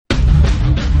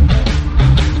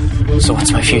So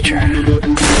what's my future? You don't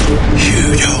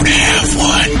have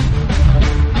one.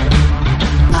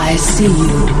 I see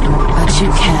you, but you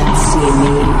can't see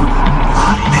me.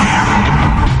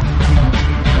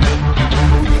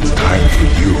 It's time for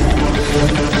you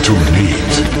to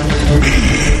meet me.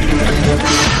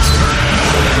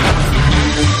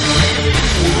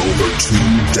 For over 2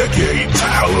 decades,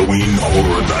 Halloween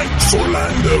Horror Nights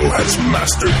Orlando has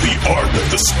mastered the art of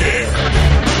the scare.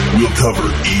 We'll cover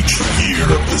each year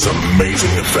of this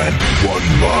amazing event one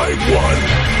by one,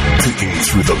 picking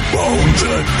through the bones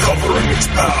and uncovering its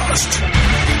past.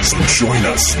 So join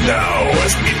us now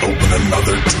as we open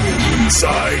another tomb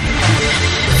inside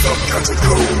the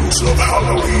Catacombs of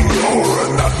Halloween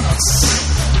Horror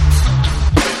Nights.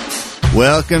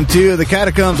 Welcome to the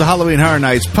Catacombs of Halloween Horror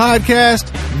Nights podcast.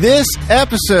 This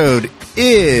episode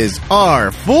is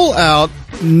our full out,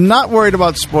 not worried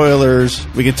about spoilers,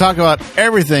 we can talk about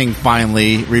everything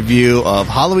finally, review of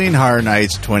Halloween Horror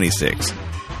Nights 26.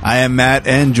 I am Matt,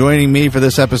 and joining me for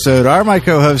this episode are my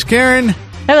co-hosts Karen.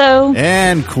 Hello.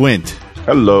 And Quint.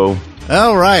 Hello.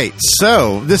 All right,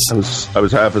 so this... I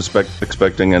was half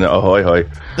expecting an ahoy hoy.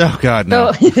 Oh, God,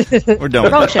 no. We're done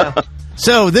with Wrong that. show.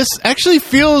 So this actually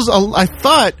feels, I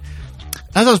thought,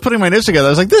 as I was putting my notes together, I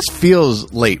was like, this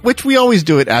feels late, which we always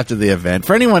do it after the event.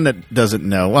 For anyone that doesn't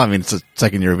know, well, I mean, it's the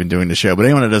second year we've been doing the show, but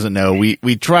anyone that doesn't know, we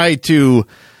try to,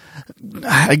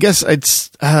 I guess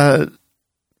it's,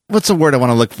 what's the word I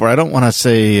want to look for? I don't want to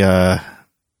say,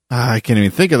 I can't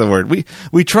even think of the word.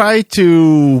 We try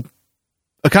to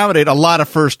accommodate a lot of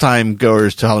first-time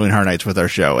goers to Halloween Horror Nights with our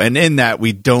show, and in that,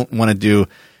 we don't want to do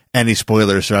any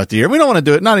spoilers throughout the year. We don't want to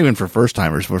do it, not even for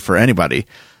first-timers, but for anybody.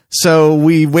 So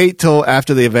we wait till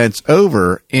after the event's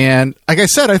over, and like I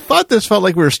said, I thought this felt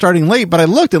like we were starting late, but I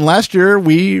looked, and last year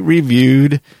we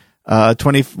released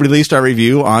our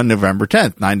review on November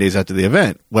 10th, 9 days after the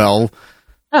event. Well,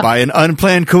 by an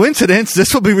unplanned coincidence,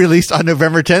 this will be released on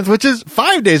November 10th, which is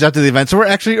 5 days after the event, so we're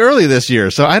actually early this year.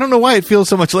 So I don't know why it feels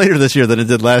so much later this year than it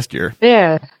did last year.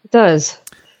 Yeah, it does.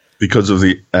 Because of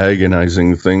the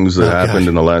agonizing things that happened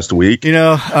in the last week. You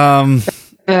know,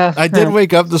 I did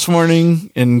wake up this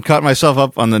morning and caught myself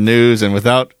up on the news, and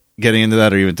without getting into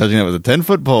that or even touching it with a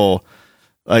 10-foot pole,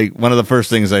 like one of the first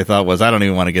things I thought was, I don't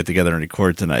even want to get together and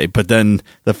record tonight. But then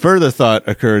the further thought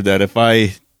occurred that if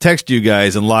I text you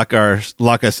guys and lock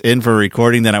us in for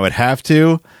recording, then I would have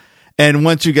to. And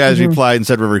once you guys replied and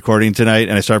said we're recording tonight,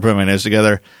 and I started putting my notes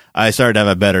together, I started to have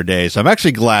a better day. So I'm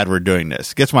actually glad we're doing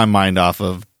this. Gets my mind off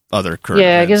of other current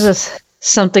events. It gives us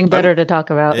something better to talk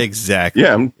about. Exactly.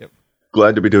 Yeah, I'm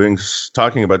glad to be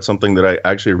talking about something that I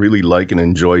actually really like and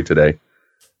enjoy today.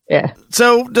 Yeah.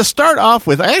 So to start off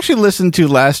with, I actually listened to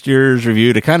last year's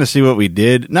review to kind of see what we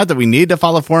did. Not that we need to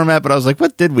follow format, but I was like,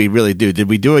 what did we really do? Did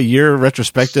we do a year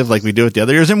retrospective like we do with the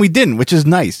other years? And we didn't, which is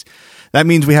nice. That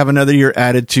means we have another year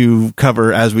added to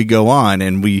cover as we go on,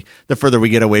 and the further we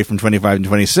get away from 25 and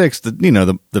 26,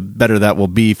 the better that will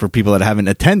be for people that haven't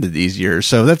attended these years.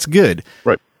 So that's good.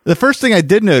 Right. The first thing I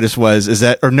did notice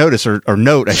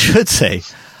note, I should say,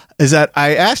 is that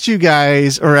I asked you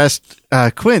guys, or asked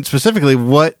Quint specifically,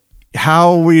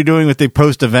 how were you doing with the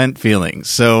post-event feelings?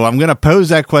 So I'm going to pose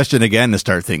that question again to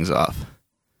start things off.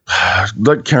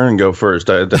 Let Karen go first.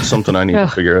 That's something I need to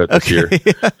figure out this year.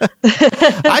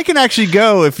 I can actually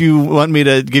go if you want me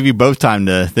to give you both time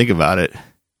to think about it.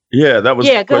 Yeah, that was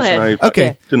the question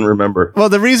I didn't remember. Well,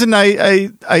 the reason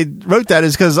I wrote that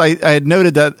is because I had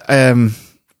noted that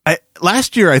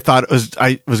last year I thought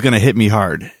it was going to hit me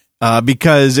hard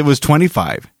because it was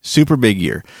 25, super big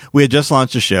year. We had just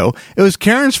launched a show. It was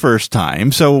Karen's first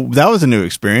time, so that was a new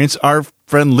experience. Our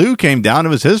friend Lou came down. It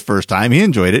was his first time. He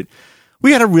enjoyed it.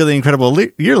 We had a really incredible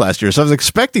year last year, so I was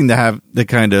expecting to have the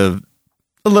kind of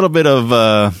a little bit of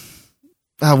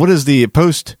what is the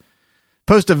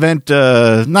post-event,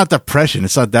 not depression,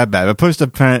 it's not that bad, but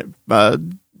post-event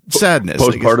sadness.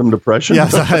 Postpartum depression?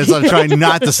 Yes, I'm trying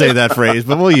not to say that phrase,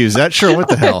 but we'll use that. Sure, what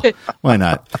the hell? Why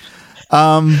not?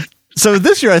 So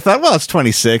this year I thought, well, it's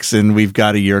 26 and we've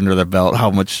got a year under the belt.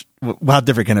 How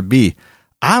different can it be?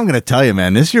 I'm going to tell you,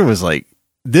 man, this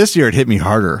year it hit me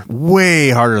harder,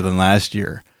 way harder than last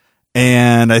year.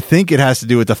 And I think it has to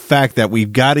do with the fact that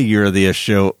we've got a year of the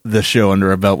show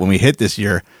under our belt when we hit this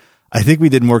year. I think we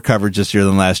did more coverage this year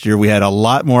than last year. We had a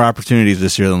lot more opportunities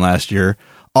this year than last year.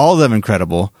 All of them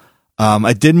incredible.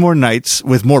 I did more nights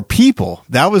with more people.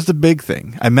 That was the big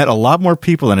thing. I met a lot more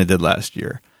people than I did last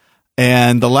year.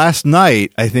 And the last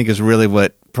night, I think, is really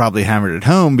what probably hammered it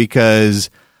home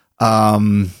because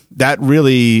that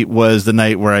really was the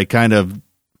night where I kind of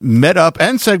met up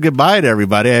and said goodbye to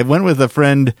everybody. I went with a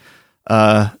friend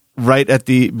right at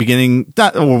the beginning.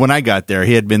 When I got there,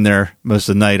 he had been there most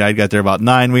of the night. I got there about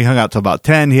 9. We hung out till about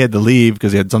 10. He had to leave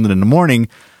because he had something in the morning.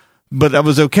 But that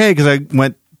was okay because I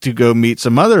went to go meet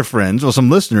some other friends, some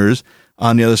listeners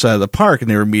on the other side of the park, and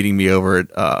they were meeting me over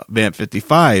at Vamp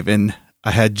 55. And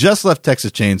I had just left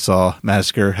Texas Chainsaw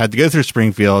Massacre, had to go through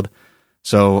Springfield.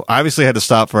 So obviously had to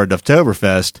stop for a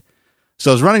Dufftoberfest. So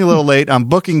I was running a little late. I'm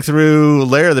booking through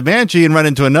Lair of the Banshee and run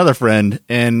into another friend.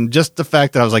 And just the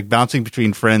fact that I was like bouncing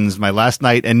between friends my last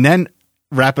night and then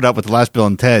wrap it up with the last Bill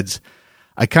and Ted's,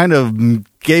 I kind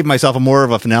of gave myself more of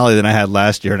a finale than I had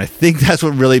last year. And I think that's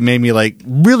what really made me like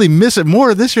really miss it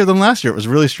more this year than last year. It was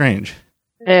really strange.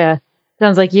 Yeah.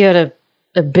 Sounds like you had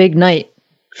a big night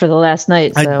for the last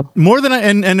night. So more than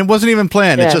and it wasn't even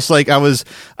planned. Yeah. It's just like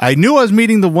I knew I was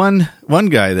meeting the one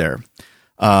guy there.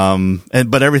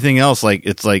 But everything else, like,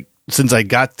 it's like, since I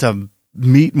got to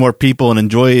meet more people and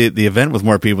enjoy the event with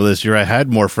more people this year, I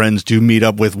had more friends to meet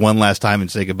up with one last time and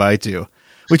say goodbye to,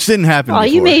 which didn't happen before.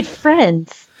 You made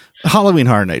friends. Halloween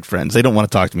Horror Night friends. They don't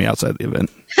want to talk to me outside the event.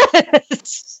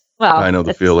 Well, I know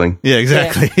the feeling. Yeah,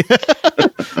 exactly. Yeah.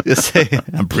 Just say,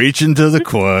 I'm preaching to the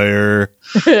choir.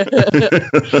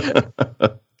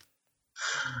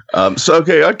 So,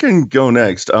 okay, I can go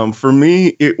next. For me,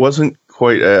 it wasn't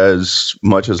quite as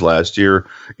much as last year,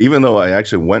 even though I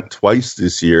actually went twice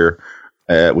this year,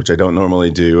 which I don't normally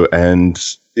do. And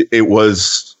it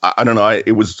was, I don't know,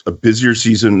 it was a busier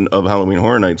season of Halloween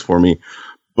Horror Nights for me.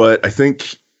 But I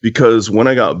think because when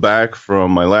I got back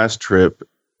from my last trip,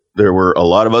 there were a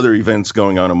lot of other events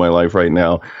going on in my life right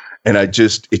now. And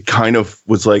it kind of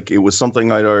was like, it was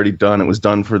something I'd already done. It was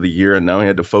done for the year. And now I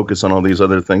had to focus on all these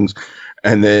other things.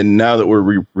 And then now that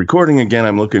we're recording again,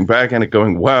 I'm looking back at it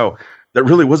going, wow, that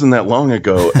really wasn't that long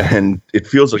ago. And it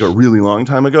feels like a really long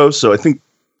time ago. So I think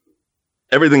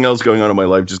everything else going on in my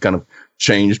life just kind of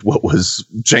changed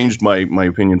my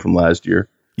opinion from last year.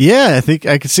 Yeah, I think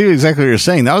I could see exactly what you're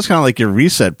saying. That was kind of like your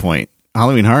reset point,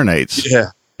 Halloween Horror Nights.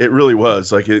 Yeah, it really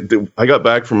was. Like I got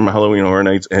back from Halloween Horror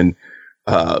Nights and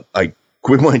I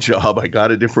quit my job. I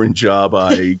got a different job.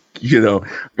 I,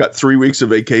 got 3 weeks of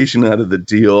vacation out of the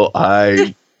deal.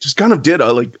 I just kind of did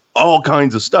like all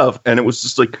kinds of stuff. And it was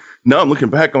just like, now I'm looking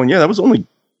back going, yeah, that was only,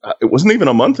 it wasn't even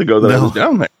a month ago that I was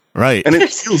down there. Right. And it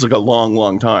feels like a long,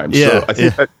 long time. Yeah, so I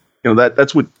think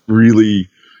that's what really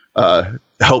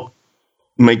helped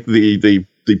make the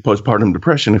postpartum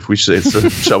depression, if we say so,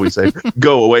 shall we say,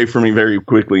 go away from me very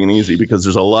quickly and easy, because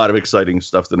there's a lot of exciting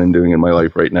stuff that I'm doing in my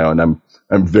life right now. And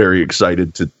I'm very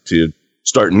excited to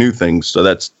start new things. So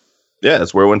that's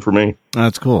where it went for me.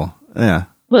 That's cool. Yeah.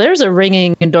 Well, there's a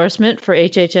ringing endorsement for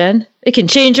HHN. It can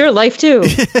change your life too.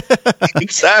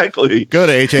 Exactly. Go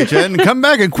to HHN and come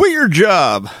back and quit your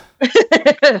job.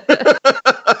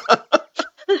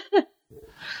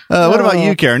 What about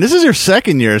you, Karen? This is your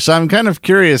second year, so I'm kind of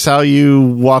curious how you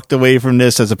walked away from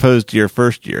this as opposed to your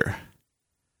first year.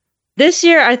 This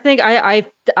year, I think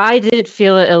I did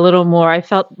feel it a little more. I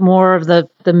felt more of the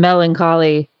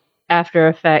melancholy after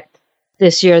effect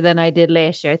this year than I did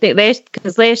last year. I think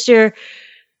because last year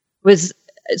was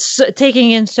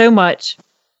taking in so much,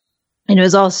 and it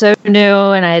was all so new,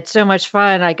 and I had so much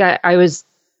fun. I was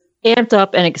amped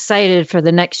up and excited for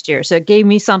the next year, so it gave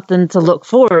me something to look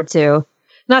forward to.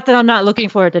 Not that I'm not looking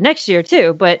forward to next year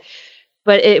too, but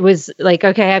it was like,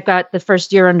 okay, I've got the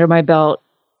first year under my belt.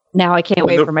 Now I can't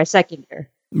wait for my second year.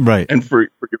 Right. And for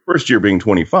your first year being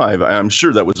 25, I'm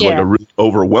sure that was like a really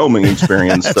overwhelming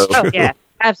experience. So, yeah,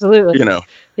 absolutely.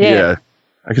 Yeah,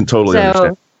 I can totally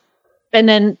understand. And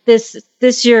then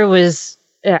this year was,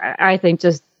 I think,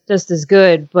 just as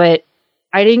good, but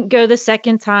I didn't go the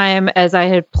second time as I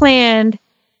had planned.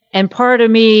 And part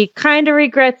of me kind of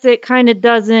regrets it, kind of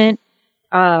doesn't.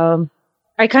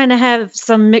 I kind of have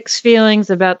some mixed feelings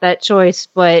about that choice,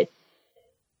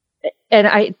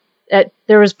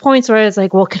 there was points where I was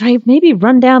like, well, could I maybe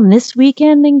run down this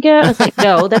weekend and go? I was like,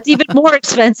 no, that's even more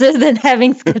expensive than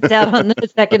having skipped out on the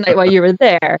second night while you were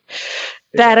there.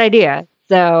 Bad idea.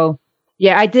 So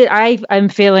yeah, I'm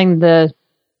feeling the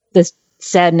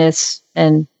sadness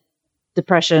and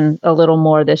depression a little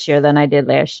more this year than I did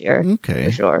last year. Okay.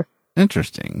 For sure.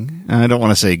 Interesting. I don't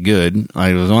want to say good.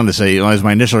 I was wanting to say, as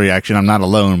my initial reaction, I'm not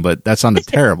alone, but that sounded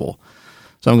terrible.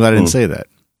 So I'm glad I didn't say that.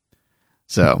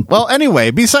 So, well,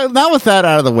 anyway, now with that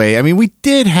out of the way, I mean, we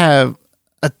did have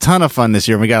a ton of fun this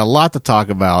year. We got a lot to talk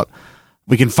about.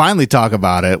 We can finally talk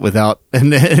about it without,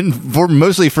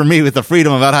 mostly for me, with the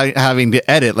freedom about having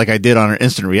to edit like I did on our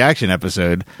instant reaction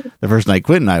episode the first night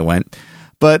Quint and I went.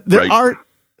 But there are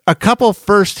a couple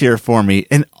firsts here for me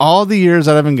in all the years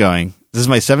that I've been going. This is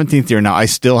my 17th year now. I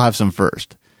still have some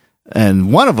first.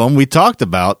 And one of them we talked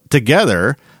about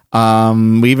together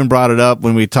We even brought it up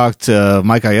when we talked to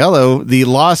Mike Aiello, the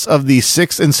loss of the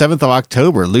 6th and 7th of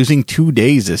October, losing 2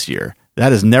 days this year.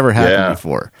 That has never happened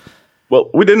before. Well,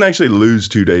 we didn't actually lose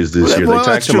 2 days this year. They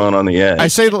tacked them on the end. I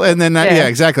say, and then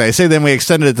exactly. I say then we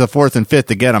extended it to the 4th and 5th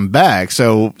to get them back.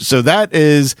 So that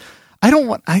is. I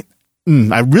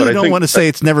really don't want to say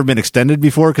it's never been extended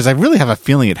before, because I really have a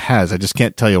feeling it has. I just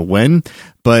can't tell you when,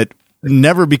 but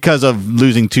never because of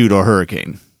losing 2 to a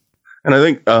hurricane. And I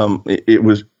think it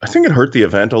was. I think it hurt the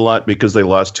event a lot because they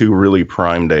lost 2 really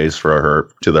prime days to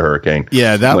the hurricane.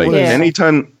 Yeah, that was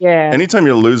anytime. Yeah. Anytime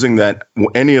you're losing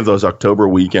any of those October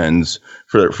weekends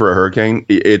for a hurricane,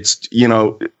 it's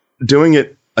doing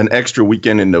it an extra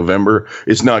weekend in November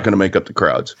is not going to make up the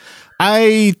crowds.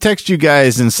 I text you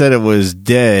guys and said it was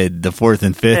dead the 4th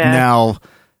and 5th. Yeah. Now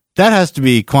that has to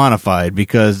be quantified,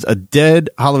 because a dead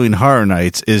Halloween Horror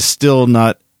Nights is still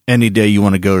not any day you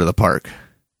want to go to the park.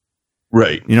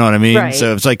 Right. You know what I mean? Right.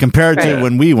 So it's like compared to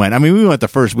when we went. I mean, we went the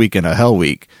first weekend of Hell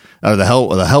Week, or the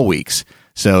Hell Weeks.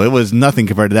 So it was nothing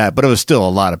compared to that, but it was still a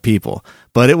lot of people.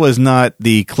 But it was not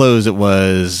the close it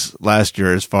was last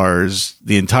year as far as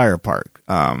the entire park,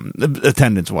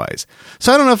 attendance wise.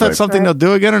 So I don't know if that's something they'll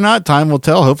do again or not. Time will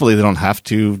tell. Hopefully they don't have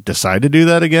to decide to do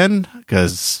that again,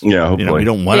 because we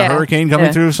don't want a hurricane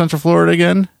coming through Central Florida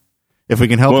again. If we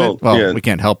can help it. Well, we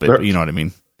can't help it, but you know what I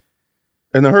mean.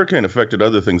 And the hurricane affected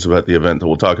other things about the event that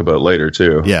we'll talk about later,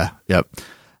 too. Yeah, yep.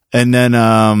 And then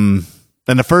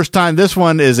the first time, this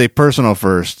one is a personal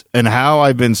first. And how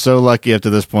I've been so lucky up to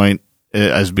this point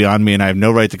is beyond me, and I have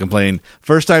no right to complain.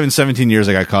 First time in 17 years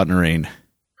I got caught in the rain.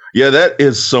 Yeah, that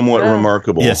is somewhat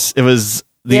remarkable. Yes, it was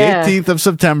the 18th of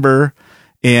September,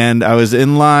 and I was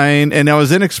in line, and I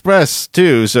was in Express,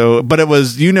 too. So, but it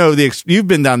was, you've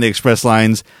been down the Express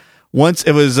lines. Once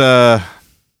it was...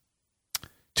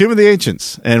 Tomb of the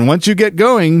Ancients. And once you get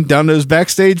going down those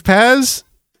backstage paths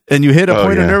and you hit a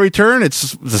point of no return,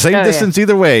 it's the same distance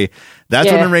either way. That's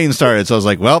when the rain started. So I was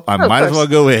like, well, I might as well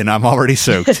go in. I'm already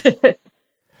soaked.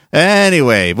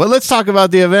 Anyway, but let's talk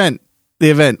about the event.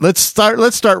 Let's start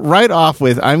right off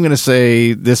with, I'm going to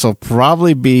say this will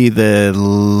probably be the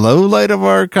low light of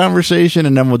our conversation,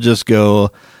 and then we'll just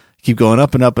keep going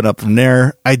up and up and up from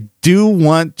there. I do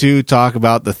want to talk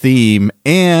about the theme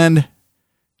and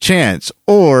chance,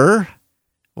 or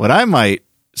what I might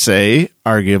say,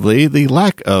 arguably, the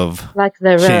lack thereof,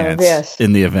 chance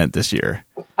in the event this year.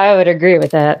 I would agree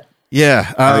with that.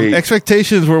 Yeah,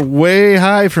 expectations were way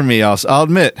high for me. I'll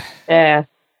admit. Yeah.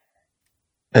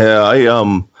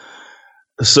 Yeah,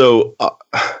 So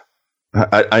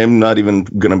I am not even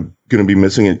gonna be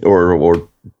missing it, or.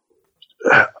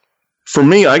 For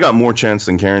me, I got more chance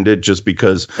than Karen did, just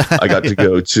because I got to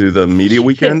go to the media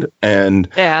weekend, and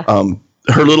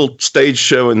her little stage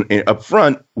show up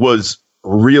front was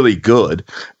really good,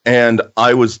 and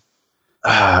I was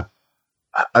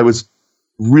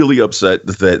really upset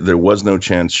that there was no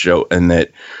chance show, and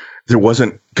that there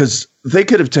wasn't, because they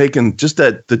could have taken just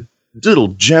the little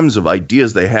gems of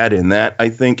ideas they had in that, I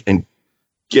think, and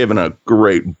given a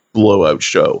great blowout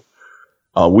show.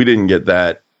 We didn't get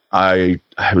that. I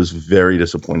was very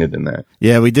disappointed in that.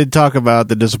 Yeah, we did talk about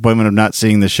the disappointment of not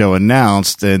seeing the show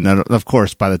announced, and of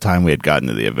course, by the time we had gotten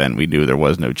to the event, we knew there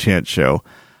was no chance show.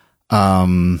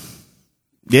 There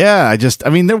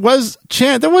was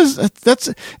chance.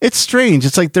 It's strange.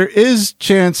 It's like there is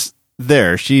chance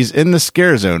there. She's in the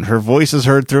scare zone. Her voice is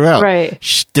heard throughout. Right.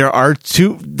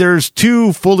 There's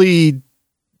two fully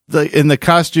in the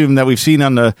costume that we've seen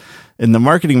in the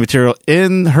marketing material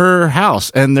in her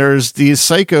house, and there's the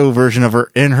psycho version of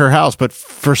her in her house, but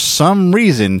for some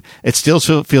reason it still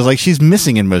feels like she's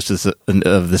missing in most of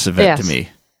this event to me.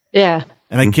 Yeah.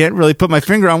 And I can't really put my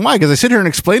finger on why, because I sit here and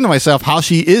explain to myself how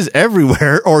she is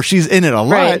everywhere, or she's in it a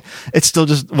lot. Right. It still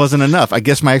just wasn't enough. I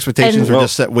guess my expectations were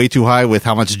just set way too high with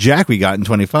how much Jack we got in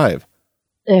 25.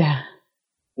 Yeah.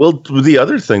 Well, the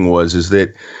other thing is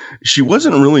that she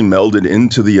wasn't really melded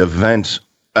into the event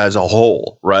as a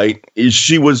whole, right?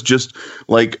 She was just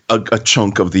like a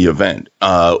chunk of the event.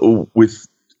 With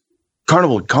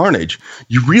Carnival Carnage,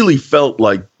 you really felt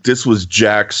like this was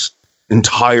Jack's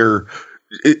entire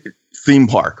theme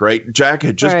park, right? Jack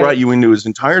had just brought you into his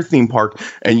entire theme park,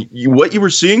 and what you were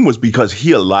seeing was because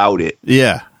he allowed it.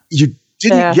 Yeah. You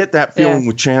didn't get that feeling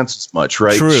with Chance as much,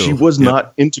 right? True. She was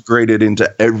not integrated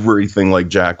into everything like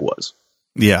Jack was.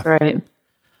 Yeah. Right.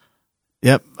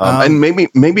 Yep. And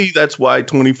maybe that's why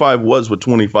 25 was what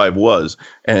 25 was.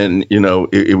 And,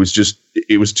 it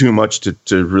was too much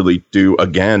to really do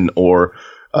again, or,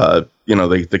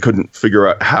 they couldn't figure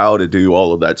out how to do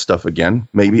all of that stuff again.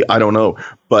 Maybe, I don't know,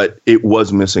 but it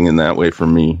was missing in that way for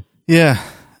me. Yeah.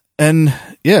 And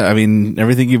yeah, I mean,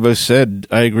 everything you both said,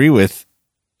 I agree with.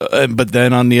 But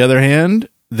then on the other hand,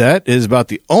 that is about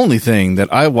the only thing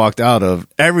that I walked out of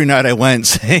every night I went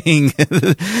saying,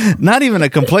 not even a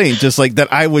complaint, just like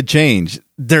that I would change.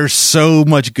 There's so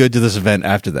much good to this event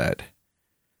after that.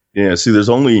 Yeah, see,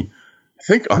 I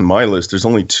think on my list, there's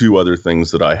only 2 other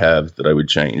things that I have that I would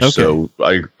change. Okay. So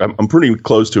I'm pretty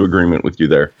close to agreement with you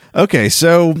there. Okay,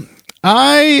 so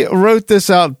I wrote this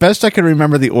out best I could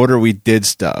remember the order we did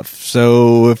stuff.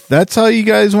 So if that's how you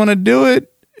guys want to do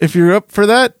it, if you're up for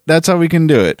that, that's how we can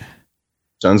do it.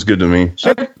 Sounds good to me.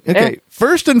 Sure. Okay, Yeah.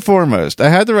 First and foremost, I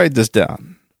had to write this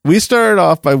down. We started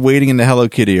off by waiting in the Hello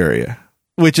Kitty area,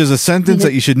 which is a sentence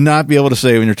that you should not be able to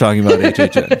say when you're talking about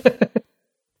HHN.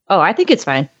 Oh, I think it's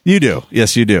fine. You do.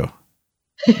 Yes, you do.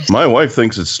 My wife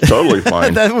thinks it's totally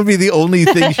fine. That would be the only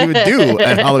thing she would do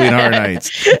at Halloween Horror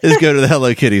Nights is go to the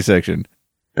Hello Kitty section.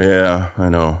 Yeah, I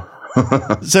know.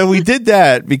 So we did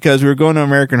that because we were going to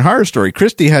American Horror Story.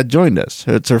 Christy had joined us.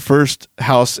 It's her first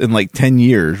house in like 10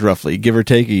 years, roughly, give or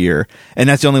take a year. And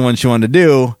that's the only one she wanted to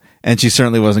do. And she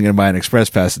certainly wasn't going to buy an express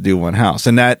pass to do one house.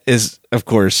 And that is, of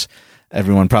course,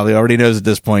 everyone probably already knows at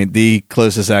this point, the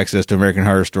closest access to American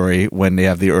Horror Story when they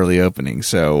have the early opening.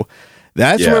 So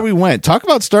that's where we went. Talk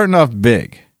about starting off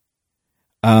big.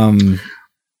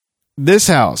 This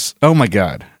house, oh my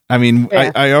God. I mean,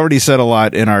 yeah. I already said a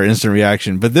lot in our instant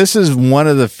reaction, but this is one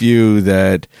of the few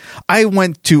that I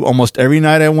went to almost every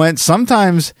night I went.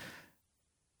 Sometimes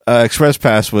Express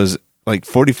Pass was like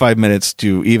 45 minutes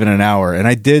to even an hour, and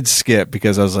I did skip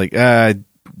because I was like, I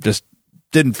just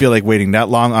didn't feel like waiting that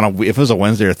long on if it was a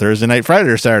Wednesday or Thursday night. Friday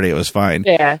or Saturday, it was fine.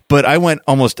 Yeah. But I went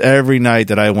almost every night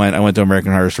that I went to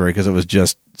American Horror Story because it was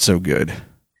just so good.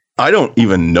 I don't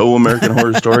even know American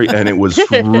Horror Story, and it was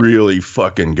really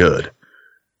fucking good.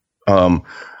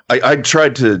 I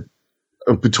tried to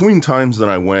between times that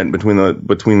I went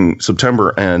between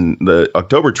September and the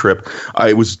October trip,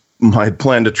 I had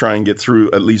planned to try and get through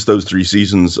at least those 3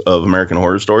 seasons of American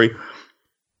Horror Story.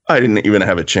 I didn't even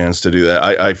have a chance to do that.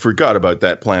 I forgot about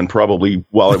that plan probably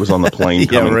while I was on the plane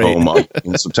coming home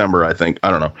in September, I think. I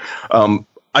don't know.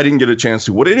 I didn't get a chance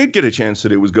to. What I did get a chance to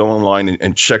do was go online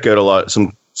and check out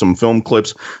some film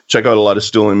clips, check out a lot of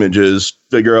still images,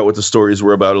 figure out what the stories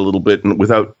were about a little bit, and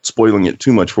without spoiling it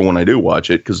too much for when I do watch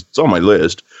it, because it's on my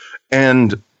list.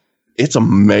 And it's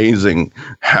amazing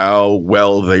how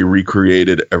well they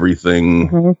recreated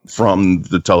everything from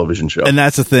the television show. And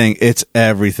that's the thing. It's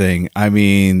everything. I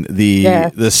mean,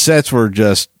 the sets were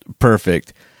just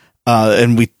perfect.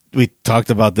 And we talked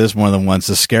about this more than once.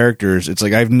 The characters, it's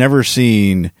like I've never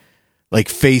seen like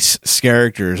face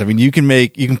characters. I mean, you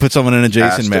can put someone in a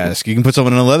Jason mask. You can put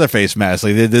someone in a Leatherface mask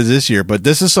like they did this year. But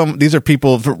these are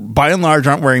people, by and large,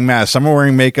 aren't wearing masks. Some are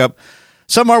wearing makeup.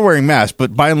 Some are wearing masks,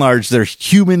 but by and large, they're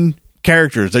human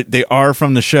characters. They are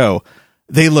from the show.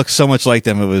 They look so much like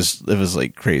them. It was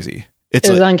like crazy. It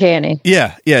was uncanny.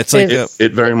 Yeah. It's like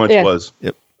it very much was.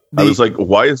 Yep. I was like,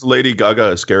 why is Lady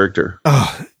Gaga a character?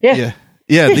 Oh, yeah.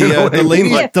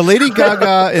 The Lady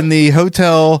Gaga in the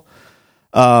hotel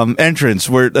entrance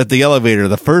where at the elevator,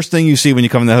 the first thing you see when you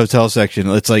come in the hotel section,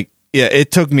 it's like,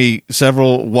 it took me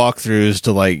several walkthroughs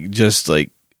to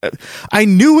I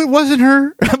knew it wasn't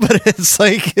her, but it's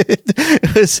like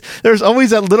there's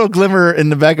always that little glimmer in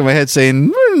the back of my head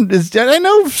saying, I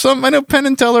know Penn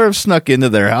and Teller have snuck into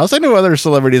their house. I know other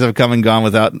celebrities have come and gone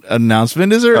without an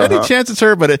announcement. Is there any chance it's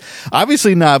her? But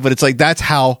obviously not. But it's like that's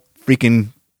how freaking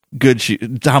good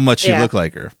how much she looked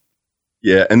like her.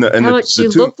 Yeah, and how much she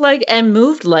looked like and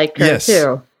moved like her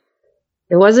too.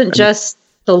 It wasn't just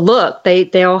the look;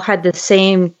 they all had the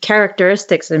same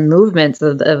characteristics and movements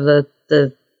of the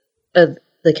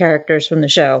characters from the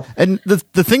show. And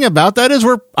the thing about that is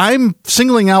I'm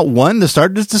singling out one to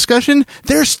start this discussion.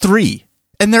 There's 3,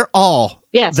 and they're all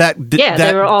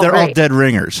they're all dead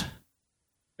ringers.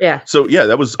 Yeah. So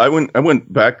that was I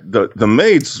went back the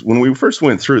maids when we first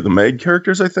went through the maid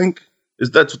characters. I think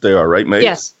that's what they are, right? Maids.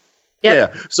 Yes.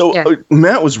 Yep. Yeah. So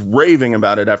Matt was raving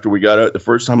about it after we got out the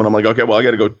first time, and I'm like, okay, well, I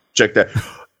got to go check that.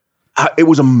 It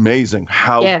was amazing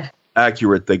how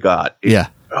accurate they got. It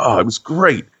was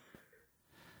great.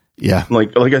 Yeah.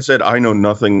 Like I said, I know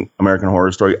nothing American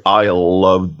Horror Story. I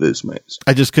loved this maze.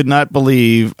 I just could not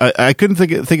believe I couldn't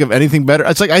think of anything better.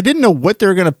 It's like I didn't know what they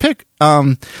were going to pick.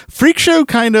 Freak Show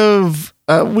kind of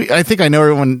I think I know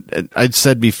everyone. I'd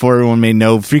said before, everyone may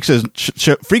know Freak Show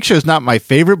is not my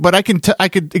favorite, but I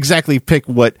could exactly pick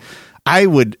what I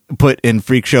would put in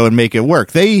Freak Show and make it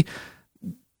work. They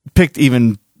picked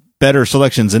even better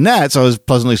selections than that, so I was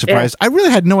pleasantly surprised. I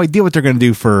really had no idea what they're going to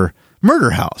do for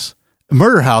Murder House.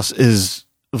 Murder House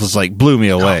blew me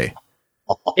away.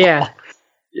 Yeah.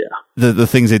 the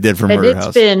things they did for And Murder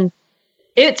House.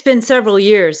 It's been several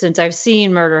years since I've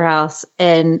seen Murder House,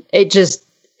 and it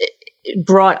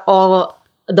brought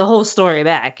the whole story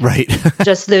back. Right.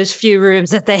 Just those few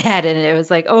rooms that they had in it. It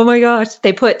was like, oh my gosh,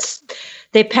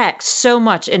 they packed so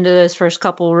much into those first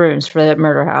couple rooms for that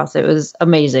Murder House. It was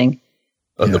amazing.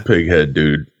 The pig head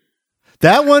dude.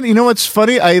 That one, you know what's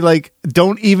funny? I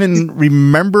don't even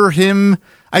remember him.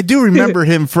 I do remember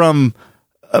him from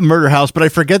Murder House, but I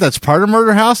forget that's part of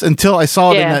Murder House until I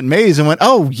saw it in that maze and went,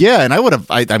 oh yeah. And I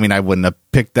wouldn't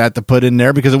have picked that to put in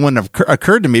there because it wouldn't have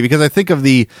occurred to me, because I think of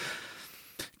the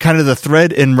kind of the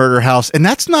thread in Murder House, and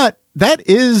that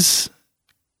is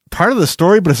part of the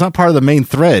story, but it's not part of the main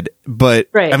thread. But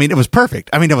right. I mean, it was perfect.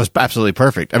 I mean, it was absolutely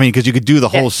perfect. I mean, because you could do the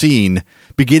whole scene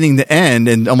beginning to end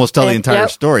and almost tell the entire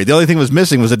story. The only thing was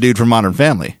missing was a dude from Modern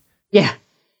Family. Yeah.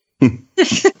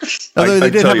 Although they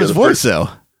did have his voice though.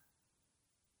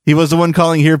 He was the one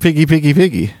calling here piggy, piggy,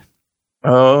 piggy.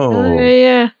 Oh.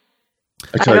 Yeah.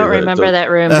 I don't remember that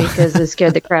room because it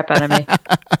scared the crap out of me.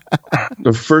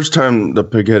 The first time the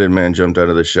pig-headed man jumped out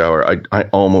of the shower, I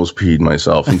almost peed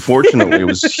myself. Unfortunately,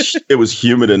 it was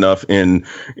humid enough in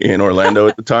Orlando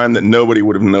at the time that nobody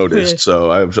would have noticed. So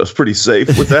I was pretty safe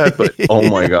with that. But oh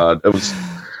my God, it was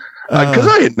because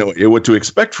I had no idea what to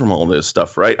expect from all this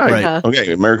stuff. Right?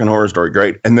 Okay, American Horror Story,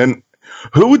 great. And then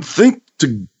who would think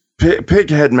to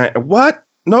pig-head man? What?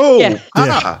 No.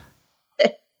 Yeah.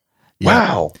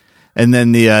 Wow. And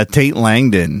then the Tate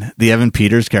Langdon, the Evan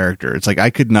Peters character. It's like, I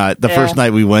could not, the first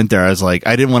night we went there, I was like,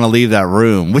 I didn't want to leave that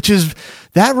room,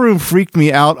 that room freaked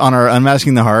me out on our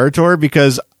Unmasking the Horror tour,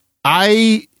 because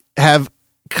I have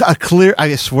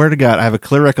I swear to God, I have a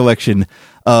clear recollection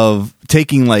of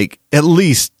taking like at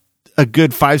least a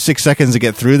good 5-6 seconds to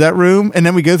get through that room. And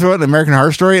then we go through it in American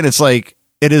Horror Story, and it's like,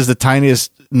 it is the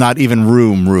tiniest, not even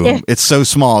room. Yeah. It's so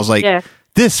small. It's like,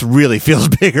 this really feels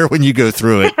bigger when you go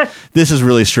through it. This is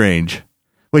really strange,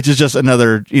 which is just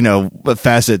another,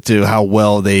 facet to how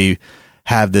well they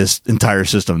have this entire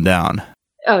system down.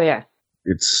 Oh yeah.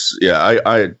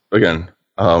 I again,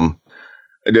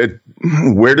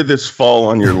 where did this fall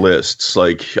on your lists?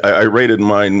 Like I rated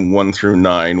mine 1 through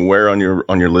 9. Where on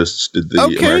your lists did the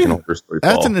American Horror Story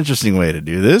fall? That's an interesting way to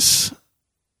do this.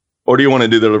 Or do you want to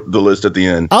do the list at the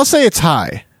end? I'll say it's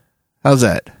high. How's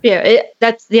that?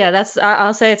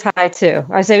 I'll say it's high too.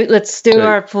 I say let's do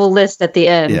our full list at the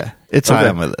end. Yeah, it's high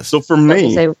on my list. So for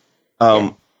me,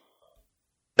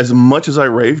 as much as I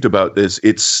raved about this,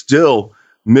 it's still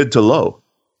mid to low.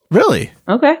 Really?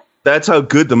 Okay. That's how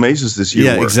good the mazes this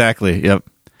year were. Yeah, exactly. Yep.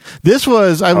 This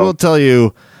was, I will tell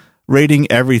you,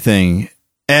 rating everything,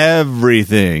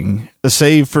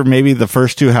 save for maybe the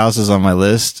first 2 houses on my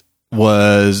list,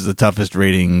 was the toughest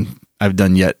rating I've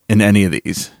done yet in any of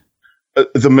these.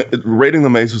 Rating the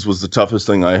mazes was the toughest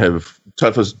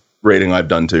rating I've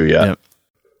done too. Yeah. Yep.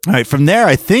 All right. From there,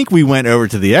 I think we went over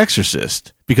to The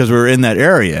Exorcist because we were in that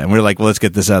area, and we were like, well, let's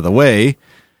get this out of the way,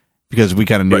 because we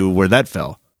kind of knew where that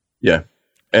fell. Yeah.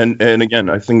 And again,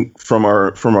 I think from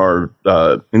our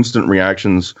instant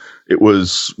reactions, it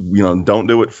was, don't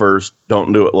do it first,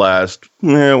 don't do it last.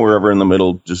 Wherever in the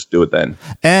middle, just do it then.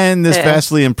 And this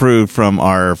vastly improved from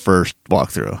our first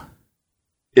walkthrough.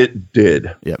 It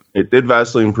did. Yep. It did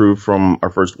vastly improve from our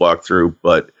first walkthrough,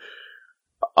 but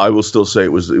I will still say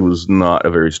it was not a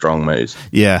very strong maze.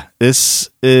 Yeah. This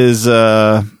is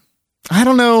I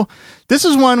don't know. This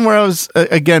is one where I was,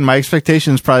 again, my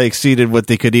expectations probably exceeded what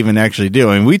they could even actually do.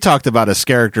 I mean, we talked about a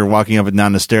character walking up and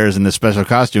down the stairs in a special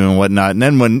costume and whatnot. And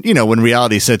then when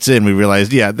reality sets in, we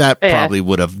realized, that probably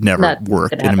would have never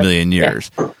worked in a million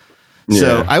years. Yeah.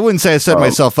 So I wouldn't say I set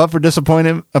myself up for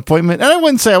appointment. And I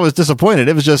wouldn't say I was disappointed.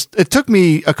 It was just, it took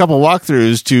me a couple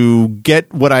walkthroughs to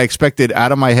get what I expected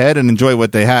out of my head and enjoy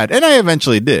what they had. And I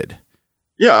eventually did.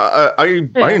 Yeah,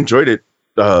 I enjoyed it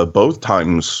both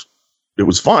times. It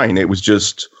was fine. It was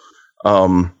just,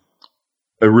 it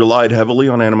relied heavily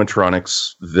on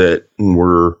animatronics that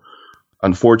were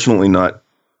unfortunately not,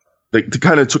 they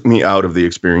kind of took me out of the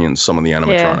experience, some of the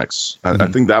animatronics. I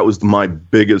think that was my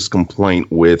biggest complaint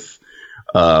with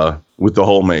the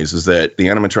whole maze, is that the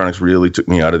animatronics really took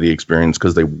me out of the experience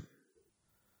because they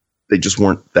just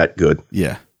weren't that good.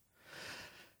 Yeah.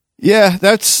 Yeah,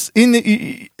 that's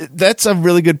a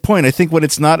really good point. I think when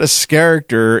it's not a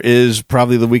character is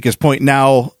probably the weakest point.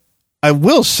 Now, I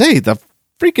will say the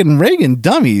freaking Reagan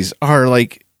dummies are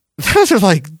like, those are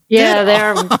like,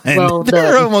 they're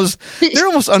almost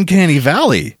Uncanny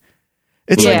Valley.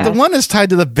 It's like the one is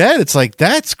tied to the bed. It's like,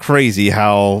 that's crazy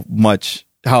how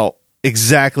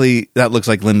exactly that looks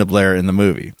like Linda Blair in the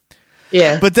movie.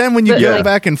 Yeah. But then when you go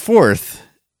back and forth,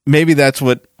 maybe that's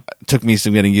what took me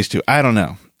some getting used to. I don't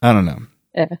know.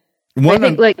 Yeah. I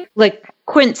think, like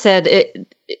Quint said,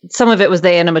 some of it was the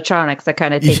animatronics that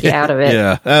kind of take you out of it.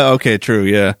 Yeah. Okay. True.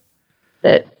 Yeah.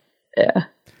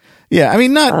 Yeah. I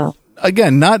mean, not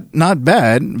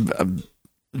bad.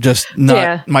 Just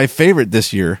not my favorite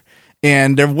this year.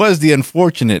 And there was the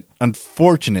unfortunate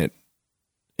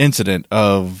incident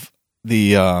of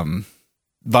the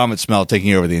vomit smell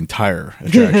taking over the entire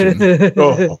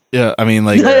attraction. Yeah, I mean,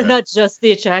 like not just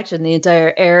the attraction, the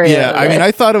entire area. Yeah, I mean,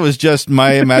 I thought it was just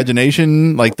my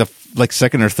imagination, like the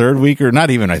second or third week, or not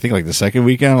even. I think like the second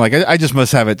weekend. Like I just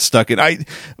must have it stuck in.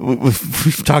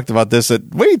 We've talked about this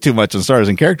way too much on Stars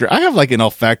and Character. I have like an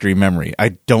olfactory memory. I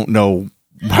don't know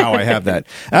how I have that.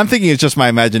 And I'm thinking it's just my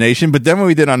imagination. But then when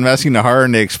we did Unmasking the Horror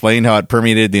and they explained how it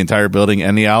permeated the entire building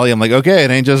and the alley, I'm like, okay, it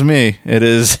ain't just me.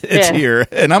 It's here.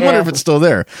 And I'm wondering if it's still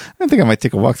there. I think I might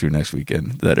take a walk through next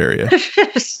weekend, that area.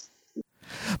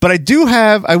 But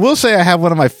I will say I have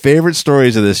one of my favorite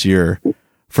stories of this year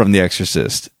from The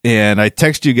Exorcist. And I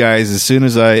text you guys as soon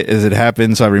as it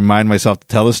happened. So I remind myself to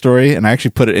tell the story. And I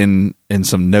actually put it in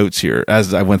some notes here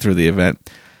as I went through the event.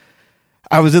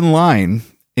 I was in line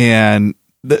and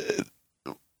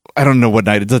I don't know what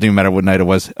night. It doesn't even matter what night it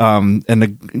was. And the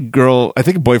girl, I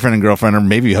think a boyfriend and girlfriend, or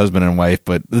maybe husband and wife,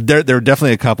 but they're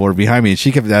definitely a couple, were behind me, and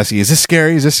she kept asking, "Is this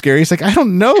scary? Is this scary?" He's like, "I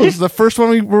don't know. This is the first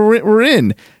one we're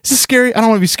in. Is this scary? I don't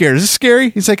want to be scared. Is this scary?"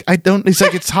 He's like, "I don't." He's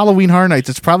like, "It's Halloween Horror Nights.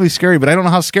 It's probably scary, but I don't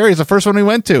know how scary. It's the first one we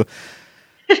went to."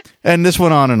 And this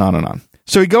went on and on and on.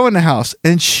 So we go in the house,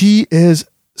 and she is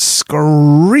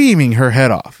screaming her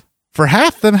head off for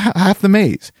half the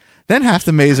maze. Then half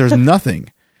the maze, there's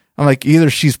nothing. I'm like, either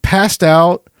she's passed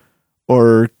out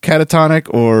or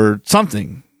catatonic or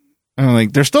something. And I'm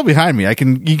like, they're still behind me.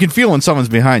 You can feel when someone's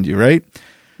behind you, right?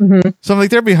 Mm-hmm. So I'm like,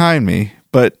 they're behind me,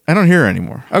 but I don't hear her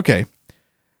anymore. Okay.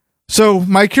 So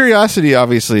my curiosity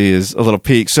obviously is a little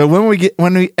piqued. So when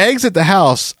we exit the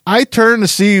house, I turn to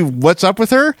see what's up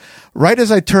with her. Right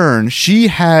as I turn, she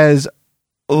has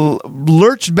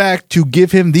lurched back to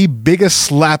give him the biggest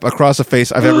slap across the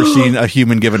face I've ever seen a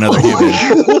human give another human.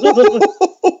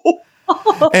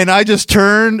 And I just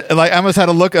turned, like I almost had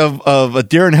a look of a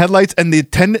deer in headlights, and the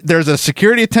attendant, there's a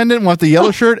security attendant with the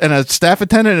yellow shirt and a staff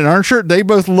attendant in an orange shirt. They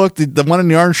both looked, the one in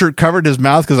the orange shirt covered his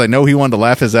mouth because I know he wanted to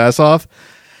laugh his ass off.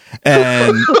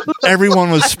 And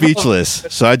everyone was speechless.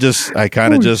 So I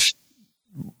kind of just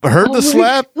heard the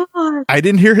slap. I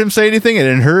didn't hear him say anything. I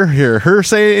didn't hear her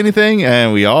say anything.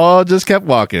 And we all just kept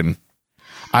walking.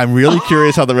 I'm really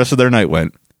curious how the rest of their night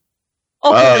went.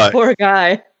 Oh, poor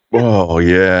guy. Oh,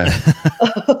 yeah.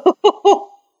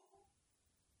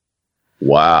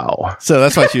 Wow. So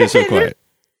that's why she was so quiet.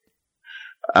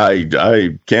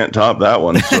 I can't top that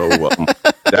one. So,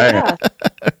 dang.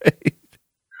 Right.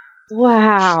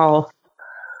 Wow.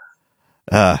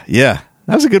 Yeah,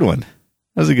 that was a good one.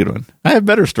 I have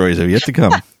better stories that have yet to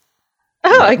come.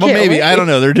 I can't maybe. wait. I don't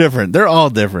know. They're different. They're all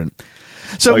different.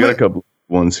 So I got a couple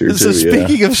ones here too. So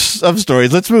speaking of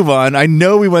stories, let's move on. I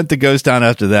know we went to Ghost Town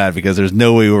after that because there's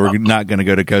no way we were not going to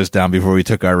go to Ghost Town before we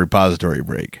took our repository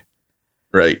break.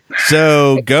 Right.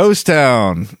 So Ghost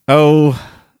Town. Oh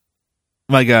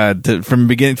my God!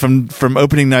 From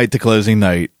opening night to closing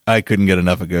night, I couldn't get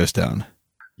enough of Ghost Town.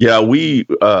 Yeah, we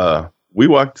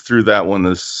walked through that one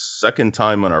the second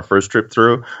time on our first trip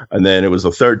through, and then it was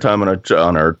the third time on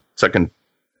our second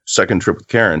trip with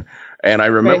Karen. And I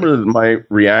remember my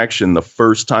reaction the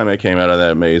first time I came out of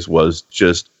that maze was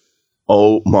just,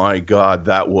 oh my God,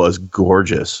 that was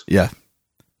gorgeous. Yeah.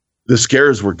 The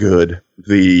scares were good.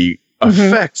 The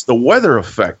effects, the weather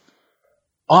effect,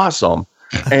 awesome.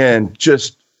 And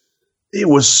just, it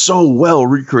was so well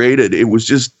recreated. It was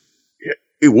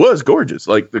gorgeous.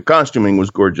 Like the costuming was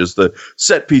gorgeous. The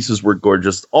set pieces were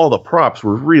gorgeous. All the props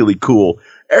were really cool.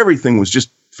 Everything was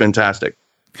just fantastic.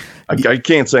 I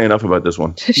can't say enough about this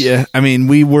one. Yeah, I mean,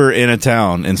 we were in a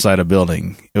town inside a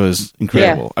building. It was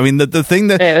incredible. Yeah. I mean, the thing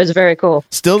that... Yeah, it was very cool.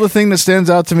 Still the thing that stands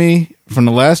out to me from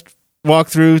the last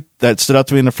walkthrough, that stood out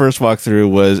to me in the first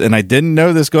walkthrough was, and I didn't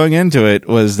know this going into it,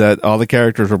 was that all the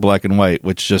characters were black and white,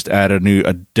 which just added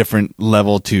a different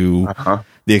level to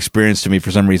the experience to me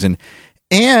for some reason.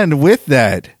 And with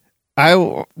that...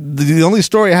 the only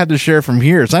story I had to share from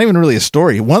here, it's not even really a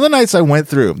story. One of the nights I went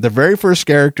through, the very first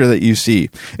character that you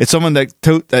see, it's someone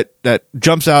that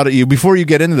jumps out at you before you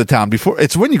get into the town.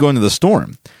 It's when you go into the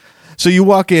storm. So you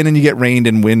walk in and you get rained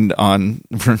and wind on.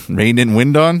 Rained and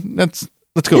wind on? Let's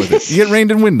go with it. You get rained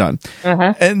and wind on.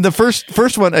 And the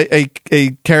first one, a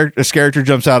character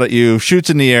jumps out at you,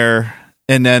 shoots in the air,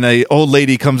 and then a old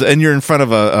lady comes, and you're in front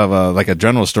of a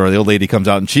general store. The old lady comes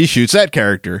out and she shoots that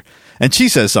character. And she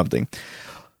says something.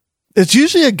 It's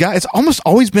usually a guy. It's almost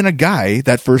always been a guy,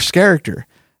 that first character.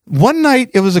 One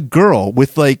night it was a girl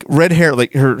with like red hair,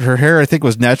 like her hair I think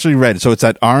was naturally red, so it's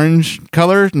that orange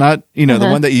color, not the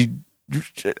one that you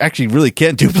actually really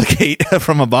can't duplicate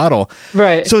from a bottle.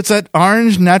 Right. So it's that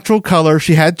orange natural color.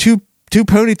 She had two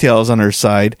ponytails on her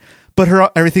side, but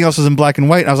everything else was in black and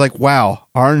white. And I was like, wow,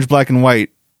 orange, black and white.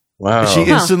 Wow. She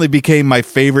instantly became my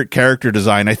favorite character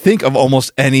design, I think, of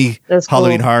almost any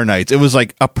Halloween Horror Nights. It was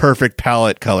like a perfect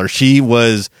palette color. She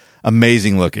was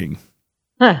amazing looking.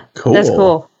 Huh. Cool. That's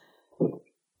cool.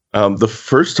 The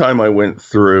first time I went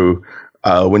through,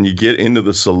 when you get into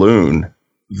the saloon,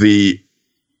 the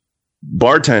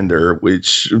bartender,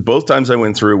 which both times I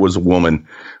went through was a woman,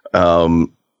 low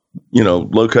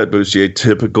cut bustier,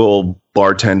 typical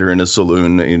bartender in a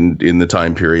saloon in the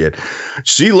time period.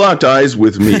 She locked eyes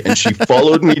with me and she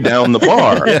followed me down the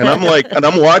bar. And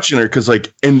I'm watching her because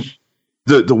and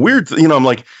the weird thing, I'm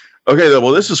like, okay,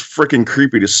 well, this is freaking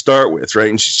creepy to start with, right?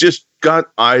 And she's just got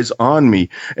eyes on me.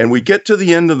 And we get to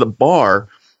the end of the bar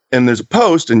and there's a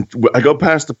post and I go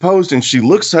past the post and she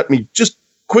looks at me just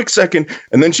quick second,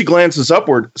 and then she glances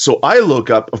upward. So I look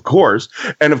up, of course,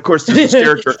 and of course there's this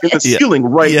character in the ceiling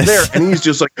right there, and he's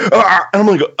just like, ah, and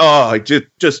I'm like, it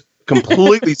just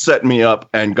completely set me up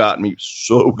and got me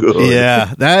so good.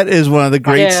 Yeah, that is one of the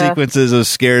great sequences of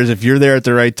scares. If you're there at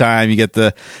the right time, you get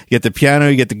the piano,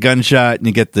 you get the gunshot, and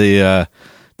you get the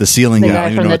ceiling guy. I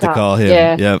don't even know what to call him.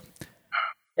 Yeah.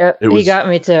 Yep. He got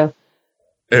me too.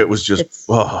 It was just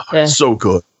so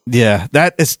good. Yeah,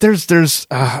 that is. There's.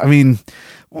 I mean,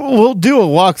 we'll do a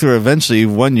walkthrough eventually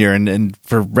one year, and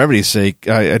for brevity's sake,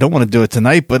 I don't want to do it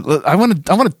tonight, but I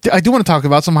do want to talk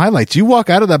about some highlights. You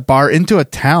walk out of that bar into a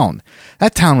town.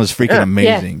 That town was freaking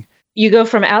amazing. Yeah. You go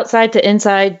from outside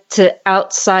to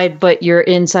outside, but you're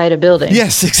inside a building.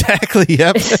 Yes, exactly.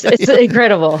 Yep, it's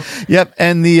incredible. Yep,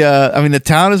 and the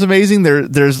town is amazing.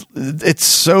 It's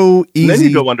so easy. And then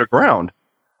you go underground.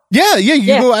 Yeah, you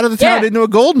go out of the town into a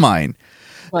gold mine.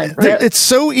 It's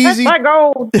so easy. That's my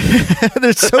gold.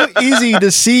 It's so easy to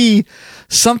see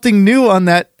something new on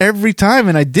that every time,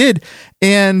 and I did.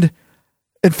 And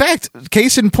in fact,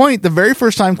 case in point, the very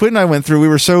first time Quinn and I went through, we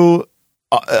were so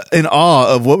in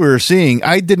awe of what we were seeing.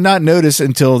 I did not notice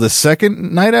until the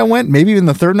second night I went, maybe even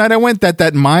the third night I went,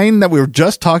 that mine that we were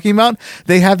just talking about,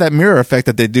 they have that mirror effect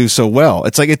that they do so well.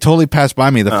 It's like it totally passed by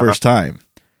me the first time.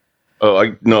 Oh,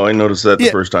 I noticed that the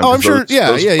first time. Oh, I'm sure.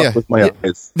 Those fuck with my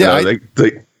eyes. Yeah,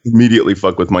 they immediately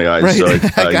fuck with my eyes. Right.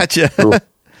 So I gotcha.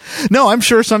 No, I'm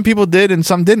sure some people did and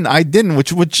some didn't. I didn't,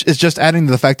 which is just adding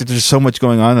to the fact that there's so much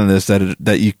going on in this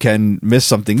that you can miss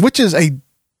something, which is a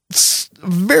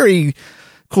very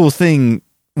cool thing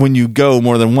when you go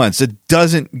more than once. It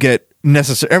doesn't get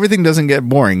necessary. Everything doesn't get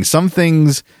boring. Some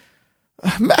things,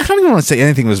 I don't even want to say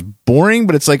anything was boring,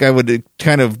 but it's like I would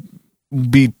kind of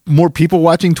be more people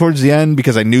watching towards the end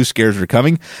because I knew scares were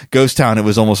coming. Ghost Town, it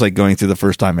was almost like going through the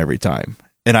first time every time.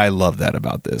 And I love that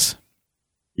about this.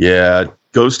 Yeah,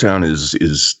 Ghost Town is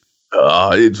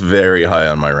it's very high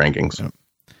on my rankings.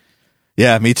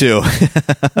 Yeah, me too.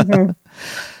 Mm-hmm.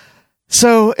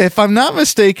 So, if I'm not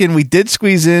mistaken, we did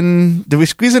squeeze in. Did we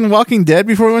squeeze in Walking Dead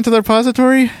before we went to the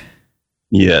repository?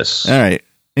 Yes. All right.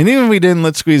 And even if we didn't,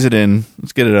 let's squeeze it in.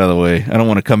 Let's get it out of the way. I don't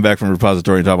want to come back from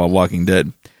repository and talk about Walking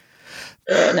Dead.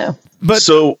 No. But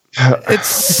so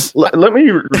it's. Let me.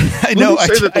 I know. I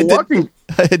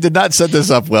did not set this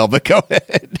up well, but go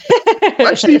ahead.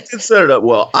 Actually, you did set it up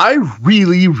well. I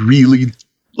really, really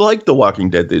liked The Walking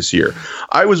Dead this year.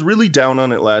 I was really down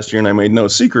on it last year, and I made no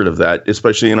secret of that,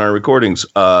 especially in our recordings.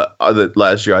 That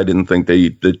last year, I didn't think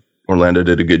that Orlando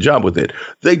did a good job with it.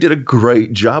 They did a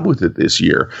great job with it this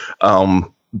year.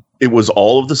 It was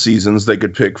all of the seasons they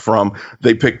could pick from.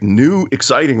 They picked new,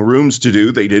 exciting rooms to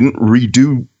do. They didn't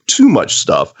redo too much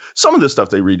stuff. Some of the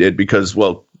stuff they redid because,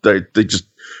 well, they just.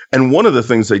 And one of the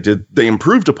things they did, they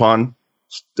improved upon.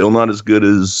 Still not as good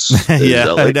as I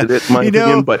liked it, in my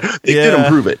opinion, but they did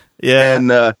improve it. Yeah.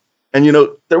 And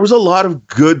there was a lot of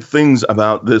good things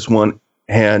about this one.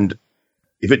 And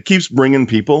if it keeps bringing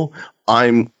people,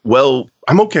 I'm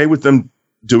okay with them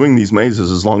doing these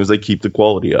mazes as long as they keep the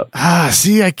quality up.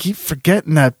 See, I keep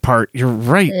forgetting that part. You're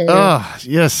right.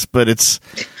 Yes, but it's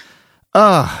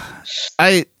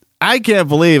I can't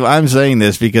believe I'm saying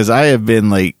this because I have been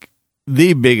like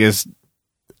the biggest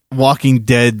Walking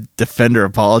Dead defender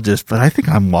apologist, but I think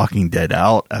I'm Walking Dead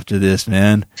out after this,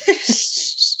 man.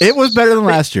 It was better than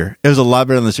last year. It was a lot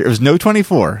better than this year. It was no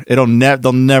 24. They'll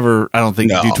never, I don't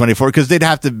think, do 24 because they'd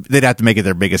have to make it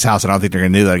their biggest house. And I don't think they're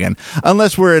going to do that again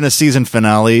unless we're in a series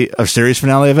finale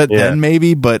of it. Yeah. Then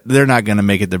maybe, but they're not going to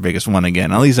make it their biggest one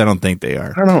again. At least I don't think they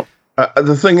are. I don't know.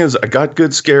 The thing is, I got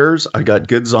good scares. I got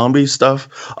good zombie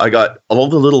stuff. I got all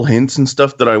the little hints and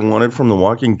stuff that I wanted from The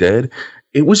Walking Dead.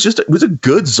 It was a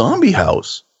good zombie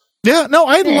house. Yeah, no,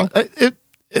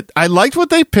 I liked what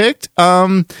they picked.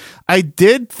 I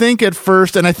did think at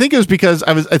first, and I think it was because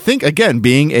I think, again,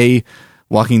 being a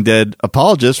Walking Dead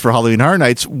apologist for Halloween Horror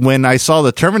Nights, when I saw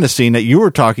the Terminus scene that you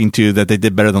were talking to that they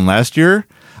did better than last year,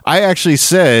 I actually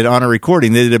said on a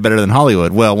recording they did it better than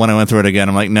Hollywood. Well, when I went through it again,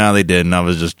 I'm like, no, they didn't. I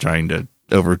was just trying to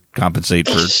overcompensate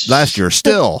for last year.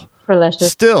 Still. For last year.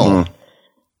 Still. Mm-hmm.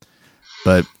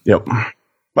 But. Yep.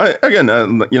 Again,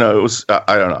 it was,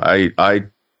 I don't know.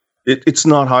 It's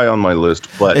not high on my list,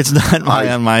 but it's not high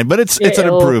on mine, but it's an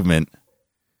improvement.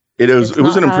 It was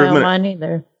an improvement. Mine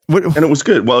either. And it was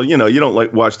good. Well, you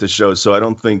don't watch the show, so I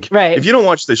don't think if you don't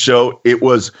watch the show, it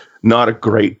was not a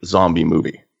great zombie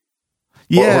movie.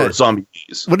 Yeah, or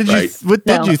zombies. What did you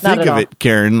think of it,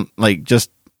 Karen? Like,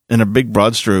 just in a big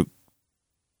broad stroke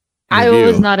review. I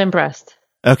was not impressed.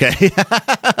 Okay,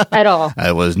 at all.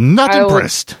 I was not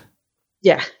impressed.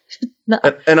 Yeah. No.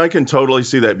 And I can totally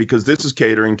see that because this is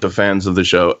catering to fans of the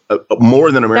show more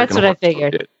than American Horror. That's what I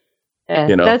figured.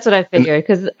 Yeah, that's what I figured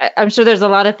because I'm sure there's a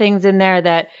lot of things in there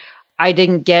that I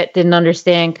didn't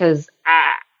understand because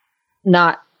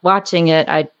not watching it,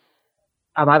 I'm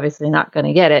obviously not going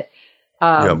to get it.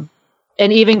 And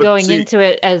even going into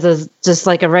it as just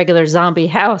like a regular zombie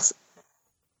house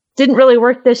didn't really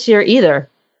work this year either.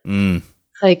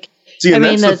 Like,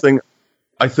 that's the thing.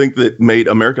 I think that made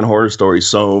American Horror Story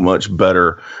so much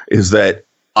better is that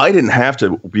I didn't have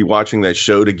to be watching that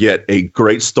show to get a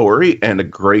great story and a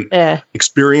great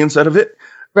experience out of it.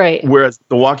 Right. Whereas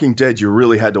The Walking Dead, you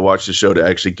really had to watch the show to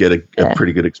actually get a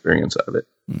pretty good experience out of it.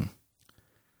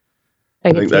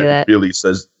 I think that really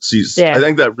says. I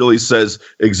think that really says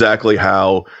exactly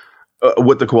how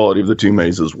what the quality of the two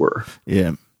mazes were.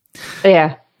 Yeah.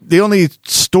 Yeah. The only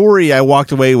story I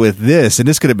walked away with this, and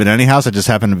this could have been any house, I just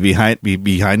happened to be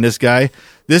behind this guy.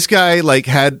 This guy like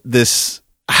had this.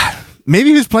 Maybe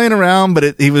he was playing around,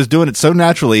 but he was doing it so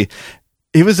naturally.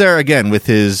 He was there again with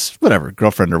his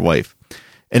girlfriend or wife,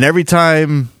 and every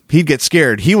time he'd get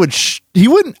scared, he wouldn't.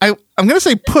 I'm gonna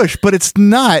say push, but it's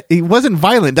not. He wasn't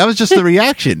violent. That was just the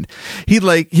reaction. He'd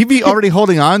be already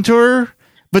holding on to her.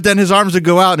 But then his arms would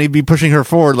go out and he'd be pushing her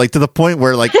forward, like to the point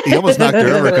where like he almost knocked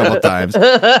her over a couple of times.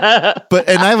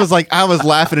 And I was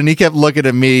laughing and he kept looking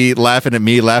at me, laughing at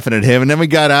him. And then we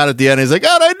got out at the end. He's like,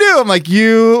 "How'd I do?" I'm like,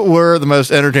 "You were the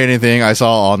most entertaining thing I saw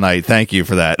all night. Thank you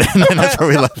for that." And then that's where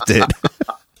we left it.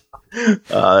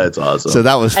 That's awesome. So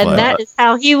that was fun. And that is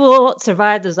how he will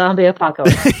survive the zombie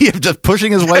apocalypse. Just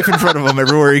pushing his wife in front of him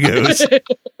everywhere he goes.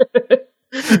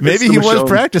 Maybe he was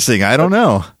practicing. I don't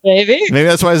know. Maybe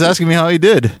that's why he's asking me how he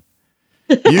did.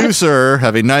 You, sir,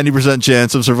 have a 90%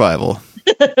 chance of survival.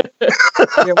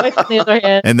 Your wife, on the other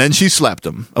hand. And then she slapped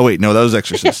him. Oh, wait, no, that was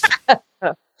Exorcist.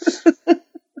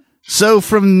 So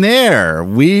from there,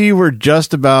 we were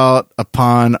just about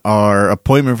upon our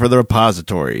appointment for the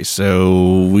repository.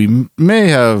 So we may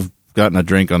have gotten a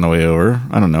drink on the way over.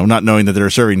 I don't know, not knowing that they're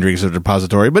serving drinks at the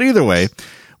repository. But either way,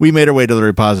 we made our way to the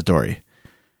repository.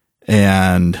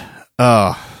 And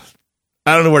I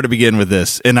don't know where to begin with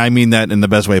this, and I mean that in the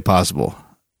best way possible.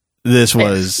 This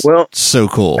was so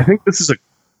cool. I think this is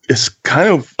it's kind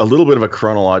of a little bit of a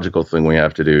chronological thing we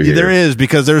have to do here. There is,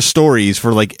 because there's stories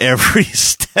for like every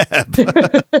step.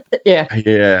 Yeah.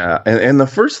 And the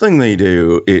first thing they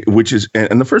do,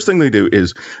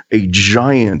 is a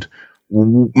giant,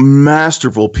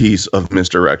 masterful piece of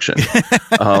misdirection.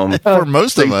 For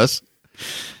most of us.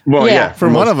 Well, yeah. For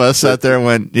one of us sat there and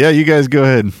went, "Yeah, you guys go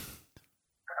ahead."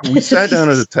 We sat down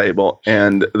at a table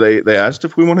and they asked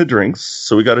if we wanted drinks.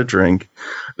 So we got a drink.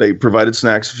 They provided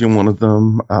snacks if you wanted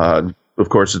them. Of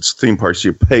course, it's theme parks.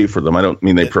 You pay for them. I don't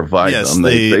mean they provide them.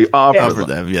 They offer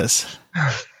them. Yes.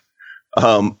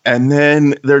 And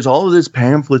then there's all of these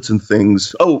pamphlets and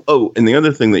things. Oh, and the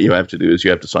other thing that you have to do is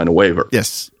you have to sign a waiver.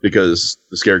 Yes. Because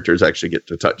the characters actually get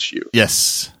to touch you.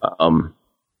 Yes.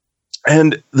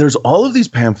 And there's all of these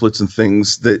pamphlets and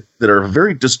things that are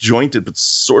very disjointed, but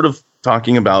sort of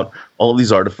talking about all of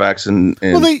these artifacts and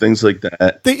things like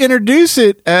that. They introduce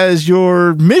it as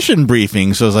your mission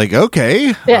briefing. So it's like,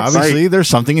 okay, obviously there's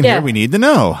something in here we need to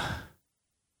know.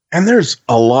 And there's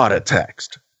a lot of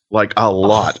text, like a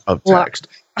lot of text.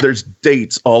 There's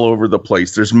dates all over the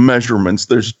place. There's measurements.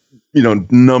 There's,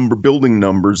 building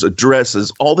numbers,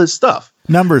 addresses, all this stuff.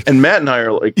 Numbers. And Matt and I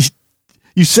are like...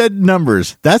 You said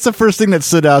numbers. That's the first thing that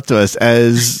stood out to us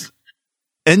as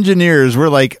engineers. We're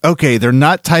like, okay, they're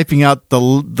not typing out the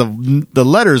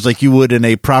letters like you would in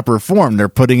a proper form. They're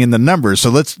putting in the numbers.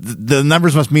 So the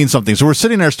numbers must mean something. So we're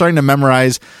sitting there starting to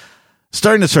memorize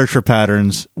starting to search for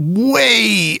patterns,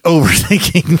 way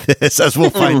overthinking this, as we'll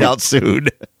find out soon.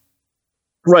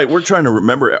 Right. We're trying to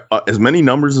remember as many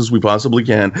numbers as we possibly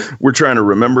can. We're trying to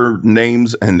remember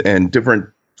names and different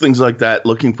things like that,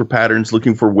 looking for patterns,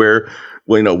 looking for where,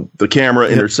 the camera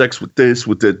intersects with this,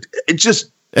 with the, it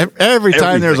just. Every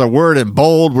time there's a word in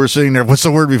bold, we're sitting there. What's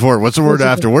the word before? What's the word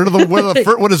after? What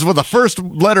is the first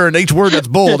letter in each word that's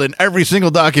bold in every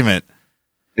single document?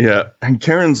 Yeah. And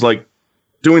Karen's like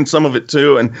doing some of it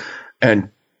too. And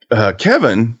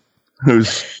Kevin,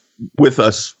 who's with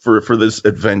us for this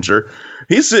adventure,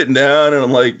 he's sitting down and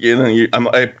I'm like,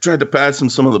 I tried to pass him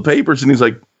some of the papers and he's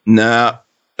like, nah.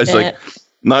 It's like,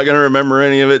 not going to remember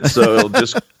any of it. So it'll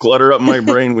just clutter up my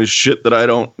brain with shit that I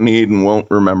don't need and won't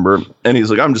remember. And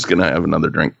he's like, I'm just going to have another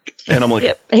drink. And I'm like,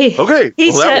 okay,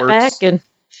 he sat back and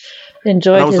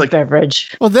enjoyed his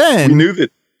beverage. Well, then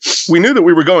we knew that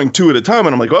we were going two at a time.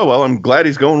 And I'm like, oh, well, I'm glad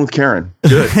he's going with Karen.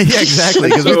 Good. Yeah, exactly.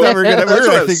 Because we thought we were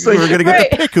going to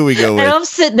get to pick who we go with. And I'm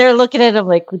sitting there looking at him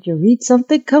like, would you read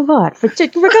something? Come on. We're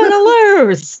going to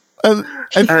lose.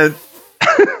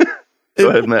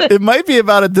 It might be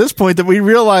about at this point that we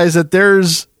realize that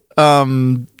there's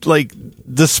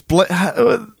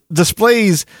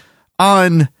displays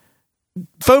on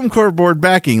foam cardboard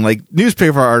backing, like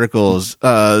newspaper articles,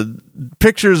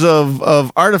 pictures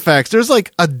of artifacts. There's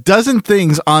like a dozen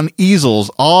things on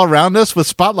easels all around us with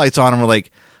spotlights on them. We're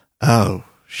like, oh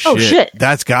shit.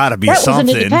 That's got to be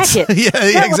something.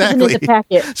 Yeah, exactly.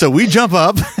 So we jump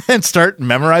up and start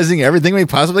memorizing everything we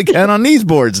possibly can on these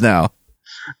boards now.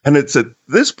 And it's at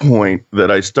this point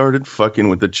that I started fucking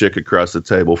with the chick across the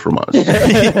table from us.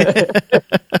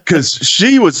 Because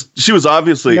she was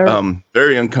obviously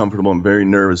very uncomfortable and very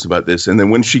nervous about this. And then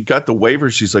when she got the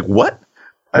waiver, she's like, what?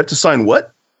 I have to sign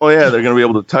what? Oh, yeah, they're going to be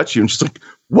able to touch you. And she's like,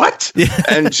 what? Yeah.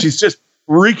 And she's just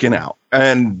freaking out.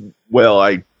 And, well,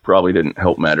 I probably didn't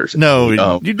help matters.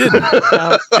 No, you didn't.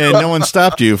 And no one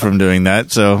stopped you from doing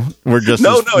that. So we're just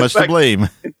as much to blame.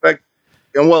 In fact,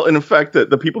 in fact,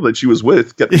 the people that she was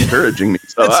with kept encouraging me,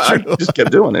 so I just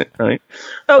kept doing it. Right?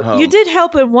 Oh, you did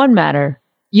help in one matter.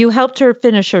 You helped her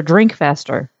finish her drink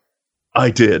faster. I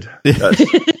did. Yes.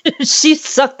 She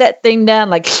sucked that thing down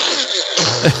like.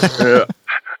 Yeah.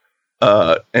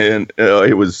 And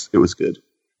it was good.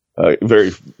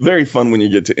 Very, very fun when you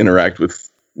get to interact with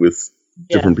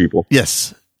different people.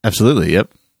 Yes, absolutely.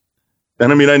 Yep.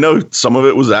 And I mean, I know some of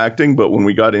it was acting, but when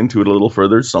we got into it a little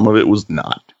further, some of it was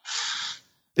not.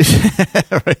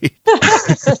 Right.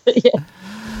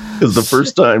 Because the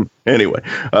first time, anyway.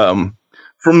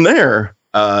 From there,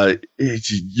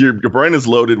 your brain is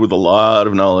loaded with a lot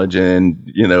of knowledge,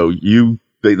 and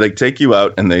they take you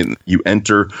out and then you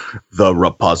enter the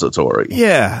repository.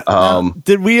 Yeah.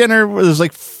 Did we enter? It was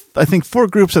like I think 4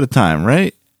 groups at a time,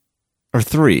 right? Or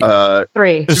 3?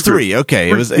 3. It was 3.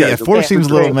 Okay. It was 4 seems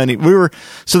a little many.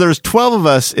 So there was 12 of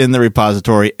us in the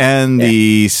repository and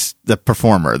the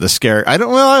performer, the scare.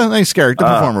 The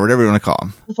performer, whatever you want to call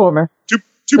him. Performer.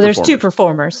 There's 2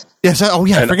 performers. Yes. Oh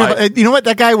yeah. I forgot. You know what?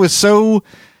 That guy was so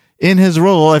in his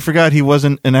role. I forgot he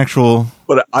wasn't an actual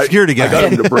security guy. I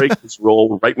got him to break his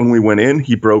role right when we went in.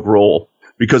 He broke role.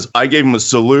 Because I gave him a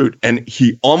salute and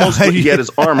he he had his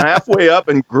arm halfway up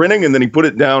and grinning, and then he put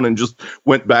it down and just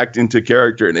went back into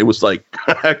character. And it was like,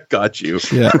 got you.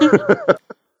 Yeah.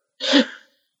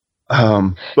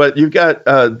 But you've got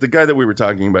the guy that we were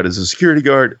talking about is a security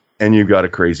guard, and you've got a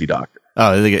crazy doctor.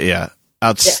 Oh, yeah.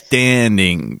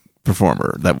 Outstanding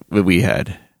performer that we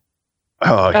had.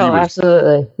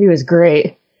 Absolutely. He was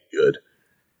great. Good.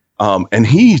 And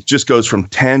he just goes from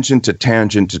tangent to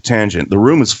tangent to tangent. The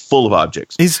room is full of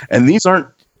objects. And these aren't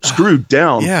screwed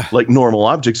down like normal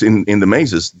objects in the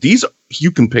mazes. These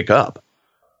you can pick up.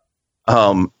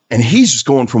 And he's just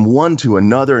going from one to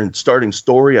another and starting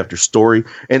story after story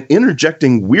and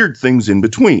interjecting weird things in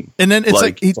between. And then it's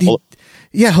like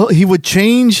he would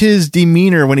change his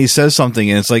demeanor when he says something.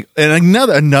 And it's like, and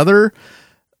another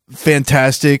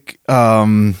fantastic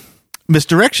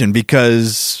misdirection,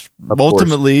 because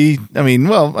ultimately,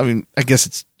 I guess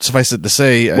it's suffice it to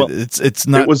say, it's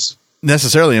not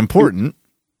necessarily important.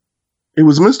 It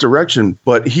was misdirection,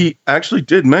 but he actually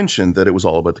did mention that it was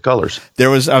all about the colors. I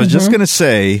was just going to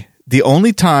say, the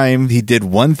only time he did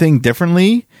one thing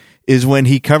differently is when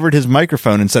he covered his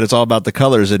microphone and said it's all about the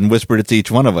colors and whispered it to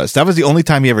each one of us. That was the only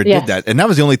time he ever did that. And that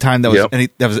was the only time that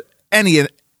was any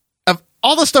of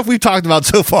all the stuff we've talked about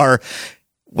so far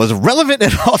was relevant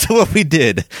at all to what we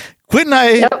did. Quinn and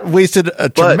I wasted a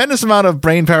tremendous amount of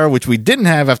brain power, which we didn't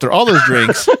have after all those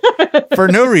drinks, for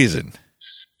no reason.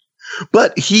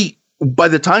 But by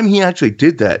the time he actually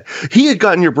did that, he had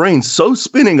gotten your brain so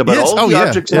spinning about all the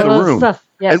objects in the room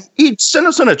Yes. And he'd send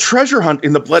us on a treasure hunt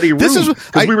in the bloody room because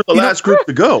we were the last group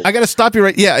to go. I got to stop you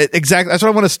right. Yeah, exactly. That's what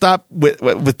I want to stop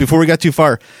with before we got too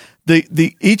far.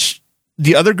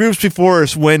 The other groups before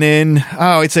us went in,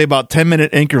 I'd say about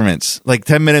 10-minute increments. Like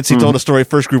 10 minutes, he told a story,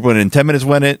 first group went in. 10 minutes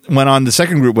went on, the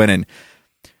second group went in.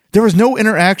 There was no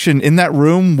interaction in that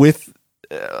room with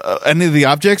any of the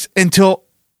objects until,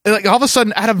 like, all of a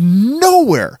sudden, out of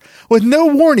nowhere, with no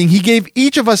warning, he gave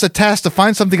each of us a task to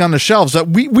find something on the shelves that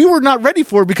we were not ready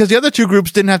for because the other two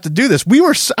groups didn't have to do this.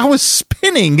 I was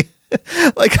spinning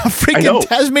like a freaking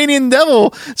Tasmanian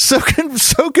devil, so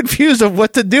confused of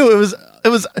what to do. It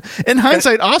was in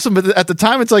hindsight awesome, but at the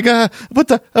time it's like, what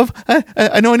the?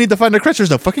 I know I need to find a crutch.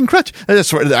 There's no fucking crutch.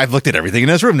 I've looked at everything in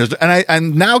this room, and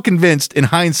I'm now convinced, in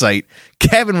hindsight,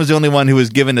 Kevin was the only one who was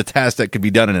given a task that could be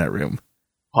done in that room.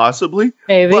 Possibly,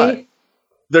 maybe. But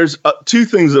there's two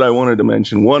things that I wanted to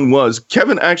mention. One was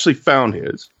Kevin actually found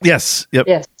his. Yes. Yep.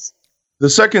 Yes. The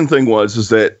second thing is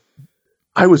that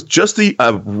I was just the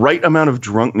right amount of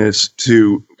drunkenness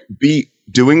to be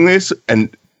doing this,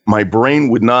 and my brain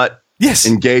would not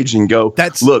engage and go,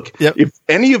 if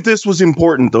any of this was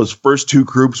important, those first two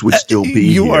groups would still be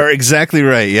You here. are exactly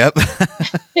right. Yep.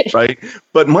 Right?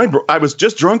 But I was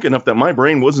just drunk enough that my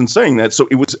brain wasn't saying that, so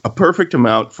it was a perfect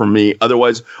amount for me.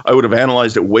 Otherwise, I would have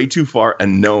analyzed it way too far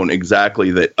and known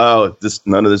exactly that,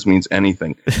 none of this means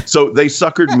anything. So they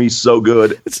suckered me so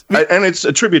good. And it's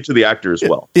a tribute to the actor as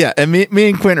well. Yeah, and me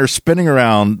and Quint are spinning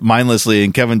around mindlessly,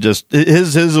 and Kevin just,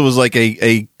 his was like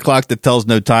a clock that tells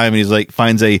no time, and he's like,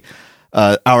 finds a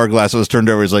hourglass that was turned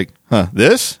over. He's like,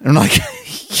 this? And I'm like,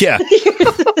 yeah.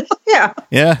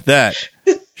 Yeah, that.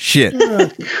 Shit.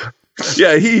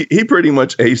 Yeah, he pretty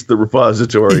much aced the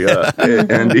repository,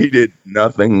 and he did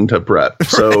nothing to prep.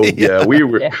 So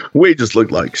we just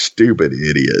looked like stupid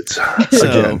idiots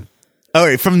again. All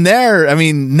right, from there, I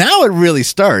mean, now it really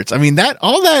starts. I mean, that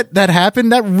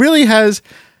happened, that really has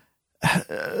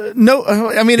no.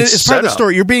 I mean, it's part of the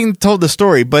story. You're being told the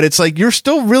story, but it's like you're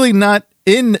still really not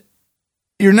in.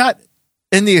 You're not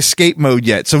in the escape mode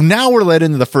yet. So now we're led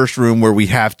into the first room where we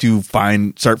have to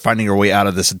start finding our way out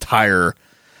of this entire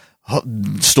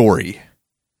story.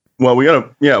 Well, we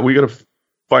gotta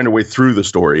find a way through the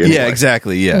story. Anyway. Yeah,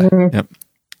 exactly. Yeah. Mm-hmm. Yep.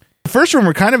 The first room,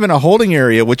 we're kind of in a holding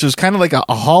area, which is kind of like a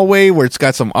hallway where it's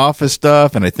got some office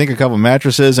stuff and I think a couple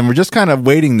mattresses, and we're just kind of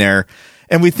waiting there.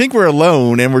 And we think we're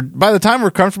alone, and by the time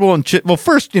we're comfortable and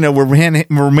first,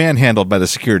 we're manhandled by the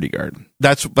security guard.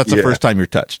 That's the first time you're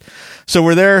touched. So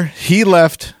we're there. He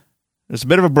left. There's a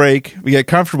bit of a break. We get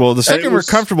comfortable. The second we're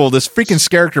comfortable, this freaking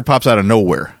character pops out of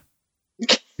nowhere.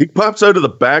 He pops out of the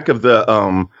back of the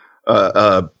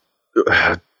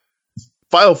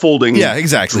file folding. Yeah,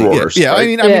 exactly. Drawers, yeah.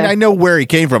 Right? I mean, I know where he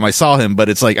came from. I saw him, but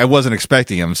it's like I wasn't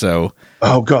expecting him. So.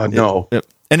 Oh God, no.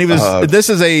 And he was. This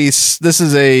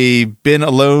is a been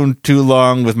alone too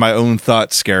long with my own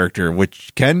thoughts character,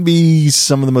 which can be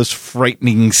some of the most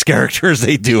frightening characters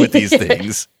they do with these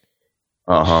things.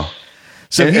 So one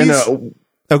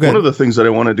of the things that I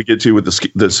wanted to get to with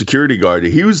the security guard,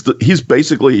 he's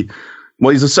basically.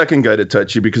 Well, he's the second guy to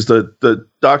touch you because the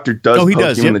doctor does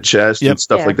poke you in the chest and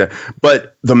stuff like that.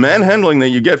 But the manhandling that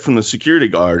you get from the security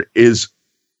guard is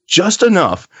just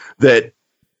enough that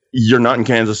you're not in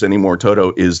Kansas anymore.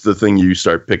 Toto is the thing you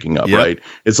start picking up, right?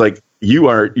 It's like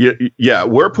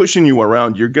we're pushing you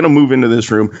around. You're going to move into this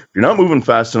room. If you're not moving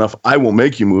fast enough, I will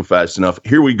make you move fast enough.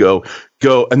 Here we go.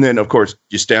 And then, of course,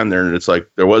 you stand there and it's like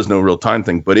there was no real time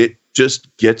thing, but it just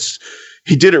gets...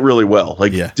 He did it really well.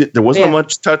 Like there wasn't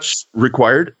much touch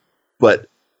required, but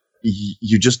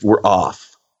you just were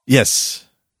off. Yes,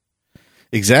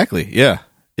 exactly. Yeah.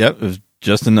 Yep. It was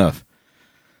just enough.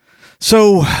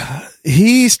 So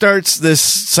he starts, this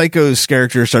psycho's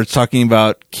character starts talking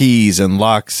about keys and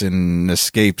locks and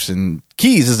escapes, and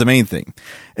keys is the main thing.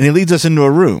 And he leads us into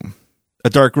a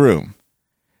dark room,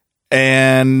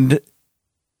 and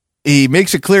he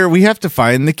makes it clear we have to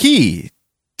find the key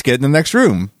to get in the next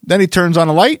room. Then he turns on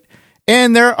a light,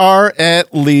 and there are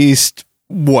at least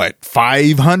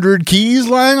 500 keys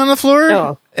lying on the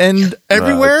floor, and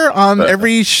everywhere on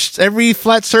every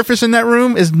flat surface in that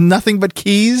room is nothing but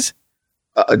keys.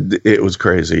 It was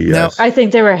crazy. Yes, I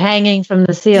think they were hanging from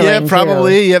the ceiling. Yeah,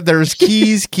 probably. Yeah, there's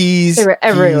keys. They were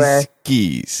everywhere.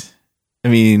 Keys. I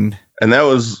mean, and that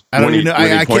was I don't even know.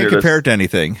 I can't compare it to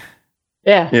anything.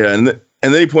 Yeah.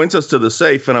 And then he points us to the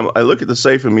safe, and I look at the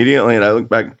safe immediately, and I look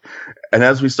back, and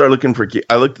as we start looking for key,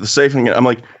 I looked at the safe, and I'm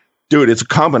like, dude, it's a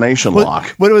combination lock.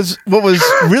 What was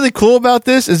really cool about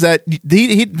this is that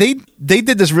they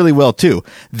did this really well too.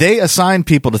 They assigned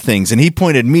people to things, and he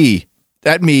pointed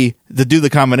at me to do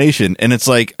the combination, and it's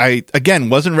like I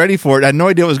again wasn't ready for it. I had no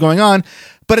idea what was going on,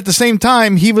 But at the same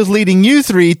time, he was leading you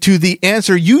three to the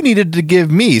answer you needed to give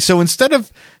me. So instead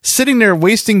of sitting there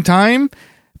wasting time,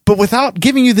 but without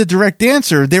giving you the direct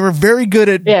answer, they were very good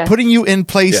at putting you in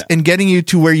place and getting you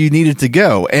to where you needed to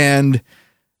go. And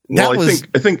I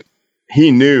think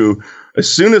he knew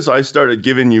as soon as I started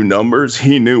giving you numbers,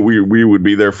 he knew we would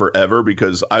be there forever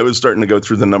because I was starting to go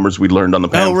through the numbers we learned on the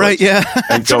pamphlets. Oh, right, yeah.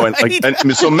 And going and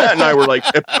so Matt and I were like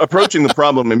approaching the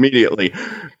problem immediately.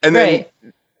 And then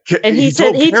and he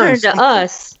turned to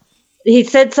us. He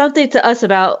said something to us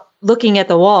about looking at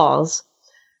the walls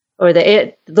or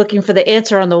looking for the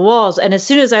answer on the walls. And as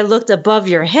soon as I looked above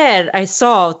your head, I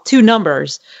saw two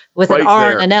numbers with an R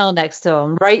there. And an L next to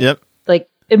them, right? Yep. Like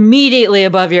immediately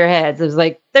above your head. It was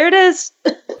like, there it is.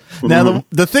 Now,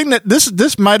 the thing that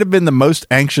this might have been the most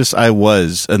anxious I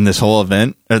was in this whole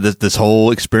event, or this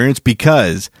whole experience,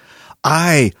 because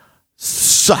I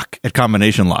suck at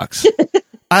combination locks.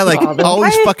 I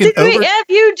always fucking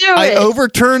I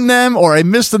overturn them or I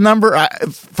miss the number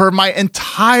for my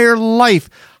entire life.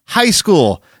 High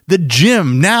school, the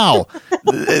gym. Now,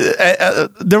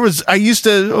 I used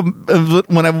to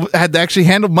when I had to actually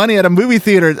handle money at a movie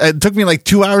theater. It took me like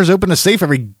 2 hours to open a safe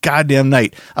every goddamn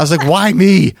night. I was like, why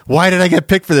me? Why did I get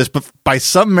picked for this? But by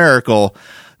some miracle,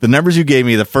 the numbers you gave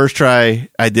me the first try,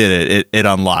 I did it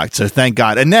unlocked. So thank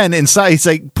God. And then inside, he's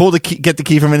like, pull the key, get the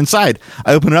key from inside.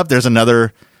 I open it up. There's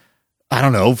another, I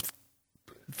don't know,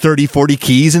 30, 40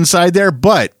 keys inside there.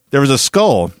 But there was a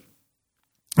skull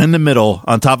in the middle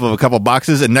on top of a couple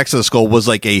boxes. And next to the skull was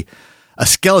like a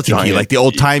skeleton key, like the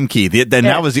old time key.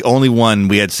 That was the only one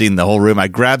we had seen in the whole room. I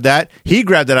grabbed that. He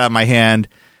grabbed it out of my hand.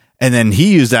 And then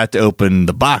he used that to open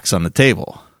the box on the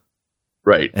table.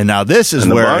 Right. And now this is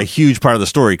where a huge part of the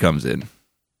story comes in.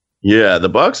 Yeah, the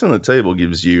box on the table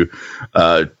gives you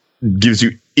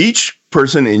each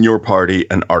person in your party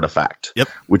an artifact. Yep.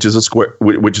 Which is a square,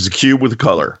 which is a cube with a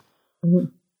color.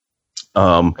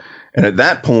 Mm-hmm. And at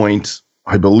that point,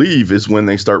 I believe, is when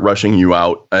they start rushing you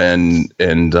out, and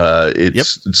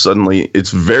suddenly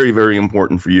it's very, very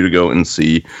important for you to go and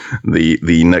see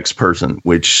the next person,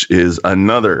 which is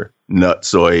another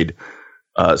nutsoid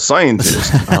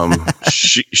scientist.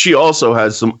 She also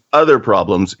has some other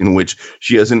problems in which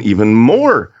she has an even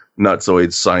more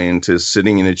nutsoid scientist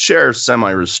sitting in a chair,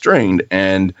 semi-restrained,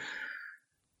 and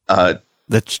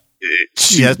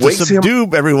she has to subdue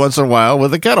every once in a while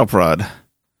with a cattle prod.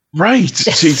 Right.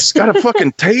 She's got a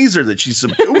fucking taser that she's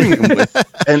subduing him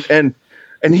with.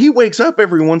 And he wakes up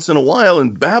every once in a while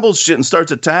and babbles shit and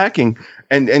starts attacking.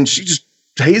 And she just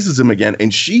tases him again.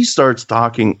 And she starts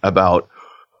talking about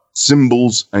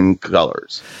symbols and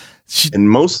colors. And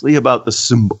mostly about the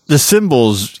symbols. The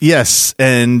symbols, yes.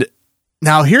 And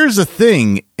now here's the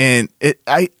thing. And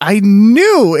I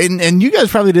knew, and you guys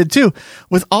probably did too,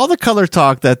 with all the color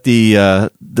talk that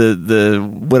the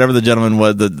whatever the gentleman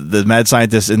was, the mad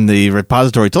scientist in the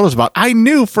repository told us about, I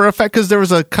knew for a fact, because there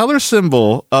was a color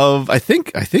symbol of, I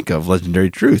think of Legendary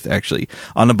Truth, actually,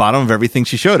 on the bottom of everything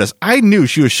she showed us. I knew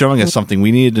she was showing us something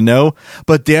we needed to know,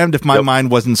 but damned if my mind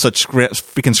wasn't such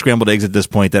freaking scrambled eggs at this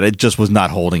point that it just was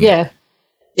not holding it.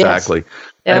 Exactly.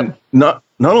 Yep. And not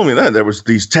only that, there was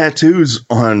these tattoos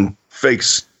on fake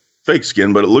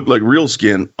skin, but it looked like real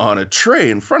skin on a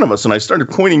tray in front of us. And I started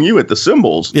pointing you at the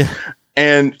symbols. Yeah.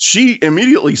 And she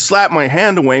immediately slapped my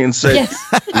hand away and said,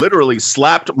 literally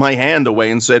slapped my hand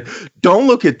away and said, don't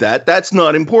look at that. That's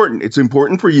not important. It's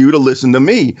important for you to listen to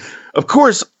me. Of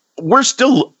course,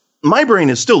 my brain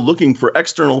is still looking for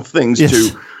external things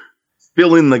to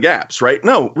fill in the gaps, right?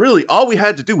 No, really, all we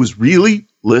had to do was really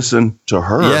listen to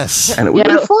her. Yes. And it would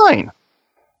be fine.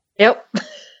 Yep.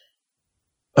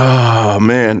 Oh,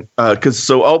 man.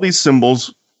 So all these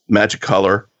symbols, magic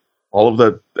color,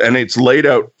 and it's laid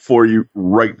out for you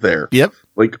right there. Yep.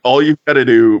 Like all you've got to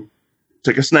do,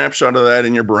 take a snapshot of that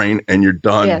in your brain and you're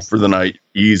done for the night.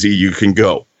 Easy. You can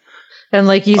go. And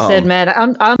like you said, Matt,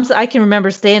 I can remember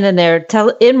standing there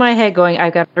in my head going, I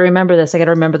got to remember this. I got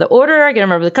to remember the order. I got to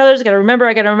remember the colors. I got to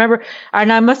remember.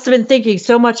 And I must have been thinking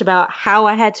so much about how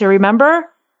I had to remember.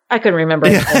 I couldn't remember.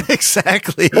 Yeah,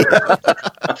 exactly.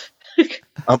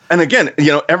 And again,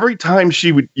 every time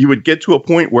you would get to a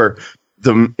point where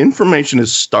the information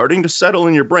is starting to settle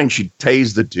in your brain, she'd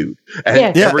tase the dude.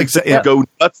 And everything would go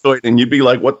nuts, and you'd be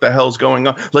like, what the hell's going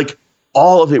on? Like,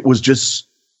 all of it was just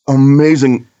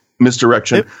amazing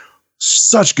misdirection.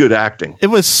 such good acting. It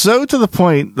was so to the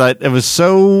point that it was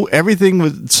so everything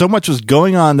was so much was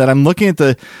going on that I'm looking at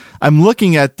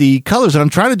the colors and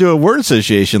I'm trying to do a word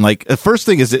association. Like the first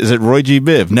thing is it Roy G.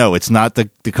 Biv? No, it's not the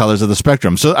colors of the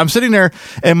spectrum. So I'm sitting there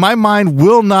and my mind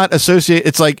will not associate.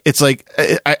 It's like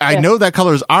I know that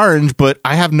color is orange, but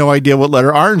I have no idea what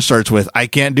letter orange starts with. I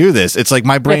can't do this. It's like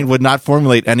my brain would not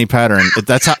formulate any pattern.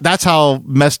 That's how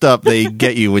messed up they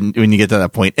get you when you get to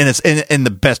that point, and it's in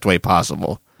the best way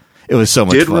possible. It was so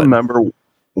much fun. Remember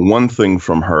one thing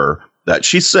from her that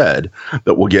she said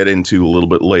that we'll get into a little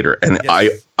bit later. And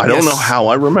yes. I don't know how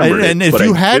I remembered and it. And if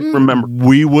you hadn't,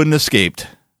 we wouldn't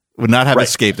would not have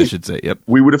escaped, I should say. Yep.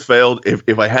 We would have failed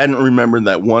if I hadn't remembered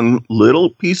that one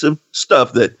little piece of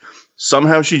stuff that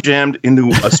somehow she jammed into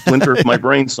a splinter of my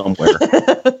brain somewhere.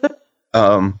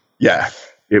 Yeah,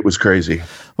 it was crazy.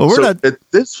 Well, we're not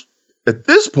at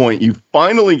this point, you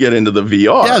finally get into the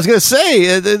VR. Yeah, I was going to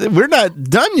say, we're not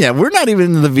done yet. We're not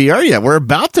even in the VR yet. We're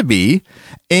about to be.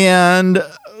 And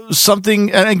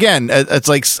again, it's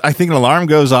like, I think an alarm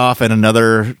goes off and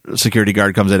another security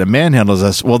guard comes in and manhandles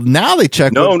us. Well, now they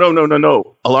check.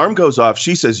 No. Alarm goes off.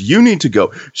 She says, you need to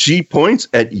go. She points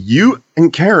at you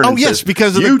and Karen. Oh, yes, says,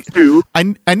 because of you two.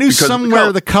 I knew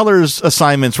somewhere the colors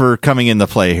assignments were coming into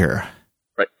play here.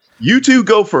 Right. You two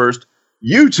go first.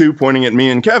 You two, pointing at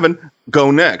me and Kevin, go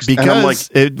next. Because and I'm like,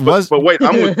 but wait,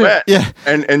 I'm with Matt. Yeah.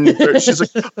 And she's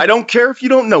like, I don't care if you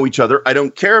don't know each other. I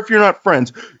don't care if you're not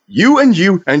friends. You and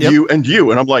you and you and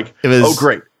you. And I'm like, oh,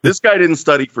 great. This guy didn't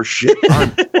study for shit. I'm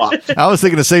fucked. I was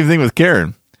thinking the same thing with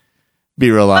Karen.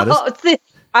 Be real honest.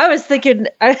 I was thinking,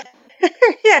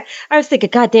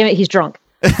 God damn it, he's drunk.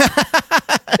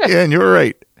 Yeah, and you were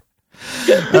right.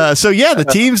 So yeah, the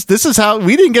teams, this is how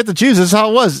we didn't get to choose. This is how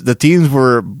it was. The teams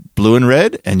were blue and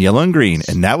red and yellow and green,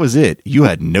 and that was it. You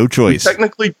had no choice.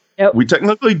 We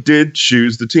technically did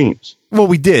choose the teams. Well,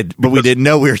 we did, but we didn't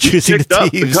know we were choosing the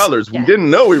teams. The colors. We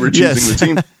didn't know we were choosing the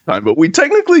teams at the time, but we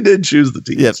technically did choose the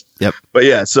teams. Yep. But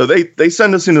yeah, so they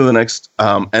send us into the next,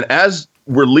 and as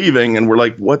we're leaving and we're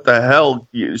like, what the hell?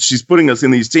 She's putting us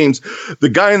in these teams. The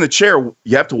guy in the chair,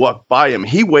 you have to walk by him.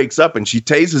 He wakes up and she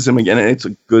tases him again, and it's a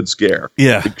good scare.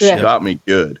 Yeah. She got me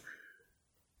good.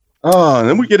 Oh, and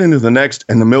then we get into the next,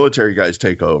 and the military guys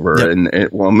take over, and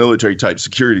military type,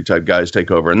 security type guys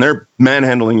take over, and they're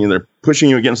manhandling you. They're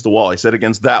pushing you against the wall. I said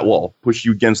against that wall, push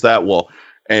you against that wall.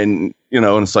 And,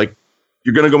 and it's like,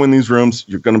 you're going to go in these rooms.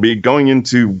 You're going to be going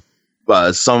into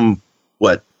I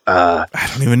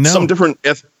don't even know. Some different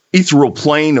ethereal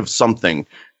plane of something.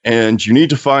 And you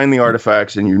need to find the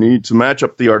artifacts, and you need to match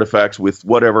up the artifacts with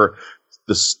whatever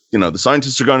the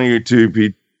scientists are going to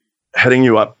be heading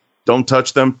you up. Don't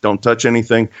touch them. Don't touch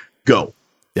anything. Go.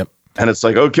 Yep. And it's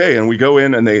like, okay. And we go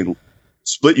in and they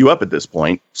split you up at this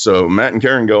point. So Matt and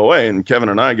Karen go away and Kevin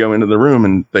and I go into the room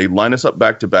and they line us up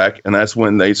back to back. And that's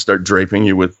when they start draping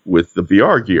you with the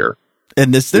VR gear.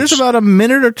 And there's about a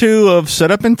minute or two of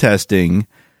setup and testing.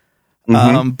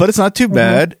 But it's not too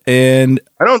bad. And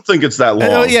I don't think it's that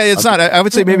long. Yeah, it's not. I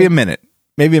would say maybe a minute.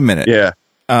 Yeah.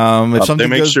 If something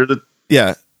they make sure that.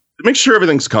 Yeah. They make sure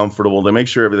everything's comfortable. They make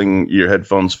sure your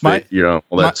headphones fit,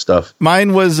 all that stuff.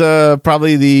 Mine was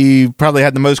probably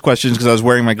had the most questions because I was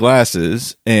wearing my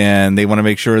glasses, and they want to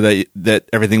make sure that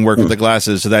everything worked with the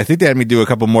glasses. So I think they had me do a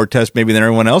couple more tests maybe than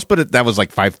everyone else, but that was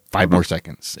like five more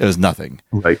seconds. It was nothing.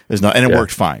 Right. It was not, and it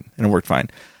worked fine.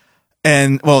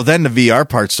 And well, then the VR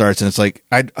part starts, and it's like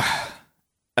I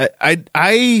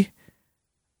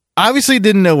obviously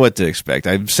didn't know what to expect.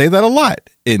 I say that a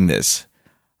lot in this,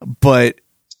 but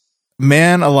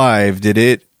man alive, did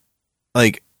it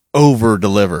like over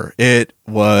deliver. It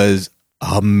was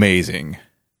amazing.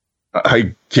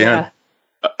 I can't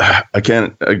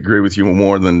agree with you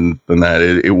more than that.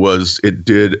 It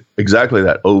did exactly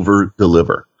that, over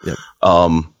deliver. Yep.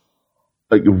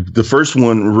 Like the first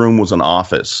room was an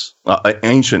office, an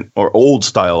ancient or old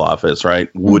style office, right?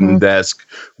 Wooden desk,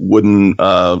 wooden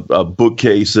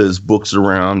bookcases, books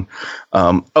around.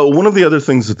 One of the other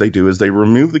things that they do is they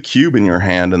remove the cube in your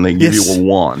hand and they give you a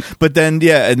wand. But then,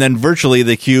 and then virtually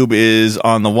the cube is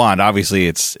on the wand. Obviously,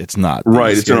 it's not.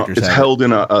 Right. It's held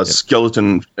in a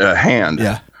skeleton hand.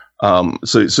 Yeah.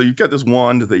 So you've got this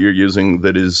wand that you're using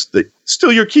that is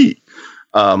still your key.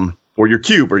 Or your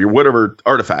cube, or your whatever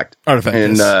artifact.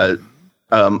 And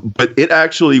but it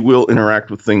actually will interact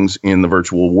with things in the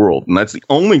virtual world, and that's the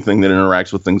only thing that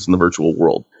interacts with things in the virtual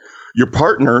world. Your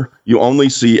partner, you only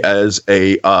see as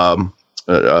a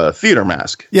theater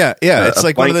mask. Yeah. It's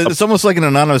like it's almost like an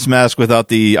anonymous mask without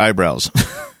the eyebrows.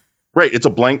 Right, it's a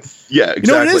blank. Yeah, exactly.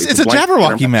 You know what it is? It's a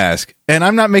Jabberwocky mask, and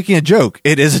I'm not making a joke.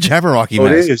 It is a Jabberwocky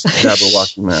mask. It is a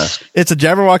Jabberwocky mask. It's a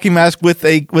Jabberwocky mask with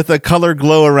a color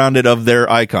glow around it of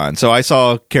their icon. So I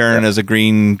saw Karen as a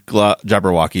green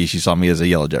Jabberwocky. She saw me as a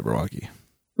yellow Jabberwocky.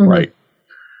 Mm-hmm. Right.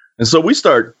 And so we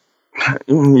start.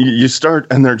 You start,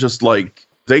 and they're just like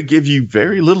they give you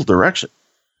very little direction.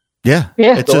 Yeah.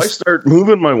 So I start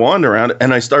moving my wand around,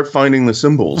 and I start finding the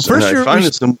symbols. First, and I find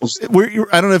the symbols.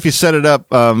 I don't know if you set it up.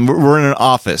 We're in an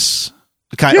office,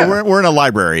 we're in a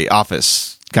library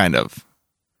office, kind of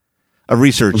a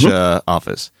research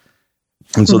office.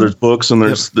 And so there's books, and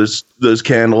there's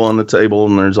candle on the table,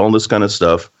 and there's all this kind of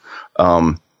stuff.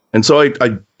 And so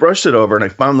I brushed it over, and I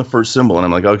found the first symbol, and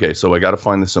I'm like, okay, so I got to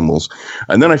find the symbols.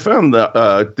 And then I found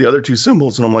the other two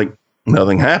symbols, and I'm like,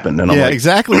 nothing happened. And I'm like,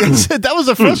 exactly. That was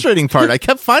the frustrating part. I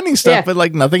kept finding stuff, but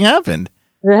like nothing happened.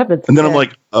 And then I'm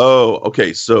like, oh,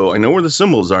 okay, so I know where the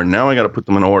symbols are. Now I got to put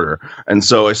them in order. And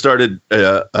so I started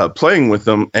playing with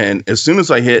them. And as soon as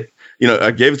I hit,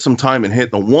 I gave it some time and hit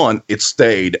the one, it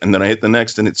stayed. And then I hit the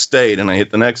next and it stayed. And I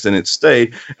hit the next and it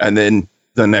stayed. And then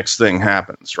the next thing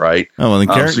happens, right? Oh, well, then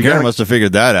Karen must have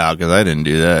figured that out because I didn't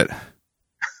do that.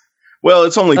 Well,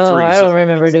 it's only 3. I don't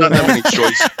remember doing that. Any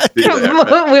choice to do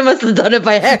that, we must have done it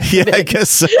by accident. Yeah, I guess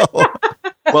so.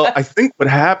 Well, I think what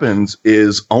happens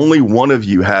is only one of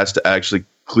you has to actually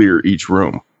clear each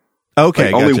room.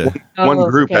 Okay, like gotcha. Only one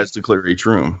group has to clear each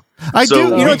room. I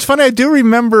do. It's funny. I do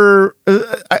remember.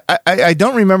 I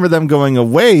don't remember them going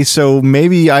away. So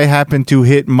maybe I happened to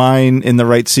hit mine in the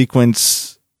right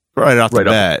sequence right off the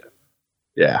bat.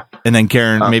 Yeah. And then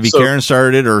Karen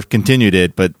started it or continued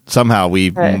it, but somehow we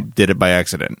did it by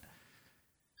accident.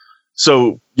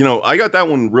 So, I got that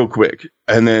one real quick.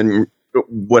 And then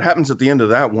what happens at the end of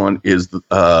that one is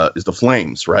the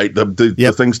flames, right?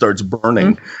 The thing starts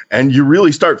burning and you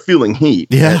really start feeling heat.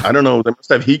 Yeah. I don't know. They must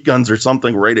have heat guns or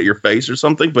something right at your face or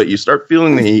something, but you start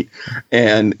feeling the heat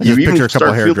and you even picture a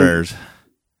couple hair dryers.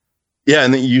 Yeah,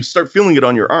 and then you start feeling it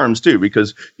on your arms, too,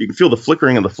 because you can feel the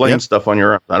flickering of the flame stuff on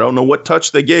your arms. I don't know what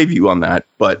touch they gave you on that,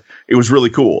 but it was really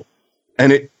cool.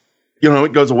 And it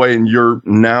goes away, and you're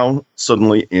now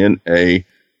suddenly in a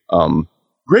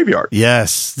graveyard.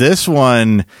 Yes, this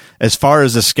one, as far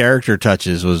as the character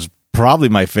touches, was probably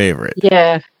my favorite.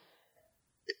 Yeah.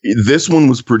 This one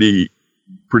was pretty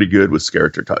good with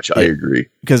character touch, I agree.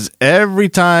 Because every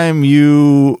time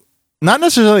you... not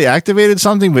necessarily activated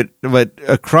something, but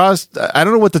across, I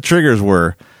don't know what the triggers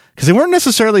were because they weren't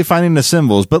necessarily finding the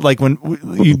symbols, but like when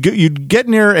you'd get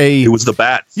near it was the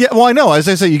bats. Yeah. Well, I know, as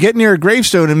I say, you get near a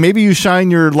gravestone and maybe you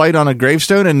shine your light on a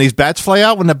gravestone and these bats fly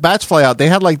out. When the bats fly out, they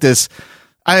had like this,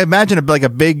 I imagine it like a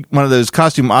big, one of those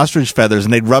costume ostrich feathers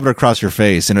and they'd rub it across your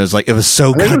face. And it was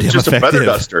so goddamn effective. It was just a feather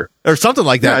duster or something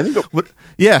like that.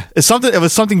 Yeah. It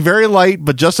was something very light,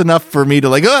 but just enough for me to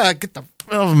like, get the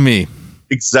hell of me.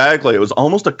 Exactly. It was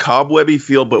almost a cobwebby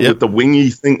feel, but with the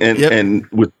wingy thing and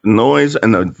with noise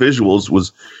and the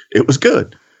visuals it was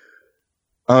good.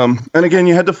 And again,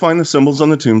 you had to find the symbols on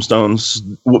the tombstones.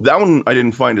 That one I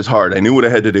didn't find as hard. I knew what I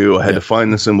had to do. I had to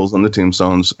find the symbols on the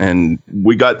tombstones, and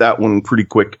we got that one pretty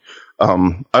quick. I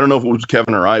don't know if it was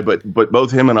Kevin or I, but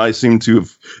both him and I seemed to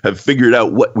have figured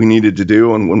out what we needed to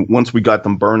do. And once we got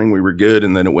them burning, we were good.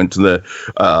 And then it went to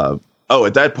the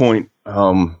at that point.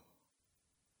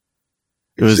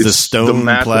 It was the stone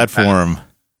platform.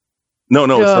 No,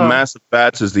 it's the massive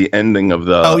bats is the ending of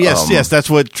the... Oh, yes, that's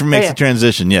what makes the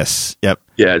transition, yes, yep.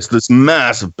 Yeah, it's this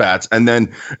massive bats, and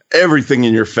then everything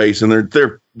in your face, and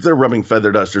they're rubbing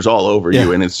feather dusters all over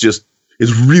you, and it's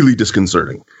really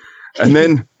disconcerting. And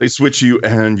then they switch you,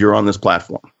 and you're on this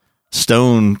platform.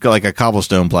 Stone, like a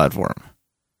cobblestone platform.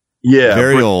 Yeah.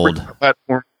 Very old.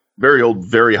 Platform, very old,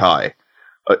 very high.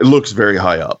 It looks very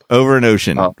high up. Over an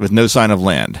ocean, with no sign of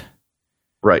land.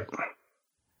 Right.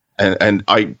 And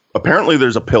apparently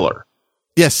there's a pillar.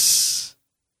 Yes.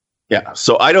 Yeah.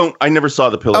 So I never saw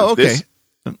the pillar. Oh, okay. This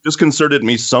disconcerted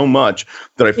me so much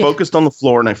that I focused on the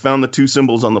floor and I found the two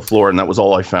symbols on the floor and that was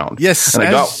all I found.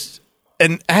 Yes.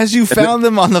 And as you found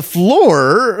them on the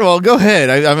floor, well, go ahead.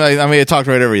 I may have talked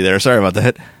right over you there. Sorry about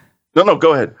that. No,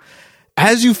 go ahead.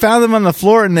 As you found them on the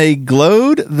floor and they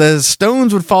glowed, the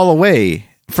stones would fall away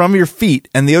from your feet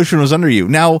and the ocean was under you.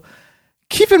 Now,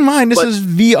 keep in mind, this is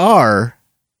VR.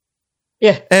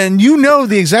 Yeah. And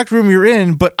the exact room you're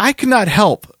in, but I could not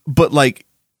help but like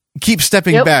keep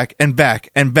stepping back and back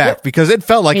and back because it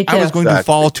felt like I was going to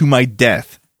fall to my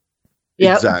death.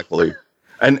 Yep. Exactly.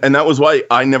 And that was why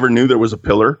I never knew there was a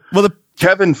pillar. Well,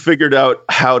 Kevin figured out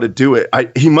how to do it.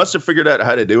 He must have figured out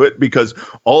how to do it because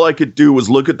all I could do was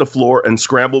look at the floor and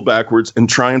scramble backwards and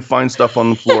try and find stuff on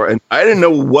the floor. And I didn't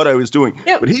know what I was doing,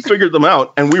 but he figured them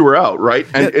out and we were out. Right.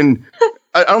 And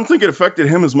I don't think it affected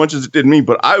him as much as it did me,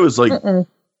 but I was like,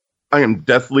 I am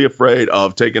deathly afraid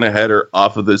of taking a header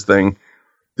off of this thing.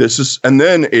 And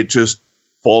then it just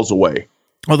falls away.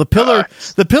 Well, the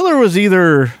pillar was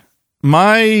either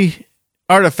my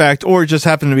artifact or it just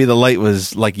happened to be the light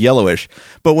was like yellowish.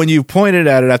 But when you pointed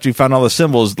at it after you found all the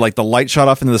symbols, like the light shot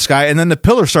off into the sky and then the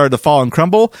pillar started to fall and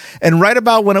crumble. And right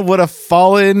about when it would have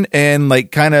fallen and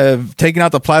like kind of taken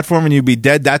out the platform and you'd be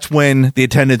dead, that's when the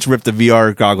attendants ripped the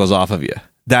VR goggles off of you.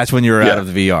 That's when you're out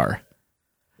of the VR.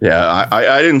 Yeah,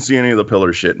 I didn't see any of the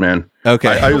pillar shit, man.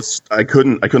 Okay. I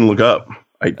couldn't look up.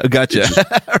 Gotcha.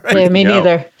 Right. Yeah, me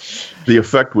neither. The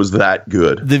effect was that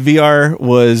good. The VR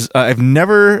was, I've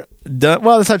never done,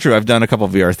 well, that's not true. I've done a couple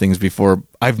of VR things before.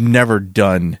 I've never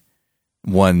done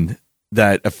one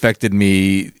that affected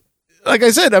me. Like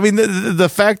I said, I mean, the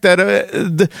fact that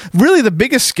really the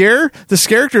biggest scare, the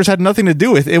characters had nothing to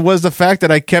do with. It was the fact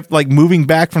that I kept like moving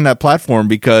back from that platform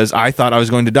because I thought I was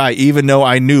going to die, even though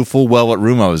I knew full well what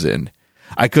room I was in.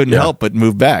 I couldn't help but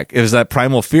move back. It was that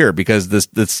primal fear because the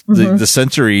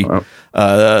sensory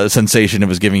sensation it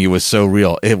was giving you was so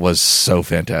real. It was so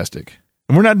fantastic.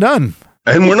 And we're not done.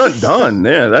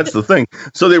 Yeah, that's the thing.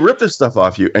 So they rip this stuff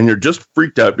off you and you're just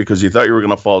freaked out because you thought you were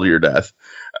going to fall to your death.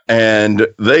 And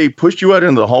they push you out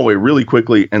into the hallway really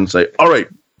quickly and say, all right,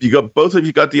 both of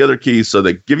you got the other keys. So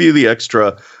they give you the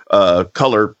extra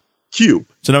color cube.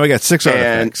 So now we got 6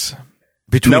 artifacts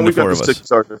between the 4 of us.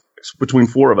 6 artifacts between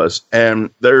 4 of us. And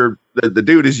the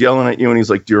dude is yelling at you and he's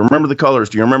like, do you remember the colors?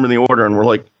 Do you remember the order? And we're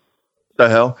like, what the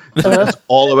hell? It's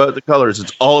all about the colors.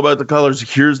 It's all about the colors.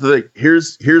 Here's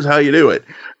how you do it.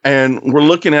 And we're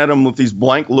looking at them with these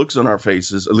blank looks on our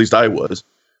faces. At least I was.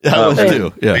 I was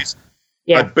too.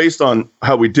 Yeah. Based on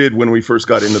how we did when we first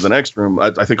got into the next room,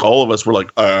 I think all of us were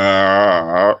like,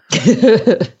 and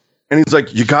he's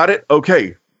like, you got it?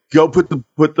 Okay, go put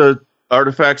the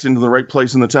artifacts into the right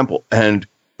place in the temple, and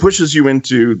pushes you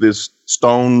into this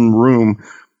stone room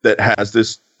that has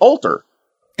this altar.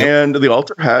 And the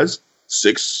altar has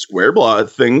 6 square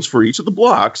things for each of the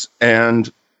blocks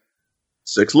and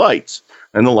 6 lights.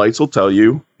 And the lights will tell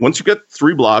you, once you get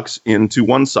 3 blocks into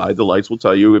one side, the lights will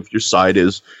tell you if your side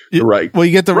is the right. Well,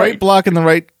 you get the right block in the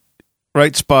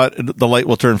right spot, the light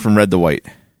will turn from red to white.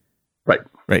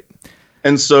 Right.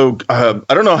 And so I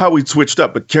don't know how we switched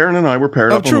up, but Karen and I were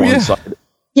paired up on one side.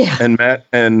 Yeah. And Matt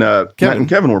and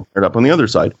Kevin were paired up on the other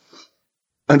side.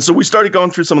 And so we started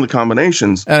going through some of the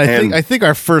combinations. And I think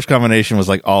our first combination was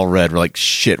like all red. We're like,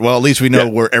 shit. Well, at least we know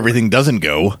where everything doesn't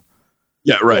go.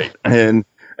 Yeah, right. And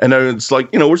it's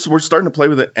like, we're starting to play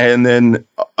with it. And then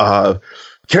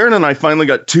Karen and I finally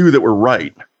got 2 that were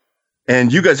right.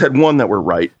 And you guys had 1 that were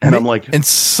right. And I'm like... And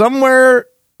somewhere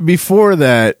before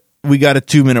that, we got a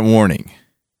 2-minute warning.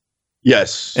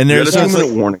 Yes. And there's a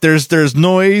 2-minute warning. There's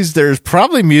noise. There's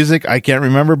probably music. I can't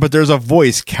remember. But there's a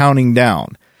voice counting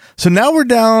down. So now we're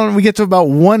down. We get to about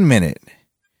 1 minute.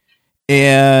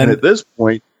 And at this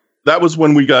point, that was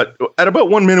when we got... At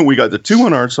about 1 minute, we got the 2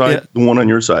 on our side, the 1 on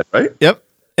your side, right? Yep.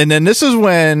 And then this is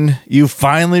when you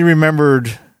finally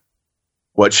remembered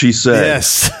what she said.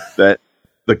 Yes. That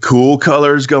the cool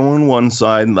colors go on one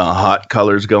side and the hot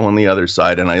colors go on the other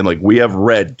side. And I'm like, we have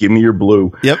red. Give me your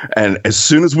blue. Yep. And as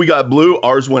soon as we got blue,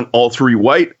 ours went all 3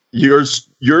 white. Yours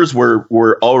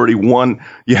were already 1.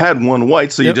 You had 1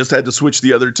 white, so you just had to switch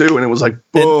the other 2. And it was like,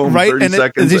 boom, 30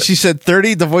 seconds. And she said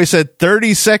 30. The voice said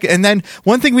 30 seconds. And then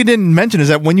one thing we didn't mention is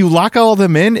that when you lock all of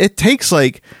them in, it takes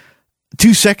like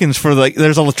 2 seconds for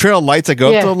there's a trail of lights that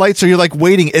go up to the light, so you're like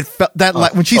waiting. It felt that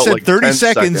when she said like 30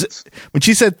 seconds, when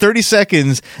she said 30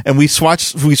 seconds, and we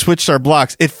switched our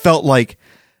blocks, it felt like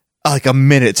a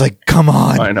minute. It's like, come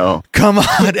on, I know, come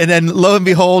on, and then lo and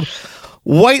behold,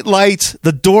 white lights,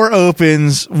 the door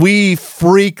opens, we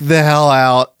freak the hell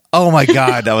out. Oh my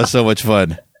god, that was so much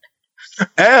fun.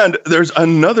 And there's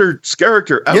another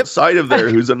character outside of there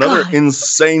who's another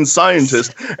insane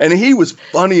scientist, and he was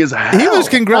funny as hell. He was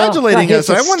congratulating us.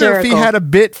 I wonder if he had a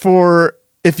bit for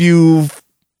if you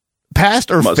passed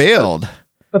or failed.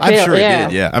 I'm sure he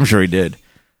did. Yeah, I'm sure he did.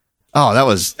 Oh, that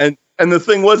was... And the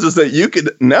thing is that you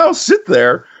could now sit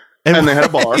there, and they had a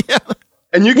bar,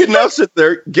 and you could now sit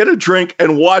there, get a drink,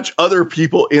 and watch other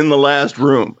people in the last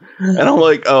room. And I'm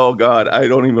like, oh, God, I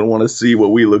don't even want to see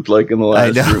what we looked like in the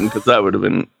last room, because that would have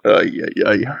been,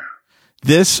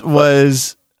 This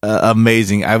was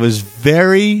amazing. I was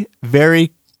very,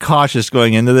 very cautious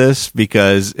going into this,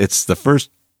 because it's the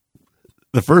first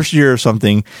year of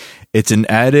something, It's an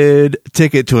added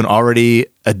ticket to an already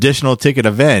additional ticket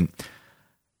event.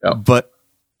 Yep. But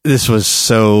this was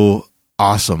so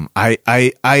awesome. I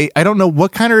don't know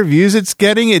what kind of reviews it's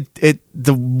getting.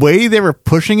 The way they were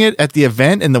pushing it at the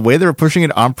event and the way they were pushing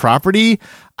it on property,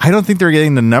 I don't think they're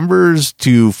getting the numbers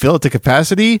to fill it to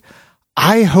capacity.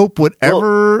 I hope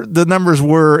whatever the numbers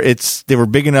were, they were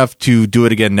big enough to do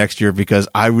it again next year, because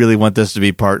I really want this to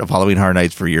be part of Halloween Horror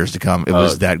Nights for years to come. It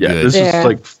was that good. This is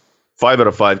like 5 out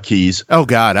of 5 keys. Oh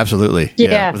God, absolutely.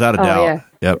 Yeah, without a doubt. Yeah.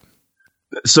 Yep.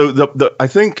 So I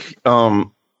think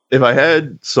if I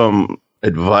had some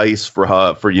advice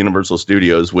for Universal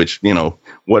Studios, which,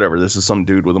 whatever, this is some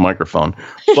dude with a microphone,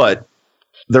 but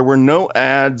there were no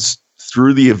ads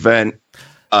through the event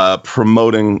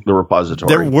promoting the repository.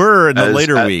 There were in the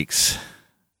later weeks.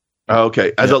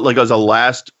 Okay. As a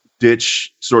last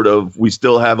ditch sort of, we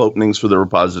still have openings for the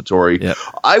repository. Yep.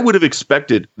 I would have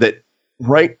expected that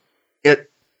right at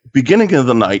beginning of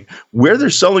the night, where they're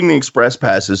selling the express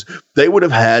passes, they would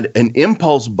have had an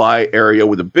impulse buy area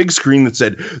with a big screen that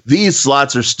said, these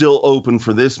slots are still open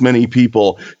for this many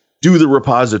people. Do the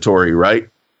repository, right?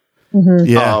 Mm-hmm.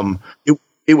 Yeah.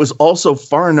 It was also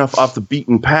far enough off the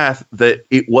beaten path that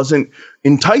it wasn't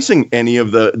enticing any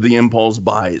of the impulse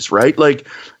buys, right? Like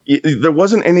there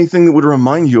wasn't anything that would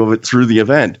remind you of it through the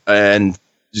event. And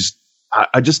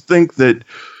I just think that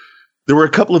there were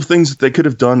a couple of things that they could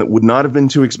have done that would not have been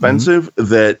too expensive,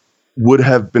 that would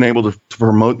have been able to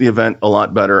promote the event a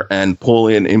lot better and pull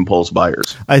in impulse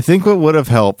buyers. I think what would have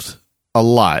helped a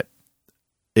lot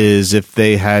is if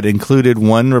they had included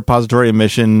one repository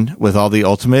admission with all the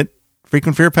ultimate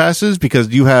frequent fear passes, because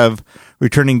you have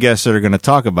returning guests that are going to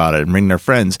talk about it and bring their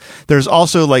friends. There's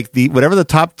also like whatever the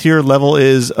top tier level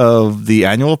is of the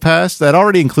annual pass that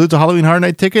already includes a Halloween Horror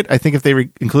Night ticket. I think if they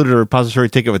included a repository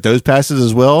ticket with those passes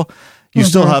as well, you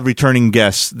still have returning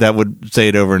guests that would say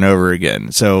it over and over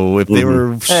again. So if they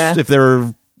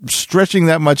were stretching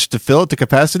that much to fill it to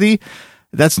capacity,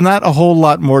 that's not a whole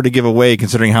lot more to give away,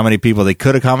 considering how many people they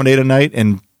could accommodate a night,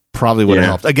 and probably would have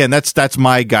helped. Again, that's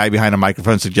my guy behind a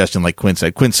microphone suggestion, like Quinn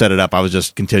said. Quinn set it up. I was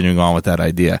just continuing on with that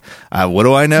idea. What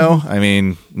do I know? I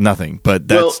mean, nothing. But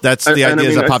that's the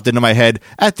ideas that popped into my head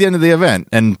at the end of the event,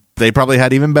 and they probably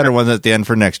had even better ones at the end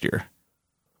for next year.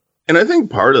 And I think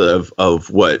part of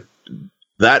what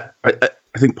that I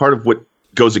think part of what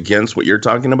goes against what you're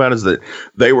talking about is that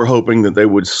they were hoping that they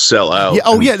would sell out.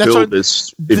 That's fill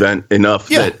this event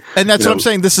enough. Yeah, and that's what I'm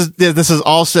saying. This is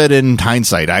all said in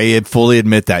hindsight. I fully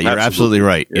admit that. You're absolutely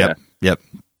right. Yeah. Yep.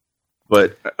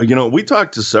 But we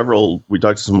talked to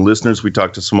some listeners. We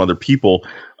talked to some other people.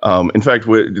 In fact,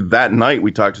 that night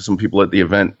we talked to some people at the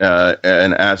event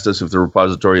and asked us if the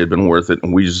repository had been worth it,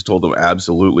 and we just told them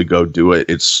absolutely go do it.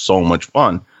 It's so much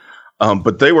fun.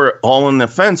 But they were all on the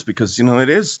fence because,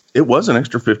 it was an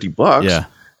extra $50. Yeah.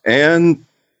 And,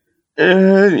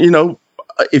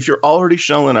 if you're already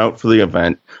shelling out for the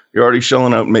event, you're already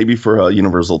shelling out maybe for a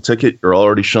Universal ticket, you're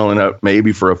already shelling out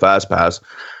maybe for a fast pass.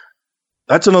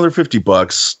 That's another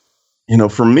 $50.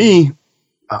 For me,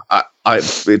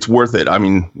 it's worth it. I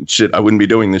mean, shit, I wouldn't be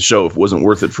doing this show if it wasn't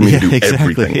worth it for me to do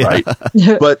everything. Right.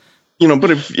 But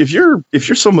if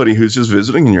you're somebody who's just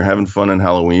visiting and you're having fun on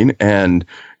Halloween and,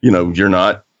 you're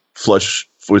not flush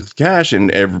with cash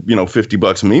and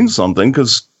 $50 means something,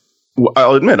 because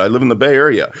I'll admit I live in the Bay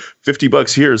Area.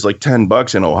 $50 here is like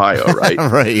 $10 in Ohio, right?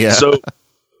 Right. Yeah. So,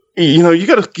 you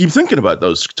got to keep thinking about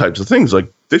those types of things.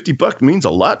 Like $50 means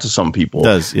a lot to some people. It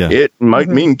does, yeah. It might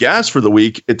mean gas for the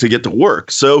week to get to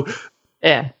work. So,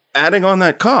 adding on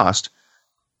that cost,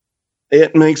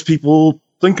 it makes people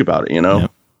think about it.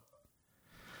 Yep.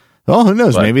 Well, who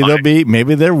knows?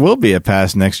 Maybe there will be a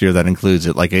pass next year that includes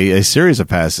it, like a series of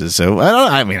passes. So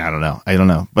I don't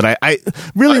know. But I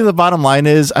really, the bottom line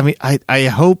is, I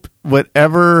hope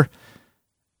whatever,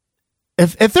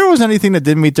 if there was anything that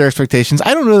didn't meet their expectations,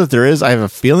 I don't know that there is. I have a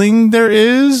feeling there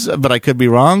is, but I could be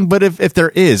wrong. But if there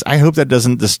is, I hope that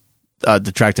doesn't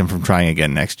detract them from trying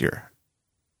again next year.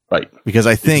 Right. Because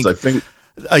I think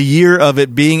a year of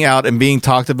it being out and being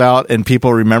talked about and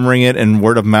people remembering it and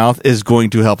word of mouth is going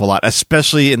to help a lot,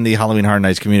 especially in the Halloween Horror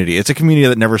Nights community. It's a community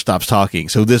that never stops talking.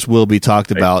 So this will be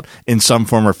talked about in some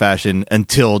form or fashion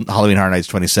until Halloween Horror Nights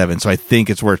 27. So I think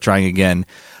it's worth trying again,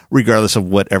 regardless of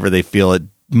whatever they feel it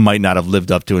might not have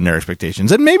lived up to in their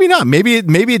expectations. And maybe not. Maybe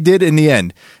it did in the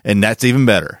end. And that's even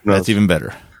better. That's even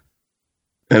better.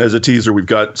 And as a teaser, we've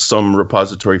got some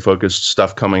repository-focused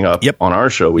stuff coming up on our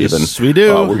show. Yes, we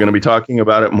do. We're going to be talking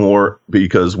about it more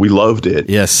because we loved it.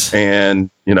 Yes. And,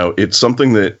 it's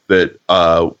something that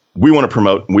we want to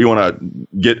promote. We want to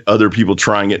get other people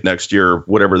trying it next year,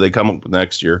 whatever they come up with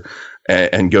next year.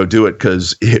 and go do it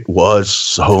because it was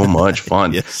so much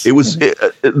fun. Yes. It was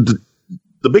the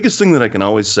biggest thing that I can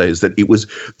always say is that it was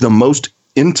the most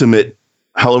intimate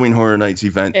Halloween Horror Nights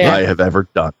event I have ever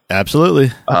done.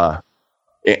 Absolutely. And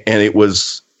it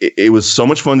was so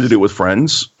much fun to do with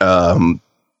friends.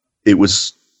 It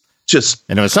was just,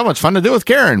 and it was so much fun to do with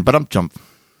Karen, but I'm jump.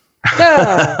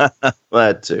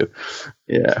 That too.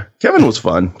 Yeah. Kevin was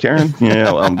fun. Karen. Yeah.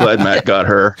 Well, I'm glad Matt got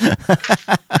her.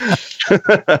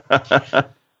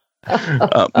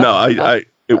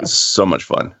 It was so much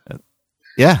fun.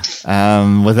 Yeah.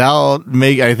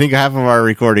 I think half of our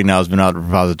recording now has been out of the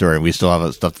repository. We still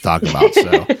have stuff to talk about. So,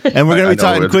 and we're going to be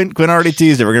talking, Quinn already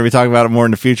teased it. We're going to be talking about it more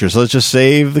in the future. So let's just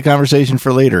save the conversation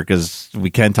for later because we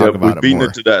can talk about it more. We've beaten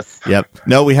it to death. Yep.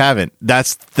 No, we haven't.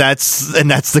 That's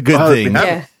the good thing.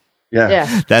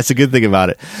 Yeah. That's a good thing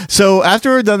about it. So after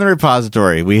we're done the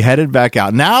repository, we headed back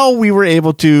out. Now we were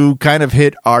able to kind of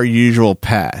hit our usual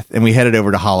path and we headed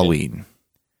over to Halloween.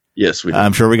 Yes, we did.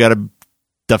 I'm sure we got a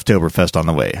Dufftoberfest on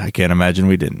the way. I can't imagine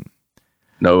we didn't.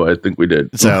 No, I think we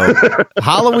did. So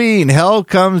Halloween, Hell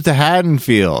Comes to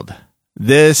Haddonfield.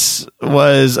 This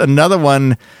was another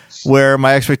one where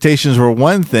my expectations were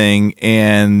one thing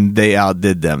and they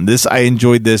outdid them. I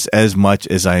enjoyed this as much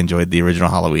as I enjoyed the original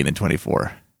Halloween in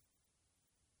 24.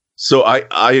 So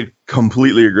I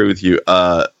completely agree with you.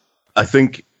 I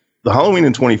think the Halloween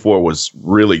in 24 was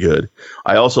really good.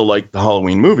 I also liked the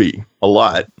Halloween movie a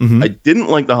lot. Mm-hmm. I didn't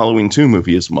like the Halloween 2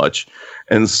 movie as much.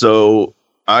 And so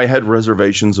I had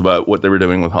reservations about what they were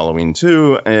doing with Halloween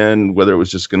 2 and whether it was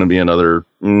just going to be another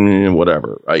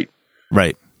whatever, right?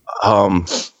 Right.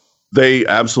 They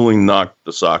absolutely knocked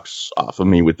the socks off of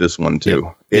me with this one,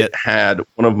 too. Yep. It had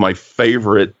one of my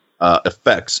favorite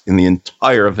effects in the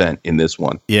entire event in this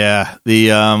one. Yeah.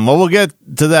 Well, we'll get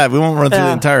to that. We won't run through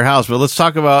the entire house, but let's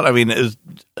talk about, it was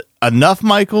enough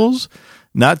Michaels,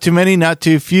 not too many, not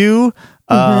too few,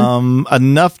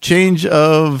 enough change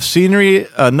of scenery,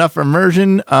 enough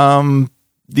immersion.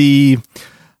 The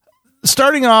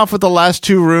starting off with the last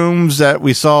two rooms that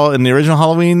we saw in the original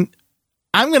Halloween,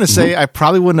 I'm going to say I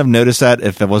probably wouldn't have noticed that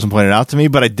if it wasn't pointed out to me,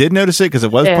 but I did notice it because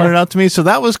it was pointed out to me. So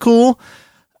that was cool.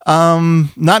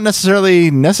 Not necessarily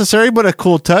necessary, but a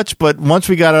cool touch. But once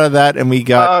we got out of that and we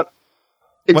got...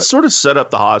 it sort of set up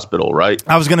the hospital, right?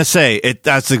 I was going to say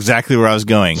that's exactly where I was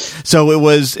going. So it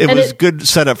was good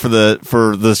setup for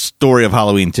the story of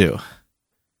Halloween 2.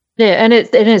 Yeah, and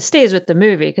it stays with the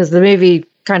movie because the movie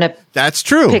kind of that's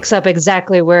true picks up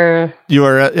exactly where you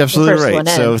are absolutely right.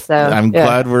 So I'm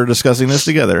glad we're discussing this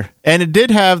together. And it did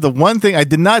have the one thing I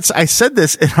did not. I said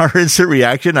this in our instant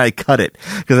reaction. I cut it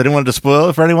because I didn't want to spoil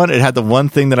it for anyone. It had the one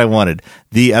thing that I wanted,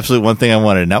 the absolute one thing I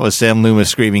wanted, and that was Sam Loomis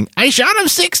screaming, "I shot him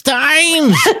 6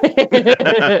 times!"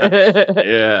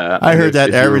 Yeah, I heard that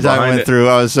every time I went through.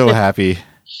 I was so happy.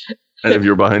 And if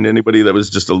you're behind anybody that was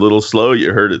just a little slow,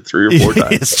 you heard it 3 or 4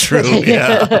 times. It's true.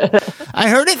 Yeah. I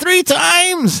heard it 3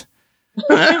 times.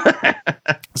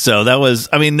 So that was,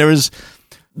 there was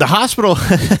the hospital.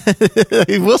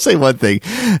 I will say one thing.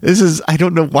 I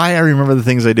don't know why I remember the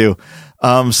things I do.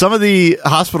 Some of the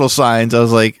hospital signs, I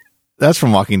was like, that's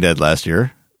from Walking Dead last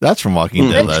year. That's from Walking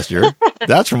Dead last year.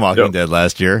 That's from Walking Dead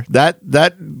last year. That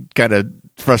kind of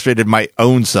frustrated my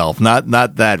own self, not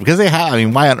that, because they have,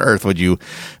 why on earth would you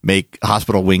make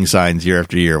hospital wing signs year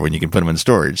after year when you can put them in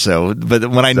storage? So, but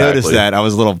when I noticed that, I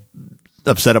was a little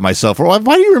upset at myself. Why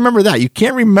do you remember that? You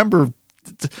can't remember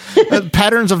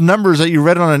patterns of numbers that you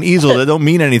read on an easel that don't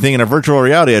mean anything in a virtual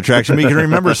reality attraction, but you can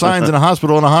remember signs in a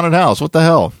hospital in a haunted house. What the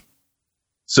hell?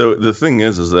 So the thing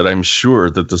is that I'm sure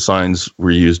that the signs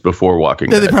were used before Walking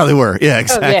Dead. They probably were. Yeah,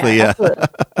 exactly. Yeah.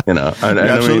 You're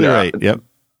absolutely right. Yep.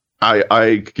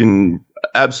 I can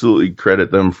absolutely credit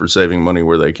them for saving money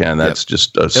where they can. That's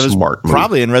just a smart move.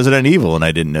 Probably in Resident Evil, and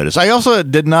I didn't notice. I also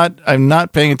I'm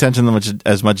not paying attention to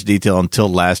as much detail until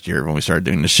last year when we started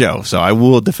doing the show. So I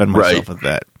will defend myself with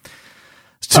that.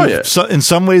 So in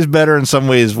some ways better, in some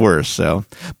ways worse. So,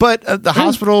 but the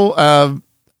hospital,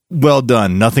 well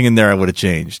done. Nothing in there I would have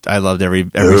changed. I loved every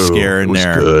scare in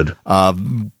there. Good.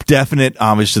 Definite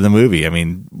homage to the movie.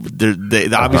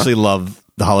 They obviously love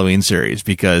the Halloween series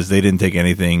because they didn't take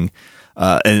anything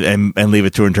and leave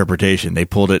it to interpretation. They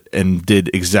pulled it and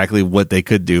did exactly what they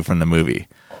could do from the movie.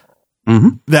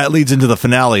 Mm-hmm. That leads into the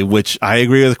finale, which I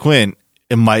agree with Quinn.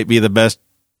 It might be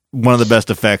one of the best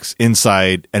effects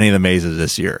inside any of the mazes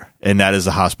this year, and that is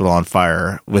the hospital on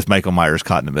fire with Michael Myers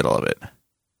caught in the middle of it.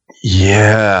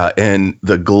 Yeah, and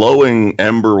the glowing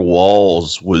ember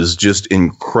walls was just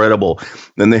incredible.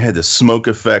 Then they had the smoke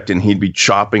effect, and he'd be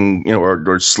chopping,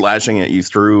 or slashing at you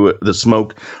through the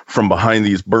smoke from behind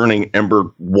these burning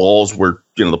ember walls where,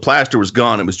 the plaster was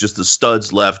gone. It was just the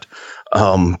studs left.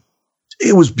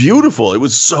 It was beautiful. It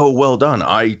was so well done.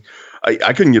 I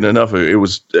couldn't get enough of it. It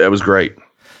was great.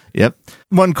 Yep.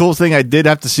 One cool thing I did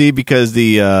have to see, because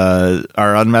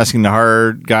our Unmasking the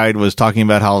Horror guide was talking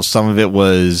about how some of it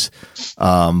was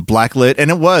blacklit,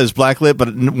 and it was blacklit,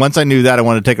 but once I knew that, I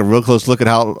wanted to take a real close look at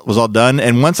how it was all done.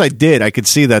 And once I did, I could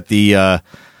see that the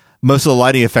most of the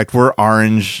lighting effect were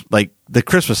orange, like the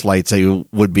Christmas lights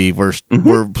would be were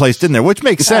placed in there, which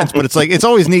makes sense, but it's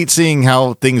always neat seeing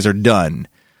how things are done.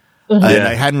 And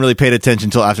I hadn't really paid attention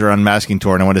until after Unmasking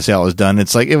Tour, and I wanted to see how it was done.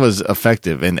 It's like, it was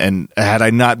effective. And had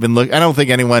I not been looking, I don't think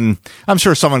anyone, I'm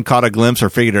sure someone caught a glimpse or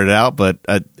figured it out, but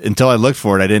until I looked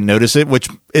for it, I didn't notice it, which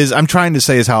is, I'm trying to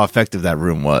say, is how effective that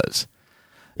room was.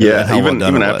 Yeah, even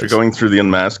after going through the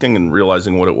unmasking and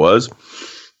realizing what it was,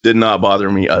 did not bother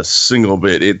me a single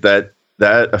bit. That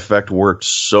effect worked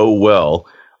so well.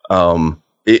 I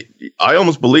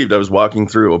almost believed I was walking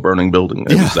through a burning building.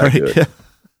 It was that good. Yeah.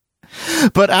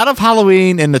 But out of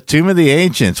Halloween and the Tomb of the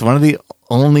Ancients, one of the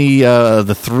only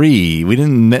the three, we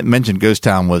didn't mention Ghost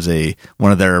Town was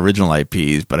one of their original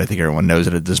IPs, but I think everyone knows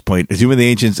it at this point. The Tomb of the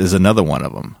Ancients is another one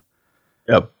of them.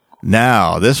 Yep.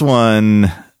 Now this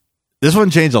one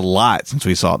changed a lot since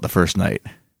we saw it the first night.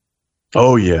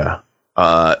 Oh yeah.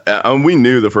 And we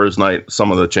knew the first night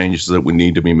some of the changes that would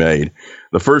need to be made.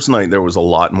 The first night there was a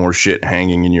lot more shit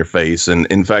hanging in your face, and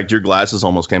in fact your glasses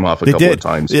almost came off a couple of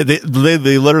times. Yeah, they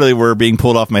literally were being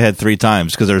pulled off my head 3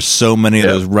 times because there's so many of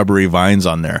those rubbery vines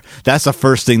on there. That's the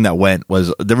first thing that went.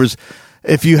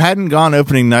 If you hadn't gone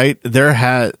opening night, there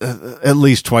had at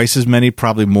least twice as many,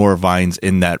 probably more vines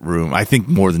in that room. I think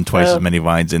more than twice as many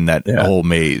vines in that whole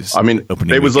maze. I mean,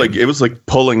 it was like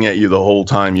pulling at you the whole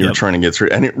time you were trying to get through,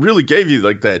 and it really gave you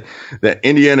like that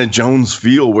Indiana Jones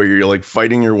feel where you're like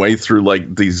fighting your way through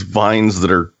like these vines that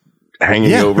are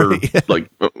hanging over like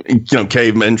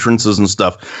cave entrances and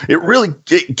stuff. It really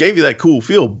gave you that cool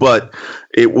feel, but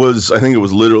I think it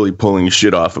was literally pulling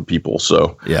shit off of people.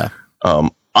 So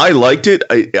I liked it.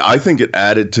 I think it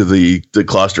added to the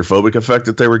claustrophobic effect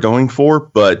that they were going for,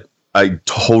 but I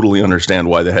totally understand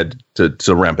why they had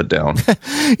to ramp it down.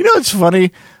 It's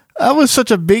funny. That was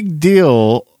such a big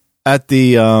deal at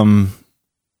the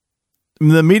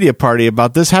media party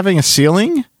about this having a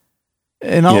ceiling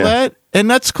and all that. And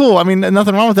that's cool. I mean,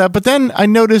 nothing wrong with that. But then I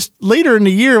noticed later in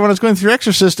the year when I was going through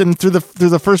Exorcist and through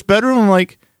the first bedroom, I'm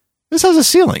like, this has a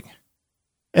ceiling.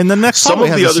 And the next some of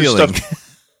the other ceiling. Stuff.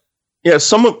 Yeah,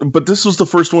 but this was the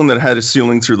first one that had a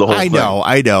ceiling through the whole thing.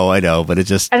 I know, but it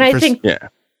just... And I think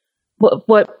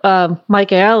what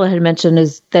Mike Ayala had mentioned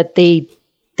is that they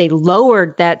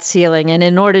lowered that ceiling, and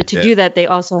in order to do that, they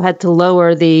also had to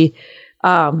lower the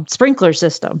sprinkler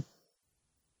system.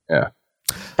 Yeah.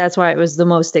 That's why it was the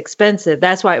most expensive.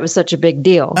 That's why it was such a big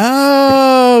deal.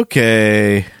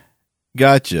 Okay.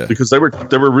 Gotcha. Because they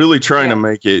were really trying to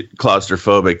make it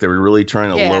claustrophobic. They were really trying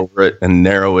to lower it and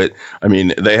narrow it. I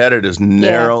mean, they had it as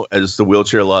narrow as the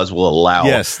wheelchair laws will allow.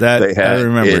 Yes, I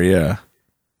remember.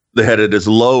 They had it as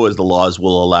low as the laws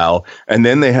will allow, and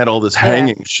then they had all this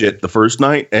hanging shit the first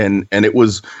night, and it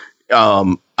was.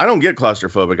 I don't get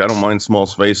claustrophobic. I don't mind small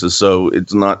spaces, so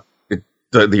it's not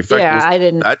the effect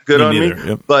was that good on me.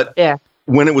 Yep. But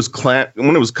when it was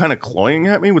kind of cloying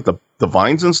at me with the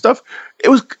vines and stuff, it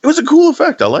was a cool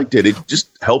effect. I liked it. It just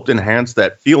helped enhance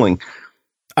that feeling.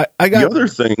 I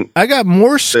got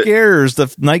more scares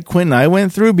the night Quinn and I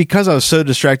went through because I was so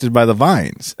distracted by the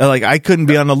vines. Like I couldn't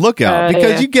be on the lookout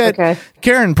because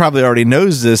Karen probably already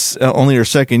knows this. Only her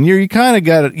second year, you kind of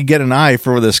get an eye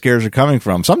for where the scares are coming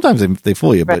from. Sometimes they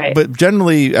fool you, but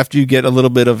generally after you get a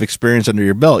little bit of experience under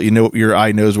your belt, your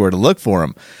eye knows where to look for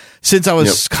them. Since I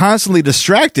was constantly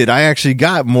distracted, I actually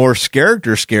got more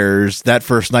character scares that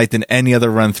first night than any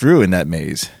other run through in that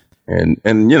maze. And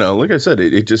like I said,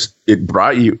 it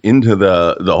brought you into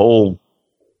the whole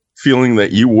feeling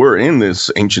that you were in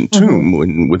this ancient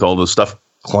tomb with all the stuff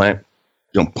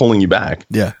pulling you back.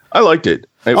 Yeah, I liked it.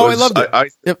 I loved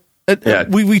it.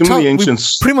 We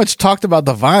pretty much talked about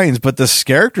the vines, but the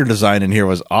character design in here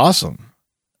was awesome.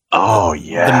 Oh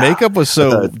yeah, the makeup was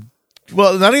so.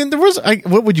 Well, not even there was.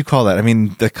 What would you call that? I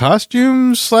mean, the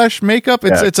costumes / makeup.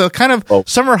 It's a kind of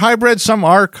some are hybrid, some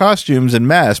are costumes and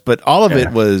masks, but all of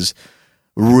it was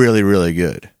really, really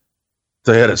good.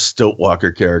 They had a stilt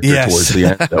walker character towards the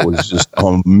end that was just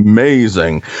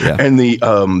amazing, and the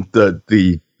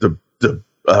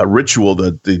ritual,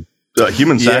 the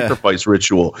human sacrifice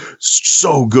ritual.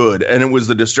 So good. And it was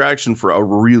the distraction for a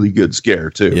really good scare,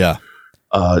 too. Yeah.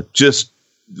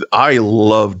 I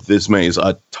loved this maze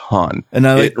a ton. And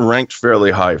it ranked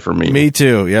fairly high for me. Me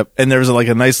too. Yep. And there was like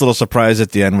a nice little surprise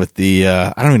at the end with the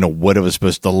I don't even know what it was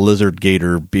supposed to, the lizard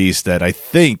gator beast that I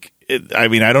think I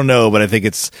don't know, but I think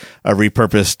it's a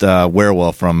repurposed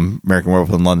werewolf from American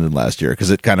Werewolf in London last year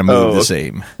because it kind of moved the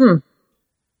same.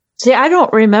 See, I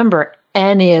don't remember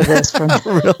any of this from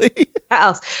really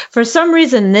house. For some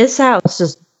reason, this house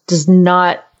just does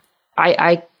not.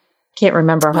 I can't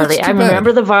remember hardly. I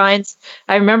remember the vines.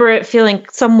 I remember it feeling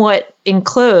somewhat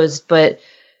enclosed, but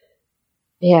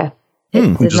it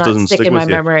did not stick in my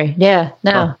memory. Yeah,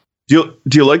 no. Do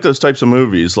you like those types of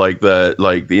movies, like the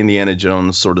Indiana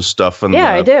Jones sort of stuff, and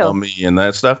I do. Mummy and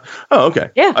that stuff? Oh, okay.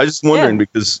 Yeah, I was just wondering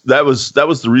because that was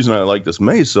the reason I liked this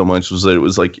maze so much, was that it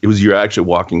was you're actually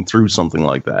walking through something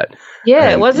like that. Yeah,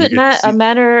 and it wasn't a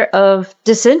matter of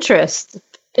disinterest.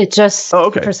 It just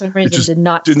for some reason did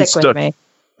not stick with me.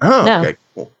 Oh, no. Okay,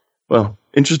 cool. Well,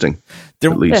 interesting.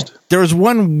 At least there was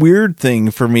one weird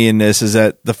thing for me in this is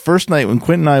that the first night when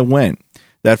Quentin and I went,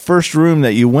 that first room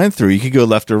that you went through, you could go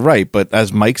left or right, but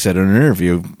as Mike said in an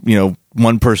interview,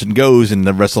 one person goes and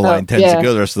the rest of the line tends to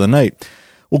go the rest of the night.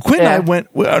 Well, Quentin and I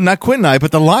went, not Quentin and I,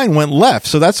 but the line went left,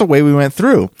 so that's the way we went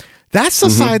through. That's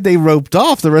the side they roped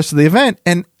off the rest of the event,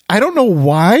 and I don't know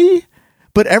why,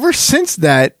 but ever since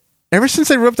they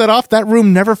roped that off, that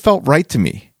room never felt right to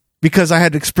me. Because I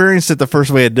had experienced it the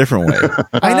first way a different way.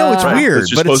 I know it's weird,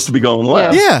 but supposed to be going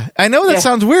left. Yeah, I know that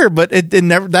sounds weird, but it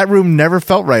never. That room never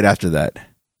felt right after that.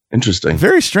 Interesting.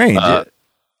 Very strange.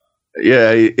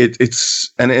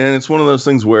 It's it's one of those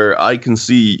things where I can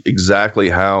see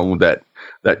exactly how that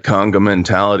Congo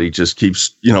mentality just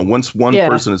keeps. Once one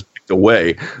person is picked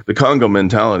away, the Congo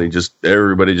mentality just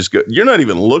everybody just go. You're not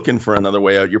even looking for another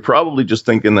way out. You're probably just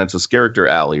thinking that's a character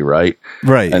alley, right?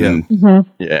 Right. And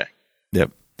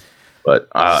Yep. But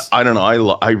I don't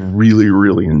know. I really,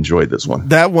 really enjoyed this one.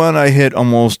 That one I hit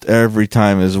almost every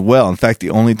time as well. In fact,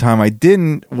 the only time I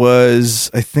didn't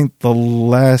was, I think, the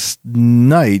last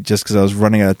night, just because I was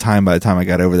running out of time by the time I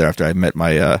got over there after I met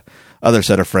my other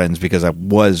set of friends, because I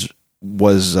was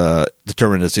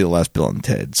determined to see the last Bill and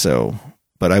Ted. So,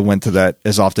 but I went to that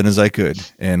as often as I could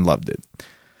and loved it.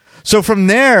 So from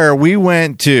there, we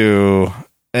went to,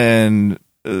 and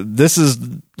this is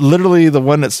literally the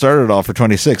one that started off for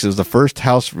 26. It was the first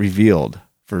house revealed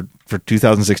for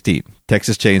 2016,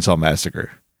 Texas Chainsaw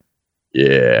Massacre.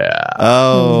 Yeah.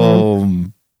 Oh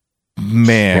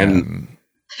man.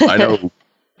 And I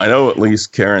know at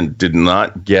least Karen did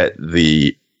not get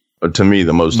to me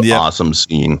the most awesome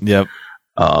scene. Yep.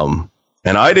 And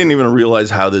I didn't even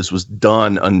realize how this was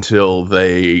done until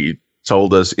they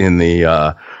told us in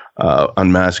the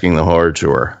Unmasking the Horror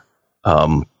Tour.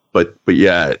 But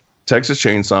yeah, Texas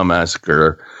Chainsaw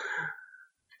Massacre,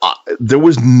 there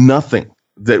was nothing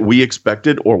that we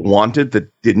expected or wanted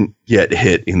that didn't get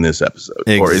hit in this episode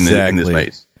or in this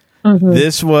maze. Mm-hmm.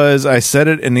 This was, I said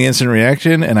it in the instant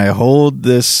reaction, and I hold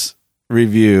this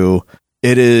review.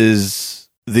 It is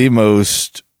the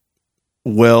most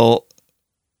well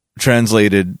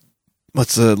translated,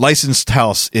 licensed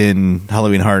house in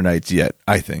Halloween Horror Nights yet,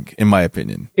 I think, in my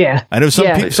opinion. Yeah. I know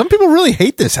some people really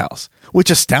hate this house, which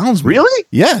astounds me. Really?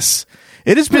 Yes.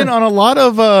 It has been on a lot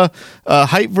of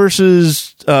hype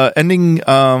versus ending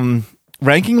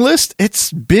ranking list.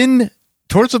 It's been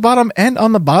towards the bottom and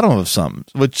on the bottom of some,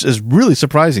 which is really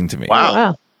surprising to me.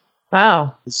 Wow.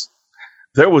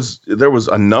 There was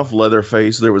enough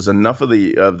Leatherface. There was enough of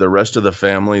the rest of the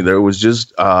family. There was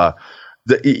just the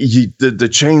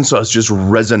chainsaws just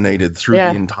resonated through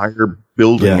the entire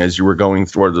building as you were going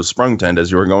through the sprung tent,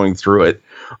 as you were going through it.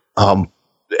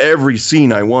 Every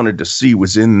scene I wanted to see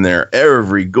was in there.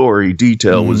 Every gory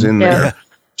detail was in there.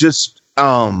 Just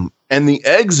and the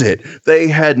exit, they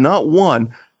had not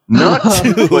one, not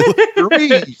two, but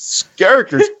three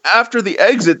characters after the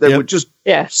exit that would just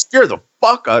scare the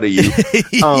fuck out of you.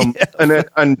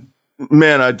 And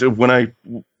man,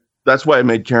 that's why I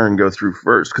made Karen go through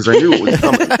first, because I knew it was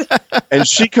coming. And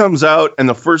she comes out, and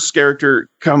the first character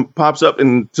pops up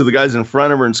into the guys in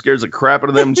front of her and scares the crap out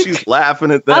of them. And she's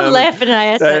laughing at them. I'm laughing, and I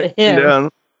asked at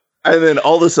him. And then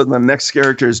all of a sudden, the next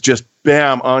character is just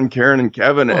bam on Karen and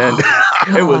Kevin, and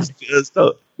I was just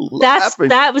laughing.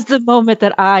 That was the moment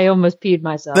that I almost peed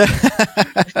myself.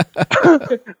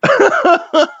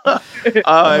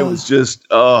 I was just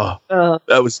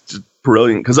that was just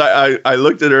brilliant, because I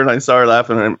looked at her and I saw her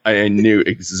laughing, and I knew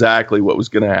exactly what was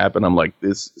going to happen. I'm like,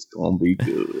 this is going to be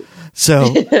good.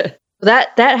 So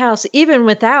that house, even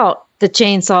without the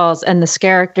chainsaws and the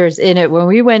characters in it, when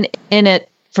we went in it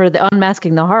for the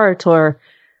Unmasking the Horror tour,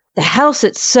 the house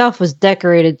itself was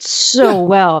decorated so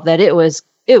well that it was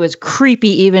creepy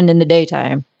even in the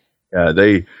daytime. Yeah,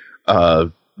 they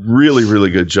really,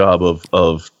 really good job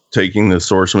of taking the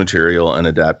source material and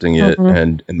adapting it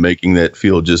and making that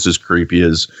feel just as creepy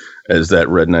as that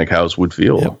redneck house would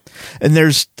feel. Yep.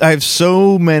 And I have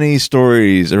so many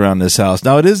stories around this house.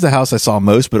 Now, it is the house I saw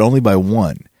most, but only by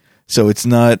one. So it's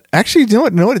not actually, you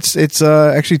know what? It's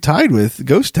actually tied with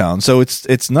Ghost Town. So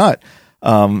it's not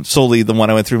solely the one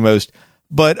I went through most.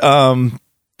 But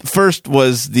first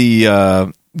was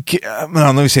the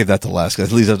let me save that to last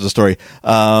because it leads up to the story.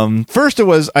 First, it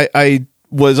was I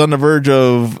was on the verge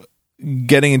of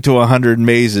getting into 100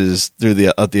 mazes through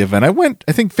the event. I went,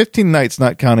 I think, 15 nights,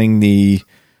 not counting the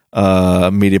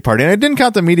media party, and I didn't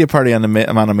count the media party on the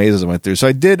amount of mazes I went through. So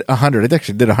I did 100. I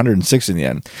actually did 106 in the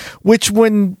end. Which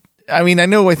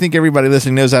I think everybody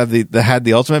listening knows I had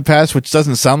the Ultimate Pass, which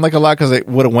doesn't sound like a lot because I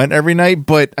would have went every night,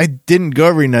 but I didn't go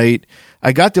every night.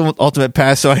 I got the Ultimate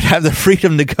Pass, so I'd have the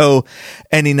freedom to go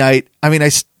any night. I mean,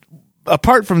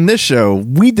 apart from this show,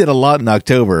 we did a lot in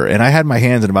October, and I had my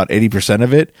hands in about 80%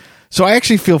 of it. So I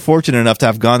actually feel fortunate enough to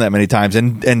have gone that many times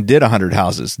and did 100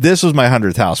 houses. This was my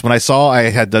 100th house. When I saw I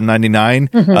had done 99,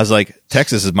 I was like,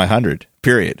 Texas is my 100,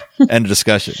 period. End of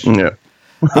discussion.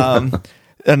 Yeah.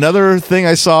 Another thing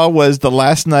I saw was the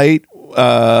last night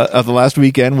of the last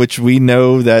weekend, which we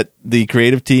know that the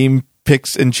creative team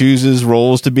picks and chooses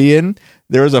roles to be in.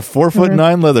 There was a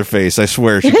 4'9" Leatherface. I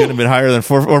swear she couldn't have been higher than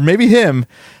 4, or maybe him.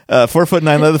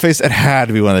 4'9" Leatherface. It had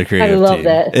to be one of the creative team. I love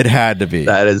that. It had to be.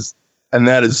 That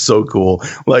is so cool.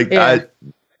 Like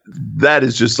that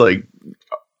is just like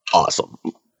awesome.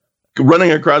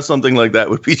 Running across something like that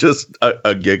would be just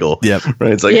a giggle. Yep.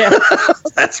 Right. It's like,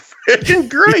 that's freaking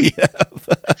great.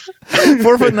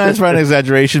 4'9" is probably an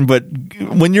exaggeration, but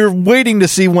when you're waiting to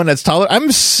see one that's taller, I'm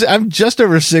just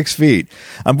over 6 feet.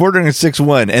 I'm bordering at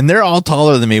 6'1", and they're all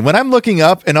taller than me. When I'm looking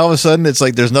up and all of a sudden it's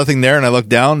like there's nothing there and I look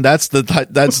down, that's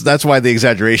why the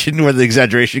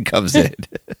exaggeration comes in.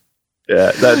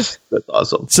 Yeah, that's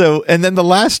awesome. So, and then the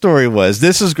last story was,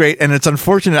 this is great, and it's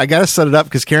unfortunate. I got to set it up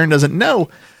because Karen doesn't know.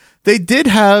 They did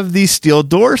have the steel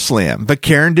door slam, but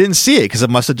Karen didn't see it because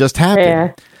it must have just happened.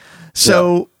 Yeah.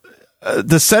 So,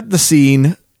 to set the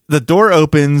scene, the door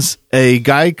opens, a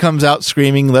guy comes out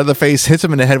screaming, Leatherface hits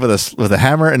him in the head with a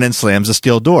hammer, and then slams the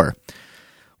steel door.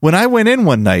 When I went in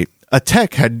one night, a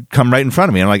tech had come right in front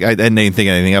of me. I'm like, I didn't even think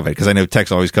anything of it because I know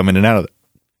techs always come in and out of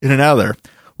there.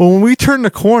 Well, when we turn the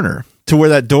corner to where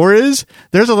that door is,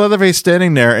 there's a Leatherface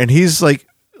standing there, and he's like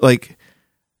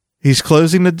he's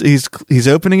closing he's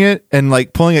opening it and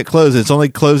like pulling it closed. It's only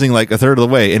closing like a third of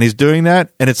the way, and he's doing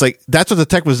that, and it's like that's what the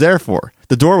tech was there for.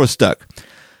 The door was stuck,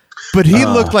 but he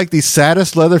looked like the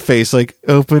saddest Leatherface, like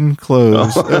open,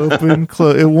 close, open,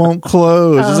 close. It won't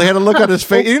close. I had to look at his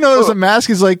face. You know, there's a mask.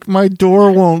 He's like, my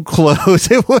door won't close.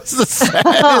 It was the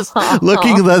saddest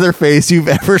looking Leatherface you've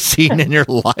ever seen in your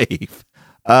life.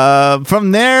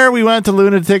 From there, we went to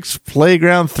Lunatic's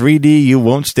Playground 3D. You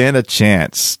won't stand a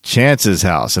chance. Chance's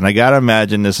house. And I gotta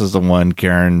imagine this is the one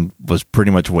Karen was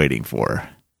pretty much waiting for.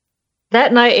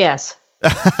 That night, yes.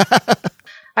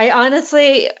 I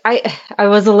honestly, I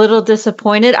was a little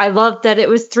disappointed. I loved that it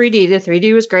was 3D. The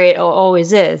 3D was great. It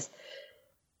always is.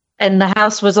 And the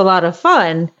house was a lot of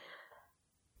fun.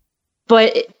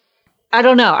 But I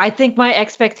don't know. I think my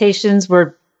expectations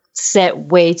were set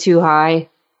way too high.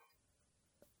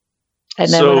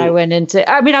 And then when I went into,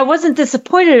 I wasn't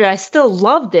disappointed. I still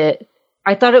loved it.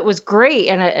 I thought it was great.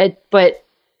 And I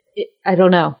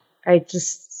don't know.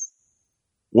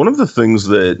 One of the things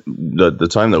that the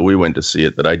time that we went to see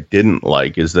it that I didn't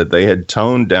like is that they had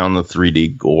toned down the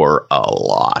 3D gore a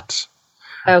lot.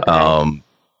 Okay.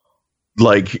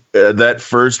 That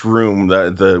first room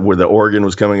where the organ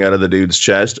was coming out of the dude's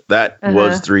chest, that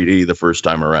was 3D the first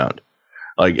time around.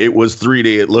 Like, it was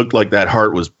 3D. It looked like that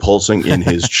heart was pulsing in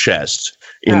his chest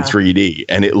in 3D,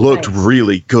 and it looked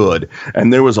really good.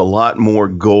 And there was a lot more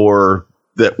gore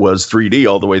that was 3D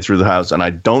all the way through the house, and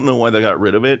I don't know why they got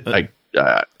rid of it.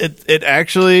 It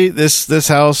actually, this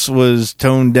house was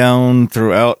toned down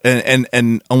throughout,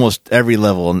 and almost every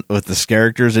level with the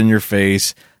characters in your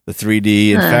face, the 3D.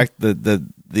 In fact,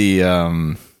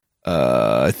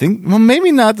 I think, well,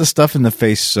 maybe not the stuff in the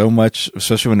face so much,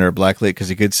 especially when they're blacklit because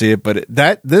you could see it. But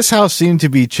this house seemed to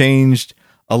be changed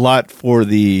a lot for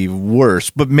the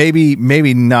worse, but maybe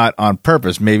not on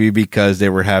purpose. Maybe because they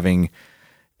were having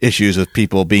issues with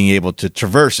people being able to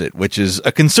traverse it, which is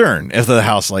a concern if the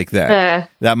house like that.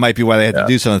 That might be why they had to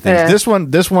do some of the things.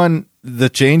 This one, the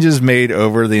changes made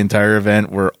over the entire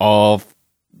event were all.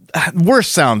 Worse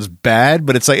sounds bad,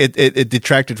 but it's like it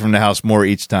detracted from the house more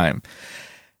each time.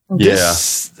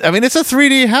 I mean, it's a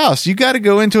 3D house. You got to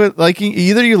go into it like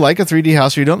either you like a 3D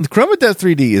house or you don't. Chroma Death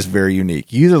 3D is very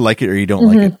unique. You either like it or you don't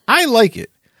like it. I like it.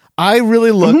 I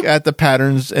really look at the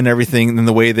patterns and everything and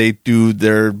the way they do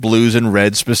their blues and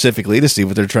reds specifically to see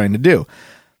what they're trying to do.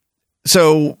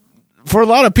 So for a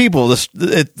lot of people,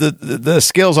 the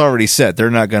scale's already set.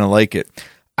 They're not going to like it.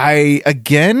 I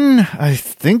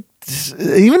think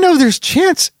even though there's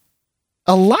chance,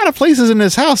 a lot of places in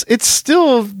this house, it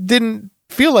still didn't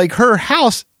feel like her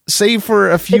house, save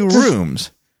for a few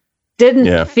rooms.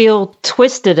 Didn't feel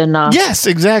twisted enough. Yes,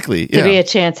 exactly. To be a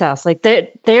chance house. Like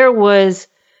there was,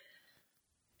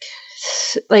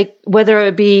 like, whether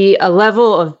it be a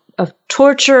level of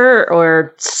torture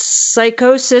or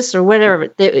psychosis or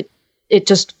whatever, it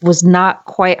just was not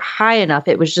quite high enough.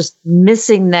 It was just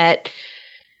missing that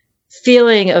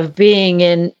feeling of being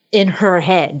in her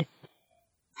head.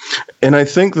 And I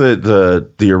think that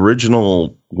the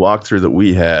original walkthrough that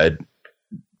we had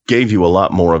gave you a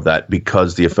lot more of that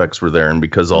because the effects were there and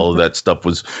because all of that stuff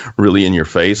was really in your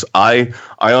face. I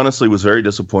honestly was very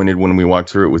disappointed when we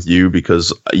walked through it with you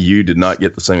because you did not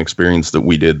get the same experience that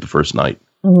we did the first night.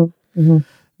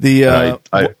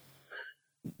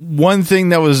 One thing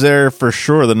that was there for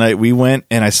sure the night we went,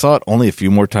 and I saw it only a few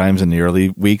more times in the early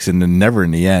weeks and then never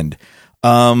in the end.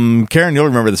 Karen, you'll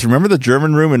remember this. Remember the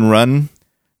German room in Run?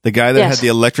 The guy that had the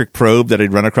electric probe that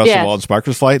he'd run across the wall and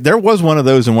sparklers fly? There was one of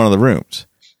those in one of the rooms.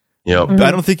 Yep. I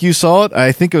don't think you saw it.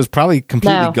 I think it was probably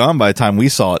completely gone by the time we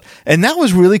saw it. And that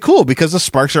was really cool because the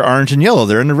sparks are orange and yellow.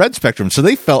 They're in the red spectrum. So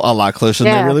they felt a lot closer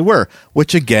than they really were,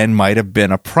 which again might have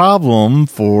been a problem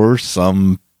for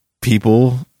some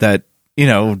people that,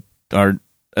 aren't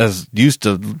as used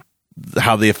to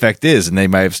how the effect is, and they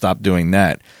might have stopped doing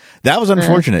that. That was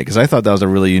unfortunate because I thought that was a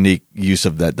really unique use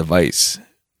of that device.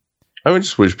 I would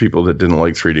just wish people that didn't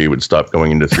like 3D would stop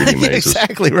going into 3D mazes.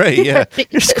 Exactly right. Yeah, you're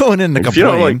just going in to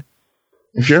complain.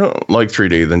 If you don't like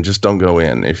 3D, then just don't go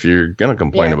in. If you're gonna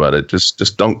complain about it,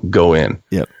 just don't go in.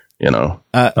 Yep.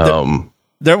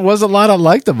 There was a lot I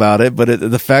liked about it, but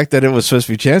the fact that it was supposed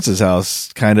to be Chance's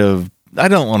house kind of, I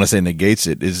don't want to say negates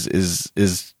it. Is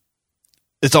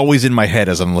it's always in my head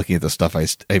as I'm looking at the stuff I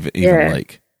even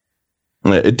like.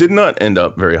 It did not end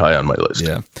up very high on my list.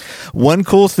 Yeah. One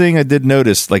cool thing I did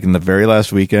notice, like in the very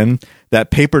last weekend, that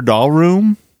paper doll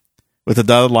room with the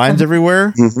dotted lines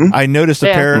everywhere. I noticed a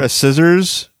pair of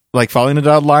scissors, like following the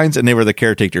dotted lines, and they were the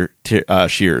caretaker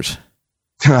shears.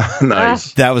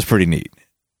 Nice. That was pretty neat.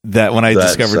 That when I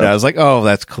discovered that, I was like, oh,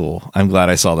 that's cool. I'm glad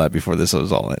I saw that before this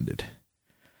was all ended.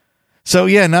 So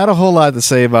yeah, not a whole lot to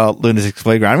say about Lunatic's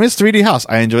Playground. I mean, it's 3D house.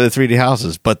 I enjoy the 3D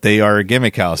houses, but they are a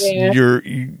gimmick house. Yeah.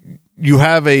 You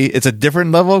have it's a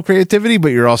different level of creativity,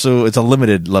 but it's a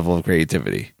limited level of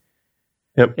creativity.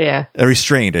 Yep. Yeah. A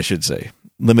restrained, I should say.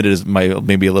 Limited is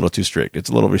maybe a little too strict. It's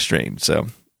a little restrained. So,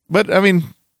 but I mean,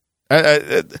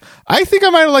 I think I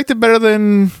might have liked it better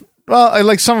than. Well, I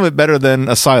like some of it better than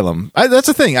Asylum. That's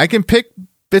the thing. I can pick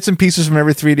bits and pieces from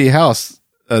every 3D house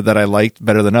that I liked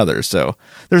better than others. So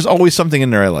there's always something in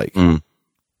there I like.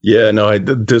 Yeah, no,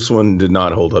 this one did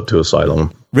not hold up to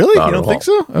Asylum. Really? You don't think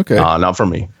so? Okay. Not for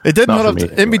me. It didn't hold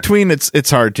up. In between, it's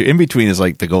hard to. In between is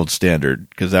like the gold standard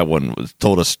because that one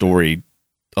told a story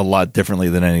a lot differently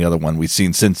than any other one we've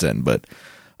seen since then. But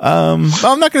I'm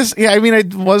not going to. Yeah, I mean, I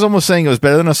was almost saying it was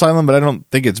better than Asylum, but I don't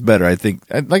think it's better. I think,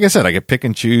 like I said, I could pick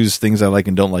and choose things I like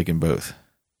and don't like in both.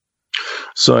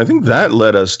 So I think that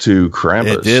led us to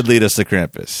Krampus. It did lead us to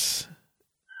Krampus.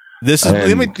 This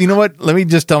is, you know what? Let me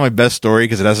just tell my best story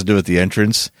because it has to do with the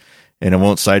entrance and it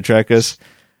won't sidetrack us.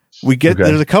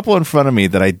 There's a couple in front of me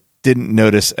that I didn't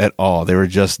notice at all. They were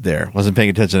just there. Wasn't paying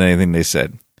attention to anything they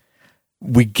said.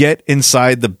 We get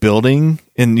inside the building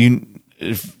and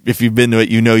if you've been to it,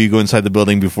 you go inside the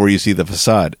building before you see the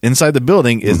facade. Inside the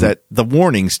building is that the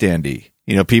warning standee,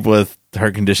 people with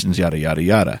heart conditions, yada, yada,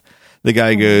 yada. The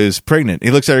guy goes, pregnant.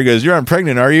 He looks at her and goes, "You're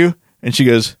pregnant, are you?" And she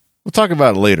goes, "We'll talk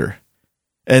about it later."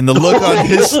 And the look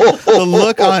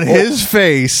on his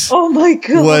face oh my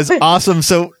God. was awesome.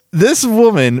 So this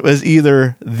woman was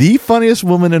either the funniest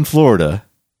woman in Florida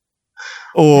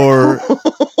or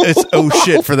it's oh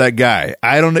shit for that guy.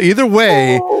 I don't know. Either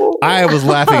way, I was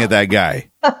laughing at that guy.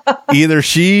 Either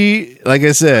she, like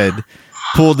I said,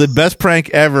 pulled the best prank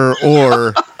ever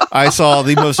or I saw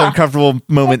the most uncomfortable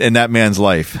moment in that man's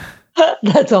life.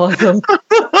 That's awesome.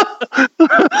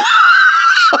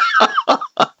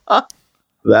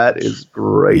 That is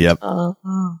great. Yep.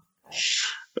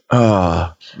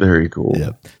 Very cool.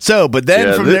 Yep. So, but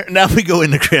then from there, now we go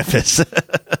into Krampus.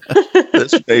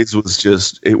 This phase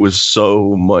it was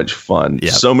so much fun.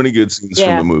 Yep. So many good scenes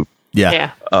from the movie.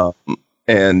 Yeah.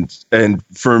 And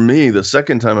for me, the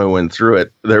second time I went through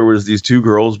it, there was these two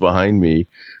girls behind me.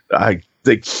 I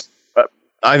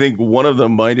think one of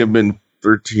them might have been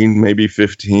 13, maybe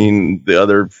 15. The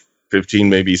other 15,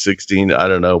 maybe 16. I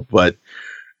don't know, but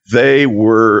they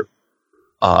were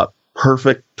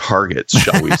perfect targets,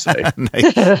 shall we say?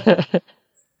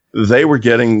 They were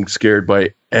getting scared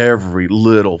by every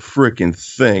little freaking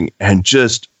thing, and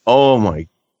just, oh my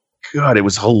God, it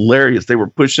was hilarious. They were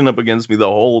pushing up against me the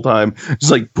whole time,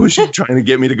 just like pushing, trying to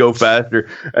get me to go faster.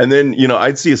 And then,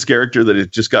 I'd see a character that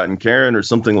had just gotten Karen or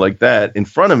something like that in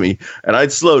front of me, and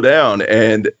I'd slow down.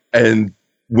 And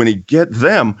when he'd get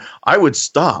them, I would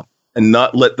stop and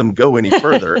not let them go any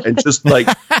further and just like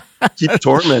keep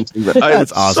tormenting them.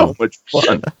 That's awesome. So much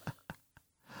fun.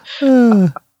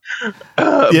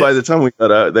 By the time we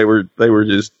got out, they were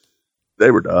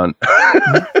done.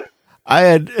 I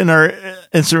had in our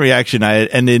instant reaction,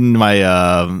 and in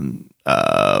my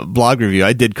blog review,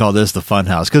 I did call this the Fun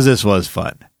House because this was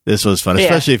fun.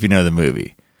 Especially if you know the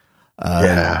movie.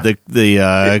 The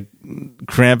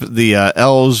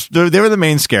elves, they were the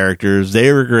main characters.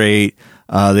 They were great.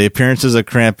 The appearances of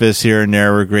Krampus here and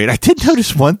there were great. I did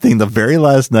notice one thing the very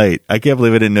last night. I can't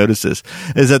believe I didn't notice this.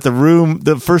 Is that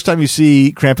the first time you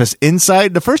see Krampus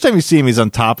inside, the first time you see him, he's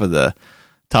on top of the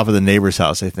neighbor's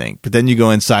house, I think. But then you go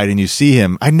inside and you see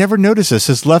him. I never noticed this.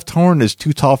 His left horn is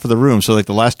too tall for the room. So like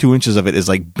the last 2 inches of it is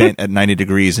like bent at 90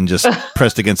 degrees and just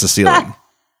pressed against the ceiling.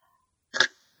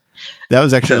 That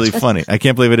was actually really funny. I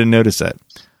can't believe I didn't notice that.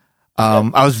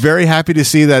 I was very happy to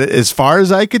see that, as far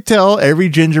as I could tell, every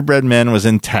gingerbread man was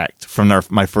intact from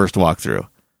my first walkthrough.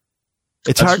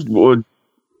 It's hard.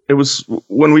 It was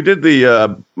when we did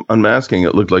the unmasking,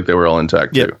 it looked like they were all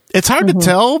intact too. It's hard to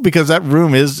tell because that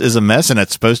room is a mess, and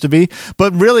it's supposed to be.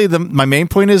 But really, my main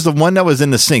point is the one that was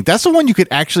in the sink. That's the one you could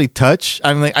actually touch.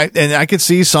 I mean, I could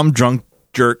see some drunk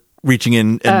jerk reaching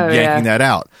in and yanking that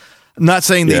out. I'm not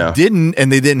saying they didn't,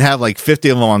 and they didn't have like 50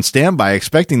 of them on standby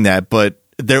expecting that, but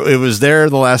it was there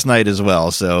the last night as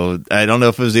well. So I don't know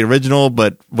if it was the original,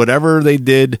 but whatever they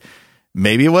did,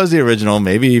 maybe it was the original.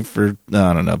 Maybe I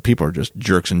don't know. People are just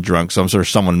jerks and drunk, so I'm sure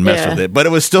someone messed with it. But it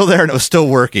was still there and it was still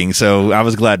working. So I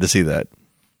was glad to see that.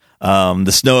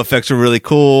 The snow effects were really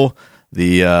cool.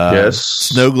 The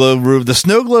snow globe room. The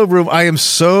snow globe room. I am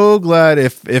so glad,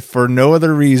 if for no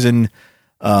other reason,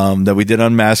 that we did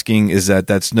unmasking, is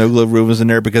that snow globe room was in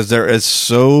there, because there is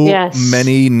so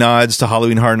many nods to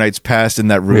Halloween Horror Nights Past in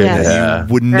that room that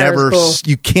you would never,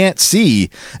 you can't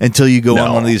see until you go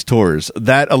on one of these tours.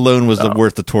 That alone was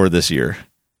worth the tour this year.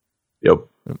 Yep.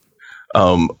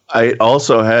 I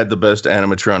also had the best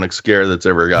animatronic scare that's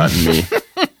ever gotten me.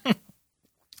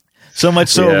 So much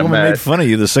so, a woman made fun of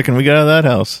you the second we got out of that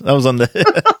house. That was on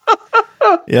the...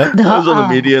 Yeah, it was on the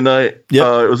media night.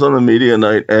 It was on the media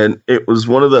night, and it was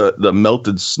one of the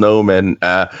melted snowmen.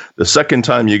 The second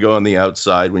time you go on the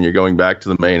outside when you're going back to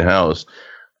the main house,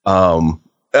 we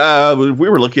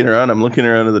were looking around. I'm looking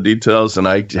around at the details, and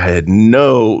I had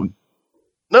no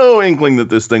inkling that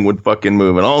this thing would fucking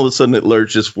move. And all of a sudden, it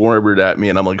lurches forward at me,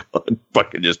 and I'm like, oh,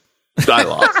 fucking just die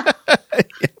lost.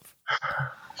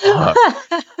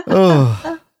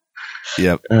 Oh.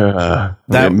 Yep. I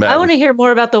want to hear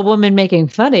more about the woman making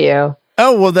fun of you.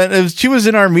 Oh, well, she was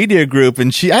in our media group,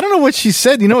 and I don't know what she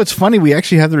said. You know, it's funny. We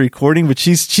actually have the recording, but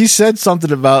she said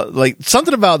something about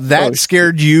that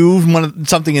scared you,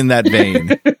 something in that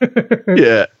vein.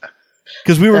 Yeah.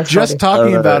 Because we were just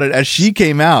talking about it as she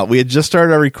came out. We had just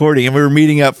started our recording, and we were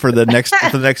meeting up for the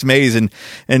next maze. And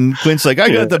Quinn's like, I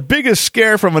got the biggest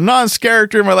scare from a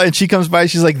non-character in my life. And she comes by, and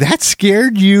she's like, that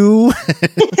scared you?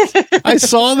 I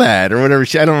saw that, or whatever.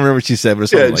 I don't remember what she said, but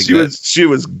something like that. She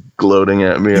was gloating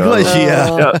at me.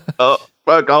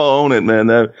 Fuck, I'll own it, man.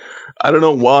 I don't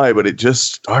know why, but it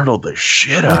just startled the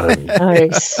shit out of me.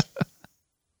 Nice.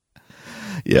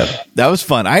 Yeah, that was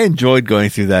fun. I enjoyed going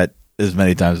through that as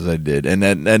many times as I did, and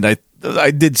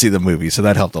I did see the movie, so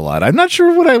that helped a lot. I'm not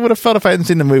sure what I would have felt if I hadn't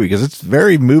seen the movie, because it's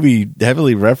very movie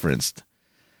heavily referenced.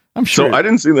 I'm sure. So I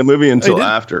didn't see the movie until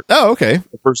after. Oh, okay.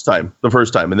 The first time,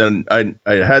 and then I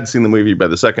had seen the movie by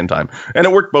the second time, and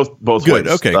it worked both Good.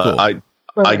 ways. Okay, cool.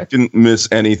 I didn't miss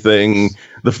anything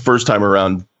the first time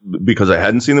around because I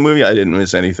hadn't seen the movie. I didn't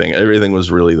miss anything. Everything was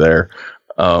really there.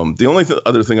 The only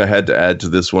other thing I had to add to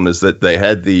this one is that they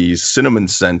had the cinnamon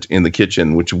scent in the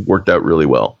kitchen, which worked out really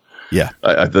well. Yeah.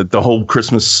 The whole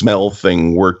Christmas smell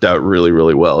thing worked out really,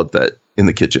 really well in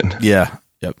the kitchen. Yeah.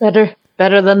 Yep.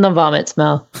 Better than the vomit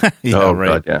smell. Yeah, oh,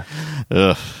 right. God, yeah.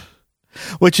 Ugh.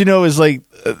 What is like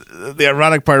the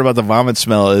ironic part about the vomit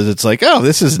smell is it's like, oh,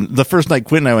 this isn't the first night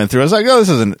Quinn and I went through. I was like, oh, this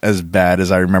isn't as bad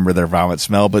as I remember their vomit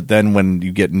smell. But then when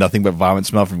you get nothing but vomit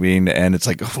smell from being to end, it's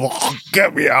like, oh,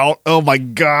 get me out. Oh my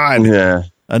God. Yeah.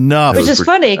 Enough. Which is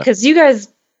funny because you guys,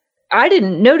 I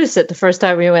didn't notice it the first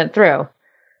time we went through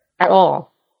at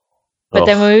all. But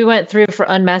then when we went through for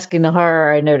Unmasking the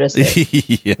Horror, I noticed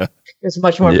it. Yeah. It was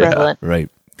much more prevalent. Right.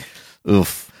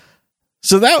 Oof.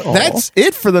 So that's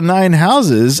it for the 9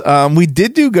 houses. We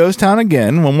did do Ghost Town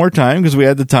again one more time because we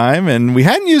had the time, and we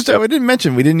hadn't used. I didn't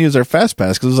mention we didn't use our fast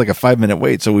pass because it was like a 5-minute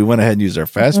wait. So we went ahead and used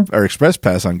our express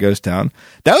pass on Ghost Town.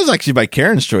 That was actually by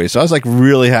Karen's choice. So I was like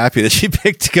really happy that she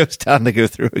picked Ghost Town to go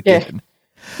through again.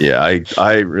 Yeah,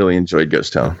 I really enjoyed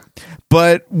Ghost Town.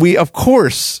 But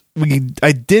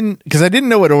I didn't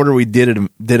know what order we did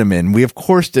them in. We of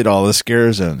course did all the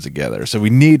scare zones together. So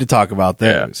we need to talk about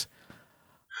those.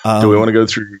 Do we want to go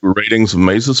through ratings of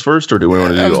mazes first, or do we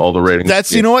want to do all the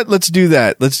ratings? You know what? Let's do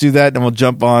that. And we'll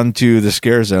jump on to the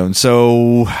scare zone.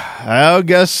 So I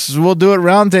guess we'll do it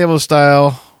roundtable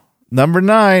style. Number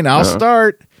 9, I'll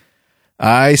start.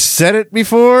 I said it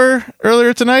before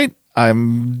earlier tonight.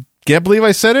 Can't believe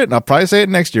I said it, and I'll probably say it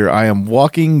next year. I am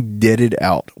Walking Deaded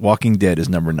out. Walking Dead is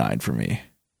number 9 for me.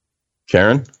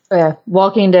 Karen? Yeah,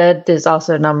 Walking Dead is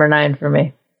also number 9 for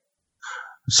me.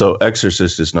 So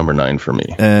Exorcist is number 9 for me.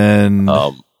 And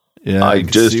I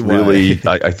just really,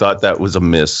 I thought that was a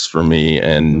miss for me,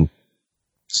 and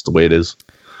it's the way it is.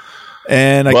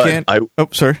 And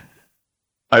sorry.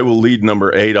 I will lead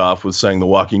number 8 off with saying The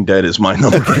Walking Dead is my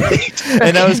number 8.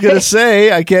 And I was going to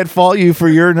say, I can't fault you for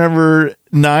your number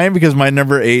 9 because my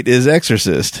number 8 is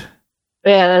Exorcist.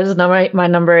 Yeah, that is my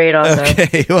number 8 also.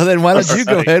 Okay, well then why don't you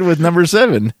go ahead with number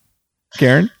 7,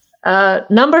 Karen?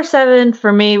 Number 7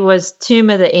 for me was Tomb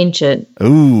of the Ancient.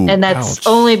 Ooh, and that's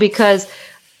only because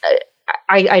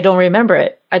I don't remember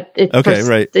it.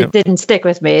 It didn't stick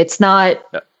with me. It's not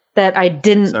that I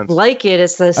didn't like it.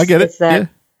 It's this. I get it. It's that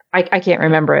I can't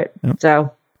remember it. Yep.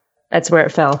 So that's where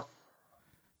it fell.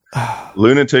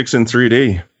 Lunatics in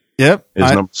 3D. Yep,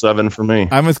 is number 7 for me.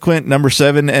 I'm with Quint, number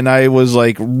 7, and I was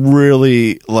like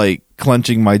really like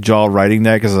clenching my jaw writing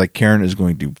that because like Karen is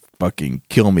going to fucking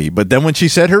kill me. But then when she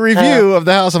said her review of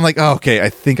the house, I'm like, oh, okay, I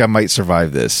think I might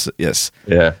survive this. Yes.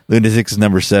 Yeah. Lunatics is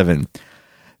number 7.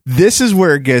 This is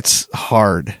where it gets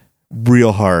hard.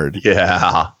 Real hard.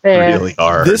 Yeah. Really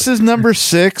hard. This is number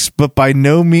 6, but by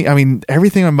no means, I mean,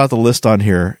 everything I'm about to list on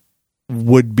here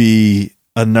would be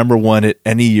a number 1 at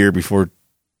any year before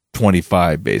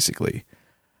 25, basically.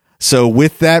 So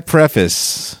with that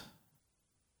preface,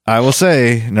 I will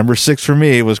say number 6 for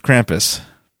me was Krampus.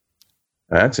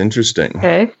 That's interesting.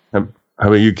 Okay. How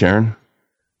about you, Karen?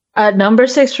 Number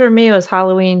 6 for me was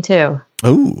Halloween 2.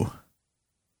 Ooh.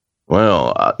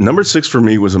 Well, number 6 for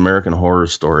me was American Horror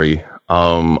Story.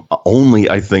 Only,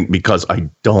 I think, because I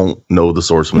don't know the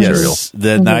source material. Yes,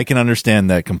 then I can understand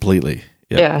that completely.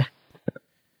 Yep. Yeah.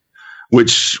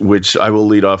 Which I will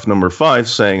lead off number 5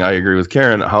 saying I agree with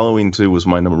Karen. Halloween 2 was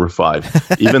my number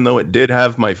 5. Even though it did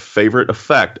have my favorite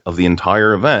effect of the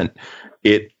entire event,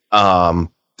 it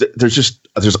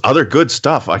there's other good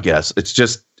stuff, I guess.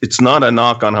 It's not a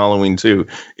knock on Halloween 2.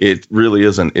 It really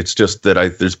isn't. It's just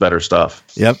that there's better stuff.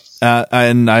 Yep.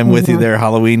 And I'm with you there.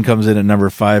 Halloween comes in at number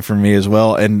 5 for me as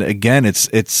well. And again,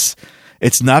 it's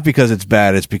not because it's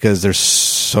bad. It's because there's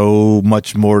so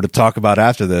much more to talk about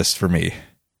after this for me.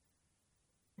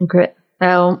 Okay.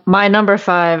 Now, my number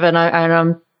 5, and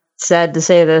I'm sad to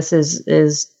say this,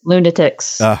 is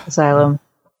Lunatics Asylum.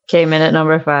 Came in at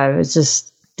number 5. It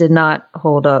just did not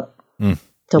hold up to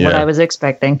what I was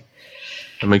expecting.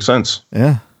 That makes sense.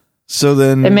 Yeah. So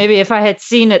then, and maybe if I had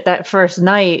seen it that first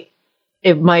night,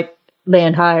 it might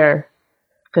land higher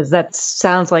because that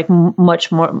sounds like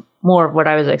much more of what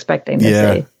I was expecting to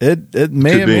see. It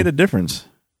may have made a difference.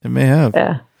 It may have.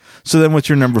 Yeah. So then, what's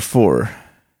your number 4?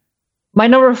 My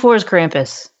number 4 is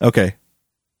Krampus. Okay.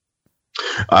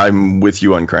 I'm with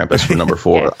you on Krampus for number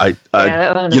 4.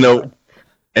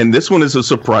 And this one is a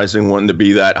surprising one to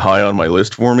be that high on my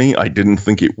list for me. I didn't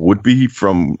think it would be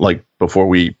from like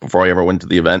before I ever went to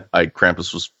the event.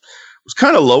 Krampus was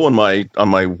kind of low on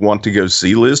my want to go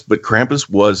see list, but Krampus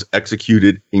was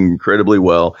executed incredibly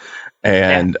well,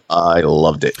 and I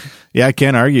loved it. Yeah, I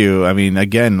can't argue. I mean,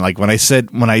 again, like before I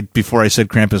said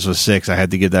Krampus was 6, I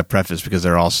had to give that preface because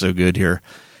they're all so good here.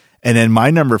 And then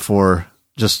my number 4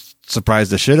 just surprised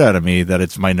the shit out of me that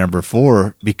it's my number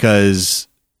 4 because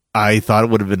I thought it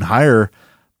would have been higher,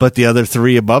 but the other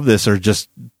 3 above this are just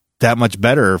that much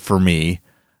better for me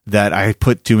that I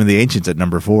put Tomb of the Ancients at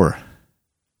number 4.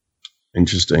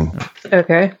 Interesting.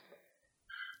 Okay.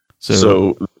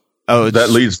 So that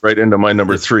leads right into my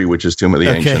number 3, which is Tomb of the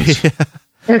Ancients.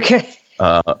 Okay.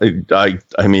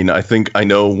 I mean, I think I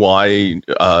know why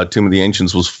Tomb of the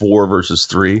Ancients was 4 versus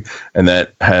 3, and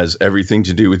that has everything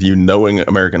to do with you knowing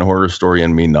American Horror Story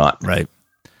and me not. Right.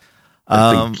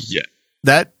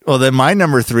 Then my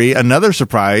number 3, another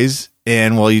surprise,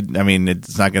 and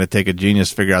it's not going to take a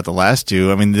genius to figure out the last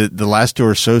two. I mean, the last two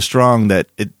are so strong that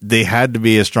they had to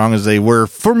be as strong as they were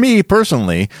for me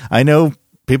personally. I know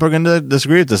people are going to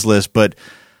disagree with this list, but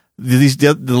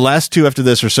the last two after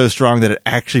this are so strong that it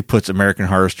actually puts American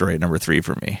Horror Story at number 3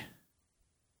 for me.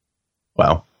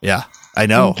 Wow. Yeah, I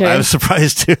know. Okay. I was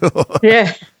surprised too.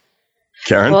 Yeah.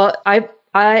 Karen? Well, I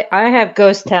have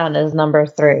Ghost Town as number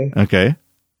 3. Okay.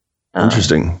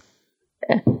 Interesting.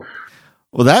 Yeah.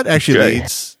 Well, that actually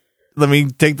leads. Let me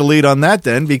take the lead on that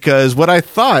then, because what I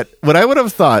would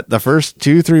have thought the first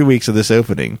 2-3 weeks of this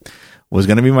opening was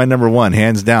going to be my number 1,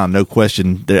 hands down, no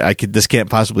question. This can't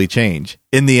possibly change.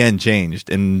 In the end, changed,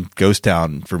 and Ghost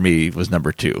Town for me was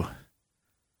number 2.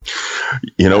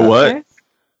 You know what?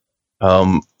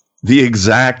 The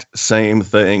exact same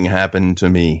thing happened to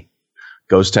me.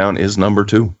 Ghost Town is number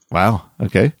 2. Wow.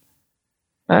 Okay.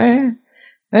 All right.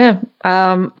 Yeah.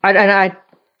 I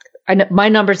my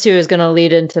number 2 is going to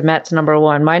lead into Matt's number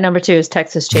 1. My number 2 is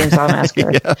Texas Chainsaw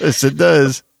Massacre. Yes, it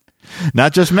does.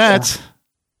 Not just Matt's. Yeah.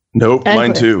 Nope,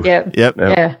 mine too. Yep.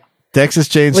 Yeah. Texas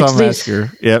Chainsaw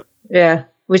Massacre. Yep. Yeah.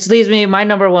 Which leads me, my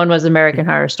number 1 was American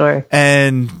Horror Story.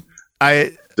 And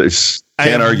I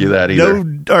can't argue that either.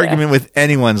 No argument with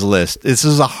anyone's list. This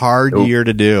is a hard year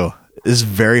to do. This is a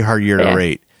very hard year to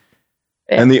rate.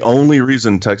 And the only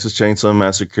reason Texas Chainsaw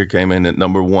Massacre came in at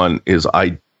number 1 is,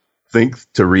 I think,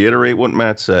 to reiterate what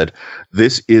Matt said,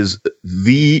 this is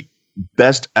the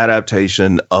best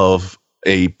adaptation of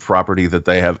a property that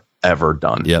they have ever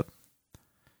done. Yep.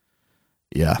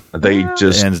 Yeah. They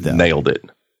just nailed it.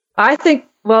 I think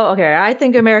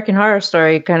American Horror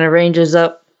Story kind of ranges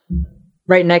up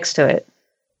right next to it.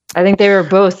 I think they were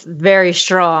both very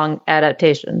strong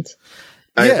adaptations.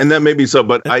 And that may be so,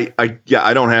 but I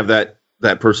don't have that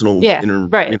personal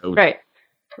right.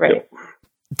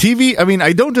 TV, I mean,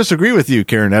 I don't disagree with you,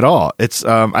 Karen, at all. It's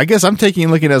I guess I'm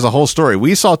looking as a whole story.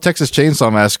 We saw Texas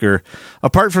Chainsaw Massacre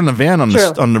apart from the van on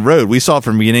the road. We saw it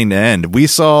from beginning to end. We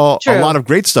saw a lot of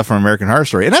great stuff from American Horror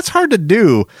Story, and that's hard to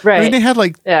do. Right. I mean, they had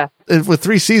with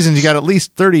 3 seasons, you got at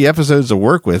least 30 episodes to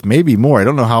work with, maybe more. I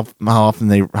don't know how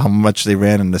much they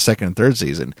ran in the second and third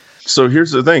season. So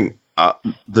here's the thing.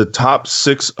 The top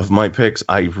 6 of my picks,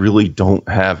 I really don't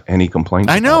have any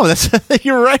complaints. I know that's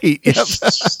you're right. Yep.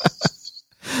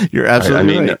 You're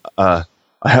absolutely right.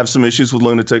 I have some issues with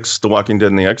Lunatics, The Walking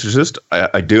Dead, and The Exorcist.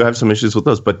 I do have some issues with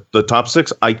those, but the top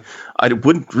 6, I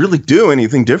wouldn't really do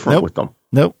anything different with them.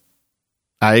 Nope.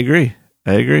 I agree.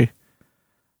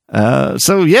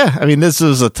 So yeah, I mean, this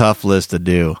is a tough list to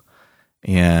do,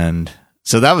 and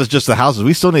so that was just the houses.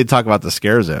 We still need to talk about the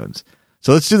scare zones.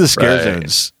 So let's do the scare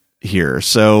zones here.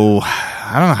 So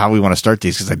I don't know how we want to start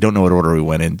these because I don't know what order we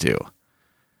went into.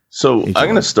 So I'm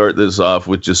going to start this off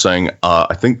with just saying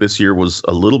I think this year was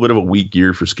a little bit of a weak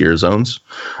year for scare zones.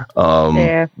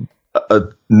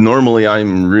 Normally,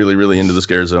 I'm really, really into the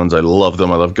scare zones. I love them.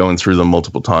 I love going through them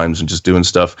multiple times and just doing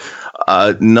stuff.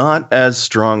 Not as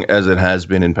strong as it has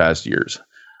been in past years.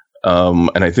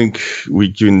 And I think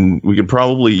we could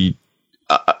probably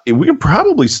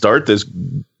start this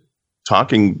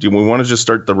talking. Do we want to just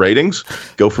start the ratings?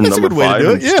 Go from number 5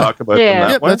 and just talk about them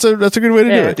that way? That's a good way to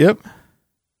do it. Yep.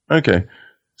 Okay.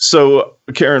 So,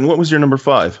 Karen, what was your number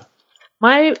 5?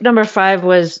 My number 5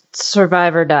 was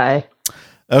Survive or Die.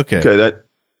 Okay.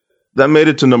 That made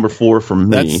it to number 4 for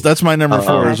me. That's my number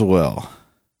 4 as well.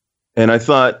 And I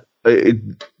thought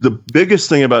the biggest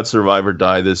thing about Survive or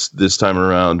Die this time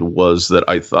around was that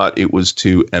I thought it was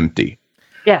too empty.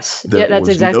 Yes. That's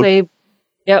exactly.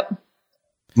 Yep.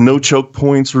 No choke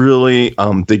points, really.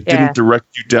 They didn't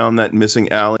direct you down that missing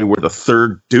alley where the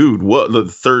third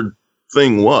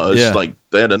thing was. Like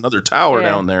they had another tower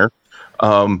down there,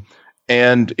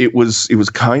 and it was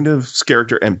kind of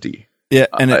character empty. Yeah,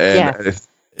 and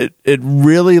it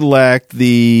really lacked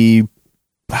the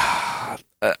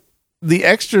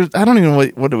extra. I don't even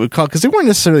know what it would call, because they weren't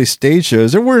necessarily stage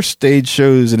shows. There were stage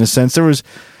shows in a sense. There was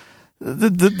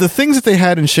the things that they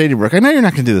had in Shady Brook. I know you're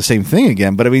not going to do the same thing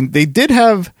again, but I mean, they did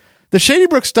have. The Shady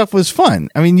Brook stuff was fun.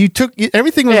 I mean,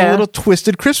 everything was a little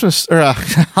twisted Christmas or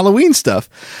Halloween stuff.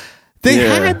 They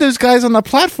had those guys on the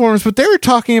platforms, but they were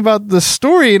talking about the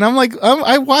story, and I'm like,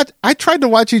 I tried to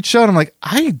watch each show, and I'm like,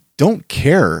 I don't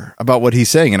care about what he's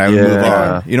saying, and I would move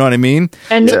on. You know what I mean?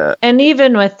 And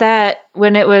even with that,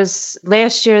 when it was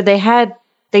last year, they had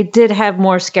they did have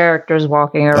more characters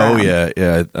walking around. Oh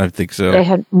yeah, I think so. They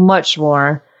had much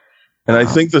more. And I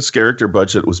think the character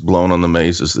budget was blown on the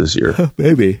mazes this year.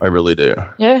 Maybe. I really do.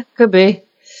 Yeah, could be.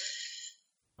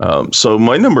 So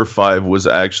my number 5 was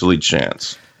actually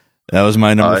Chance. That was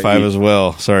my number 5 as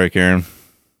well. Sorry, Karen.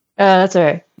 That's all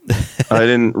right. I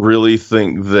didn't really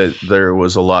think that there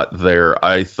was a lot there.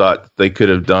 I thought they could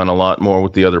have done a lot more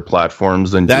with the other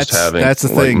platforms than just having the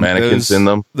thing. mannequins in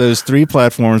them. Those 3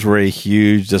 platforms were a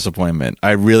huge disappointment.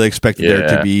 I really expected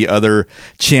there to be other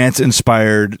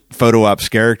Chance-inspired photo ops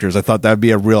characters. I thought that would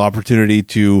be a real opportunity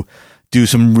to do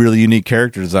some really unique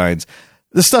character designs.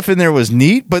 The stuff in there was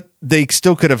neat, but they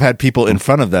still could have had people in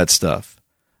front of that stuff.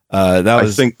 That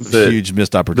was a huge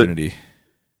missed opportunity.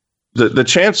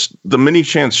 The mini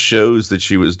Chance shows that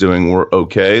she was doing were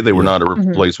okay. They were not a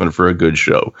replacement for a good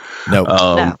show. No.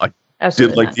 I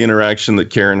did like the interaction that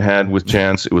Karen had with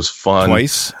Chance. It was fun.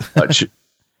 Twice.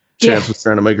 Chance was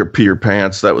trying to make her pee her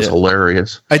pants. That was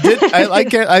hilarious.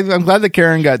 I'm glad that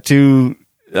Karen got 2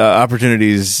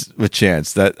 opportunities with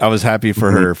Chance. That I was happy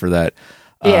for her for that.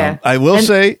 Yeah. I will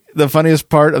say the funniest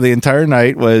part of the entire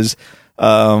night was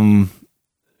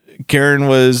Karen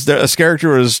was a character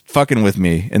was fucking with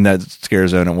me in that scare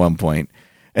zone at one point.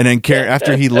 And then Karen,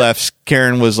 after he left,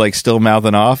 Karen was like still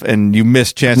mouthing off, and you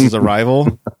missed Chance's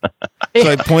arrival.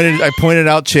 So I pointed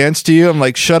out Chance to you. I'm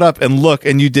like, shut up and look.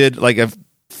 And you did like a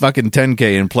fucking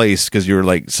 10K in place because you were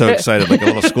like so excited, like a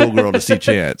little schoolgirl to see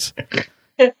Chance.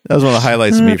 That was one of the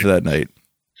highlights of me for that night.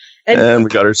 And we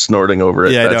got her snorting over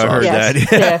it. Yeah, I heard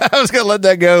that. Yeah. I was going to let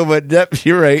that go, but yep,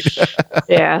 you're right.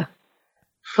 Yeah.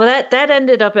 Well, that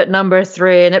ended up at number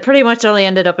 3, and it pretty much only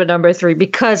ended up at number 3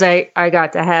 because I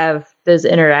got to have those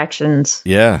interactions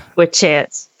with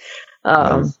Chance.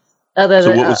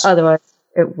 Otherwise,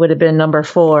 it would have been number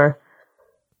 4.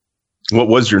 What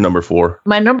was your number 4?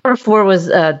 My number 4 was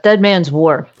Dead Man's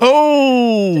Wharf.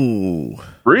 Oh,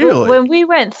 really? When we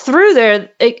went through there,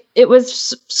 it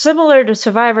was similar to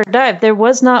Survivor Dive. There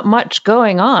was not much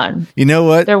going on. You know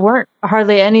what? There weren't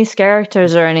hardly any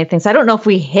characters or anything. So I don't know if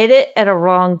we hit it at a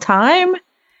wrong time.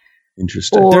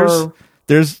 Interesting. Or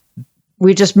there's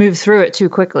we just moved through it too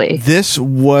quickly. This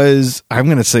was, I'm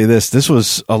going to say this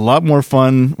was a lot more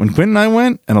fun when Quentin and I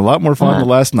went, and a lot more fun the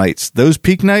last nights. Those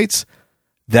peak nights,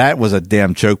 that was a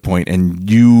damn choke point, and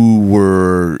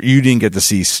you didn't get to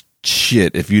see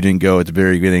shit if you didn't go at the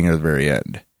very beginning or the very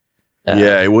end.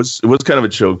 Yeah, it was kind of a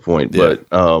choke point, but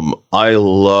I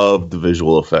loved the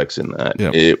visual effects in that. Yeah.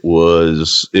 It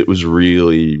was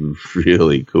really,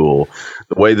 really cool.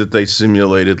 The way that they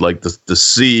simulated like the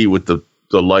sea with the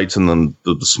lights and then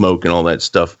the smoke and all that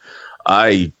stuff.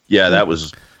 That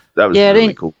was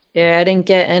really cool. Yeah, I didn't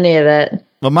get any of that.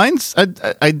 Well, mine's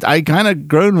I kind of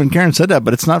groaned when Karen said that,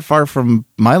 but it's not far from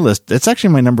my list. It's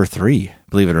actually my number 3,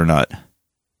 believe it or not.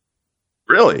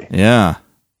 Really? Yeah.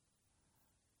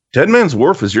 Dead Man's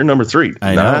Wharf is your number 3.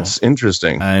 I know. That's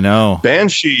interesting. I know.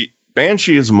 Banshee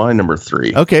is my number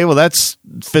 3. Okay, well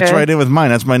fits right in with mine.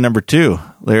 That's my number 2,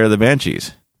 Lair of the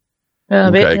Banshees.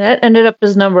 That ended up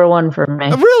as number 1 for me.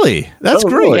 Really? That's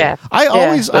great. Really? Yeah.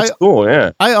 That's cool.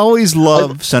 Yeah. I always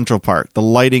love Central Park. The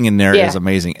lighting in there is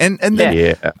amazing, and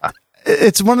then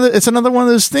it's another one of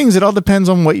those things. It all depends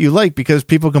on what you like, because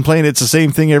people complain it's the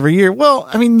same thing every year. Well,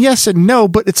 I mean, yes and no,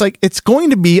 but it's like it's going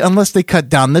to be unless they cut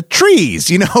down the trees.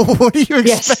 You know, what do you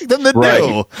expect them to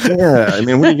do? Yeah, I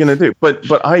mean, what are you going to do? But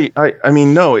I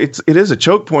mean, no, it is a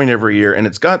choke point every year, and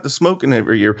it's got the smoke in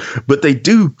every year. But they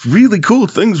do really cool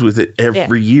things with it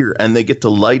every year, and they get to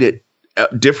light it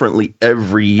differently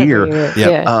every year.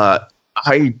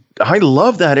 I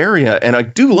love that area, and I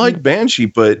do like Banshee,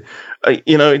 but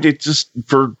it just,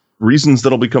 for reasons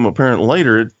that'll become apparent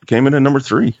later, it came in at number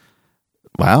 3.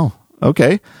 Wow.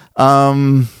 Okay. I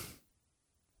mean,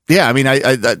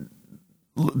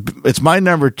 it's my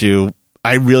number 2.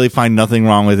 I really find nothing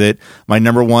wrong with it. My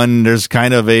number 1, there's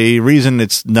kind of a reason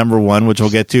it's number 1, which we'll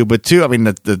get to. But 2, I mean,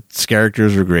 the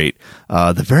characters are great.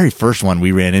 The very first one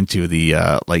we ran into,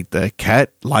 the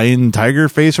cat, lion, tiger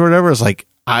face or whatever, is like,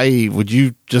 would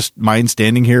you just mind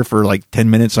standing here for like 10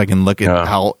 minutes so I can look at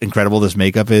how incredible this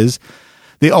makeup is?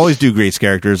 They always do great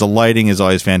characters. The lighting is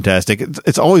always fantastic.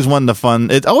 It's always one of the fun.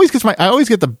 It always gets I always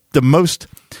get the most.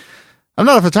 I'm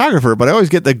not a photographer, but I always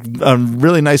get the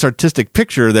really nice artistic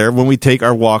picture there when we take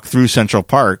our walk through Central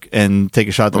Park and take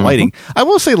a shot at the lighting. I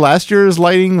will say last year's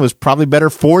lighting was probably better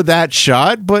for that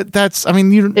shot, but that's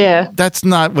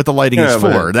not what the lighting is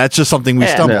for. That's just something we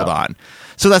stumbled on.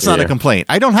 So that's not a complaint.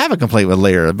 I don't have a complaint with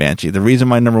Lair of Banshee. The reason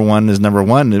my number 1 is number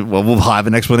 1, well, we'll have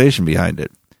an explanation behind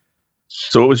it.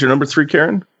 So what was your number 3,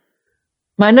 Karen?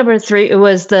 My number 3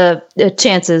 was the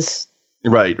Chances.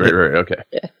 Right. Okay.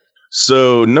 Yeah.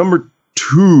 So number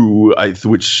 2,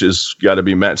 which has got to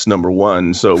be Matt's number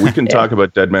 1. So we can talk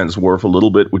about Dead Man's Wharf a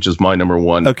little bit, which is my number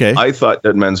 1. Okay. I thought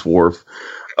Dead Man's Wharf,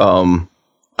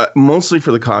 mostly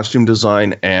for the costume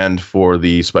design and for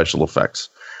the special effects.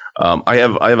 I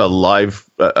have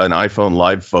an iPhone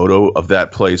live photo of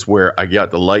that place where I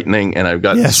got the lightning and I've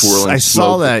got the swirling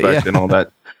smoke effect and all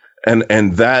that.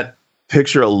 And that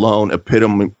picture alone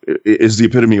is the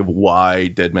epitome of why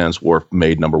Dead Man's Wharf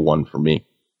made number 1 for me.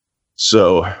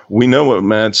 So we know what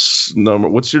Matt's number.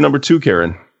 What's your number 2,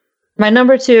 Karen? My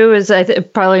number 2 is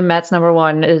probably Matt's number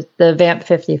 1 is the Vamp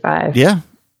 55. Yeah,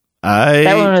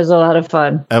 that one was a lot of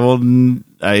fun. I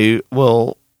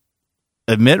will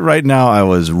admit right now I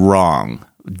was wrong,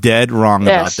 dead wrong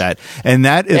about that, and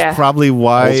that is probably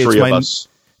why all 3 of us.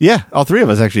 Yeah, all 3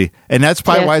 of us actually, and that's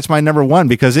probably why it's my number 1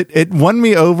 because it won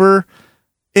me over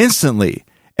instantly.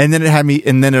 And then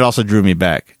it also drew me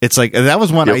back. It's like, that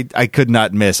was one I could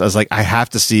not miss. I was like, I have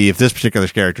to see if this particular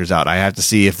character's out. I have to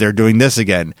see if they're doing this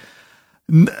again.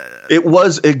 It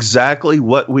was exactly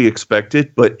what we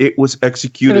expected, but it was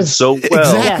executed so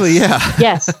well. Exactly,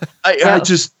 Yes.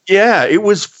 It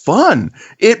was fun.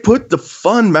 It put the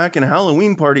fun back in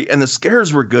Halloween Party, and the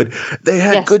scares were good. They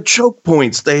had good choke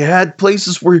points. They had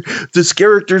places where the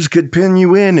characters could pin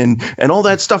you in and all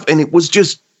that stuff. And it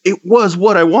was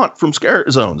what I want from scare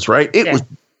zones, right? It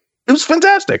was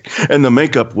fantastic. And the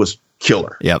makeup was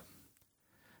killer. Yep.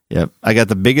 I got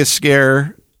the biggest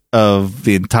scare of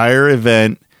the entire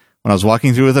event when I was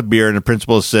walking through with a beer and the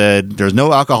principal said, "There's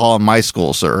no alcohol in my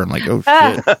school, sir." I'm like, oh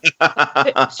shit.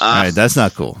 All right, that's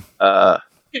not cool.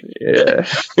 Yeah.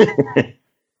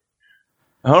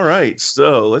 All right,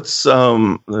 so let's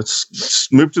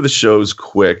move to the shows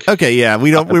quick. Okay, yeah,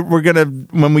 we're gonna,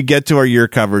 when we get to our year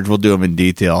coverage, we'll do them in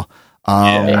detail.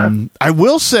 I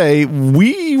will say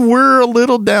we were a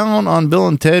little down on Bill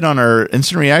and Ted on our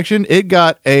instant reaction. It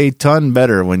got a ton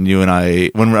better when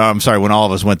all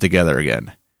of us went together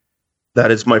again.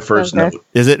 That is my first note.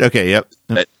 Is it? Okay, yep.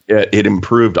 It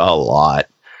improved a lot,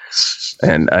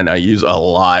 and I use a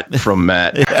lot from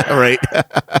Matt. Yeah, right.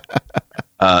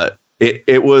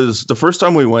 It was the first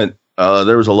time we went.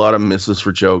 There was a lot of misses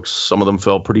for jokes. Some of them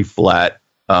fell pretty flat.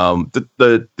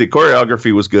 The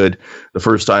choreography was good. The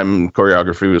first time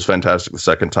choreography was fantastic. The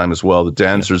second time as well. The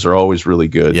dancers are always really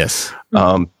good. Yes.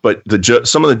 But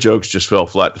some of the jokes just fell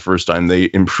flat the first time. They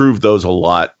improved those a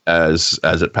lot as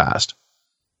it passed.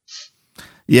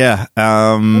 Yeah.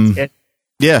 That's good.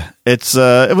 Yeah.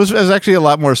 It was actually a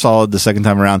lot more solid the second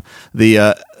time around.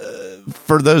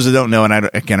 For those that don't know, and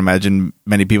I can't imagine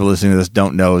many people listening to this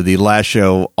don't know, the last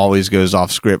show always goes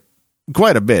off script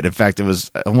quite a bit. In fact, it was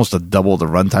almost a double the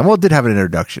runtime. Well, it did have an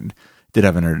introduction.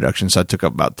 So it took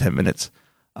up about 10 minutes.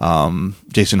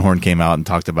 Jason Horn came out and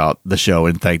talked about the show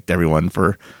and thanked everyone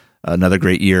for another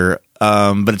great year.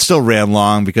 But it still ran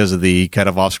long because of the kind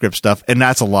of off-script stuff, and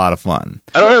that's a lot of fun.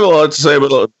 I don't have a lot to say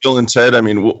about Bill and Ted. I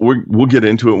mean, we'll get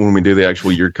into it when we do the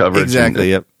actual year coverage.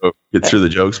 Exactly, and get through the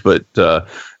jokes, but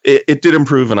it did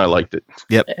improve, and I liked it.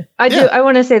 Yep. I do. I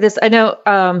want to say this. I know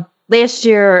last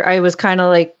year I was kind of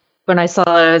like, when I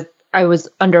saw it, I was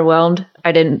underwhelmed.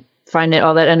 I didn't find it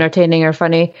all that entertaining or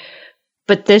funny.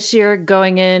 But this year,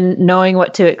 going in, knowing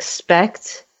what to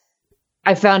expect,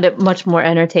 I found it much more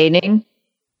entertaining.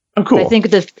 Oh, cool. I think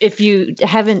that if you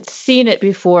haven't seen it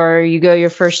before, you go your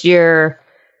first year,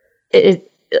 it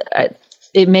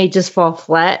may just fall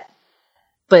flat.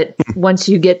 But once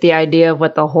you get the idea of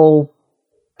what the whole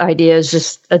idea is,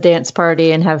 just a dance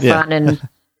party and have fun and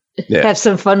have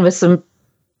some fun with some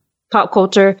pop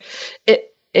culture,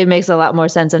 it makes a lot more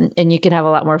sense, and you can have a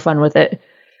lot more fun with it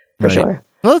for sure.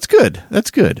 Well, that's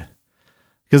good.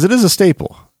 Because it is a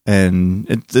staple, and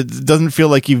it doesn't feel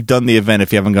like you've done the event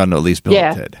if you haven't gone to at least Bill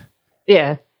and Ted.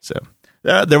 Yeah. So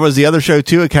there was the other show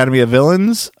too, Academy of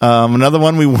Villains. Another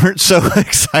one we weren't so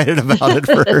excited about at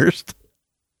first,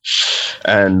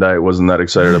 and I wasn't that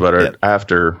excited about it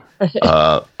after.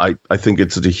 I think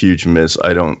it's a huge miss.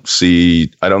 I don't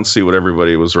see what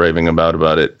everybody was raving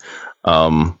about it.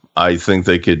 I think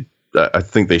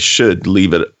they should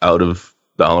leave it out of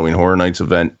the Halloween Horror Nights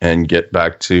event and get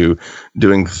back to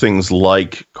doing things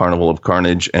like Carnival of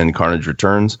Carnage and Carnage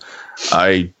Returns.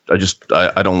 I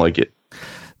don't like it.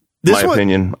 My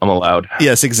opinion, I'm allowed.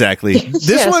 Yes, exactly.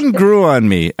 This one grew on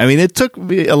me. I mean, it took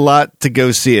me a lot to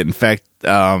go see it. In fact,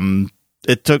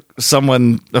 it took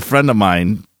a friend of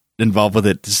mine involved with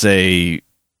it to say,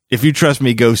 if you trust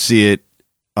me, go see it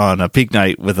on a peak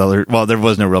night with other. Well, there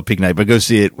was no real peak night, but go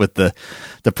see it with the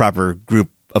proper group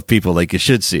of people. Like, you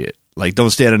should see it. Like, don't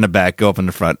stand in the back, go up in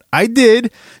the front. I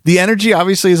did. The energy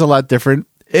obviously is a lot different.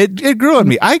 It grew on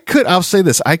me. I'll say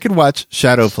this. I could watch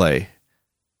Shadow play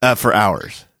for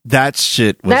hours. That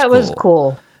shit was was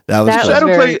cool. That was That cool.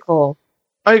 was very cool.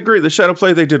 I agree. The shadow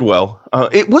play they did well.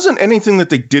 It wasn't anything that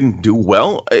they didn't do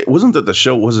well. It wasn't that the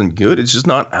show wasn't good. It's just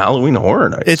not Halloween Horror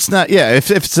Nights. It's not. Yeah,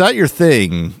 if it's not your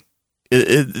thing,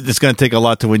 it's going to take a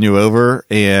lot to win you over,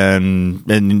 and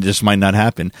it just might not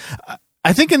happen.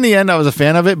 I think in the end, I was a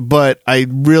fan of it, but I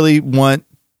really want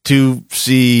to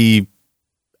see.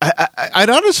 I'd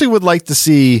honestly would like to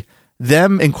see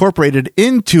them incorporated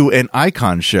into an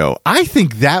Icon show. I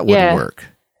think that would work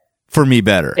for me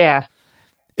better. Yeah.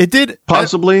 It did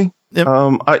possibly. Yep.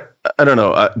 I don't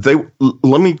know.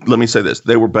 Let me say this: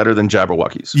 they were better than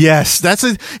Jabberwockies. Yes, that's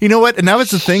a. You know what? And that was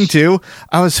the thing too.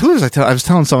 I was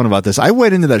telling someone about this. I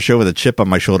went into that show with a chip on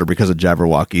my shoulder because of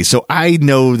Jabberwocky. So I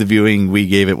know the viewing we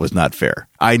gave it was not fair.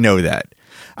 I know that.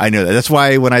 That's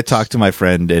why when I talked to my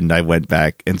friend and I went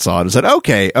back and saw it and said,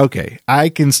 okay, I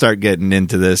can start getting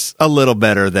into this a little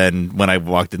better than when I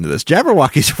walked into this.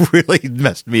 Jabberwockies really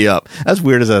messed me up. As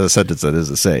weird as a sentence that is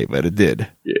to say, but it did.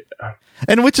 Yeah.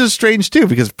 And which is strange too,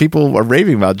 because people are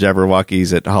raving about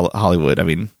Jabberwockies at Hollywood. I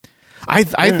mean, I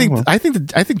think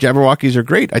Jabberwockies are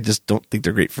great. I just don't think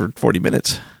they're great for 40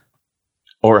 minutes.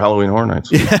 Or Halloween Horror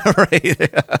Nights. Yeah,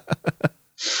 right.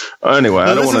 Anyway,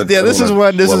 I don't want to. Yeah, this is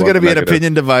going to be an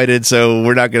opinion divided, so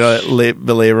we're not going to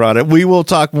belabor on it. We will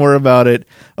talk more about it,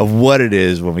 of what it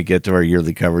is, when we get to our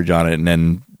yearly coverage on it, and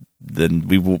then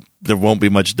there won't be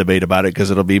much debate about it because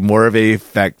it'll be more of a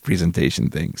fact presentation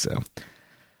thing.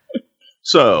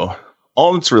 So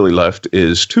all that's really left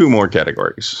is 2 more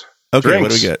categories. Okay, drinks. What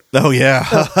do we get? Oh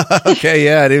yeah, okay,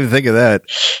 yeah, I didn't even think of that.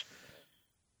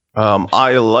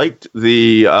 I liked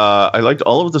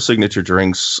all of the signature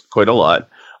drinks quite a lot.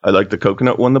 I liked the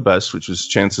coconut one the best, which was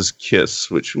Chance's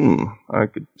Kiss, which I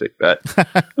could take that.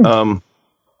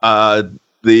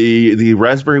 The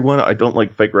raspberry one, I don't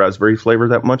like fake raspberry flavor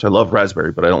that much. I love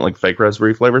raspberry, but I don't like fake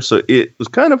raspberry flavor. So it was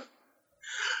kind of.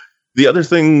 The other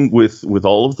thing with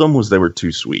all of them was they were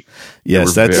too sweet.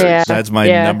 Yes, that's my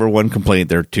number one complaint.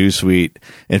 They're too sweet.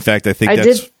 In fact, I think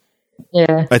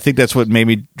I think that's what made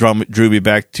me drew me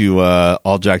back to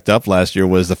All Jacked Up last year,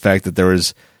 was the fact that there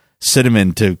was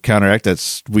cinnamon to counteract that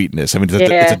sweetness. I mean,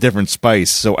 it's a different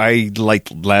spice. So I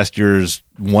liked last year's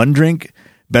one drink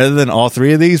better than all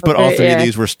 3 of these, but all 3 of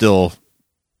these were still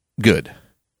good.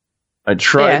 I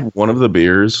tried one of the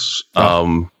beers.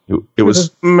 It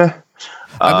was meh.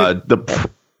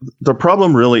 The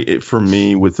problem really for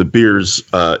me with the beers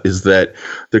is that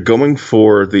they're going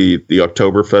for the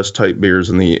Oktoberfest type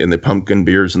beers and the pumpkin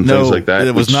beers and things like that.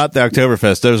 It was not the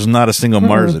Oktoberfest. There was not a single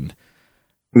Marzen.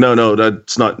 No,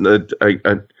 that's not.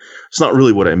 It's not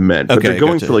really what I meant. But they're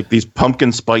going for like these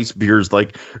pumpkin spice beers,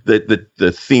 like the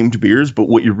themed beers. But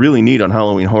what you really need on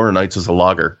Halloween Horror Nights is a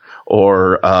lager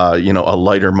or a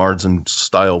lighter Marzen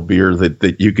style beer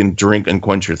that you can drink and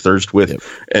quench your thirst with,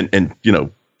 and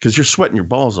because you're sweating your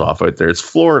balls off out there. It's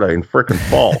Florida in frickin'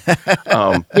 fall.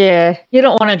 You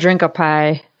don't want to drink a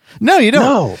pie. No, you don't.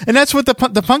 No. And that's what the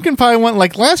pumpkin pie went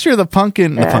like last year. The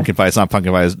pumpkin pie. It's not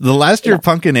pumpkin pie. The last year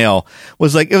pumpkin ale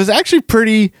was like, it was actually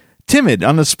pretty timid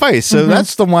on the spice. So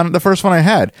that's the first one I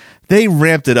had. They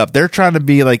ramped it up. They're trying to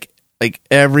be like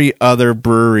every other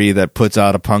brewery that puts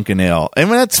out a pumpkin ale, and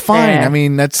that's fine. I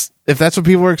mean, if that's what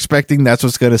people were expecting, that's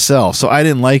what's going to sell. So I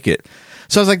didn't like it.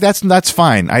 So I was like, that's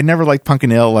fine. I never liked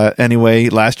pumpkin ale anyway.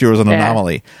 Last year was an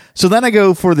anomaly. So then I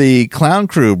go for the Clown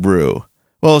Crew brew.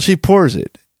 Well, she pours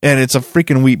it, and it's a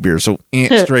freaking wheat beer. So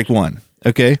strike 1.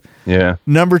 Okay. Yeah.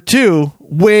 Number 2,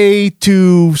 way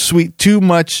too sweet, too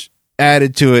much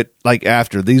added to it. Like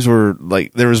after these were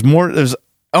like, there's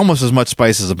almost as much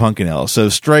spice as a pumpkin ale. So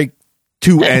strike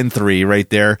 2 and 3 right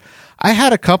there. I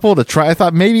had a couple to try. I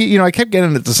thought maybe, I kept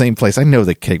getting it at the same place. I know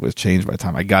the keg was changed by the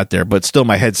time I got there, but still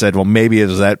my head said, well, maybe it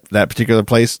was that particular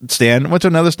place stand. Went to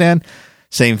another stand.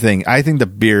 Same thing. I think the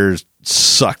beers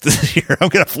sucked this year. I'm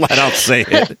going to flat out say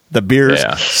it. The beers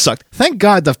sucked. Thank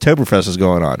God the Oktoberfest is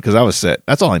going on, because I was set.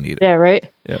 That's all I needed. Yeah, right?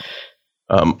 Yeah.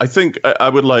 I think I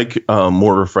would like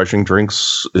more refreshing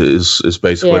drinks is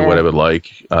basically what I would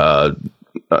like. The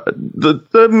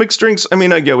mixed drinks, I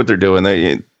mean, I get what they're doing.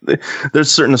 There's a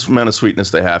certain amount of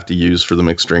sweetness they have to use for the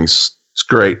mixed drinks. It's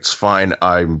great. It's fine.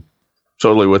 I'm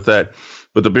totally with that.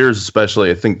 But the beers especially,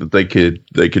 I think that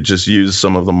they could just use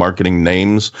some of the marketing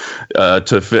names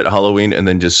to fit Halloween, and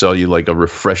then just sell you like a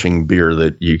refreshing beer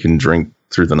that you can drink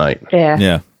through the night.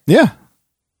 Yeah.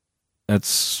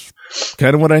 That's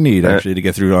kind of what I need actually to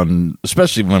get through on,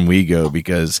 especially when we go,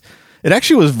 because it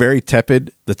actually was very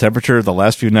tepid, the temperature the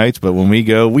last few nights. But when we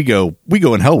go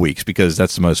in Hell Weeks, because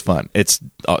that's the most fun. It's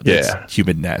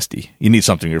humid, nasty. You need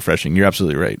something refreshing. You're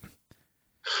absolutely right.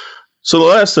 So the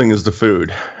last thing is the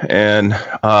food, and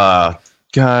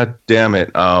God damn it.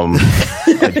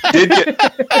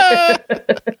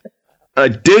 I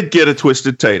did get a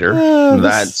twisted tater.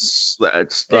 That's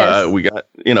Yes. we got,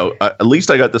 at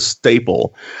least I got the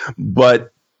staple,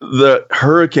 but the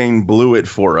hurricane blew it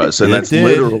for us. And that's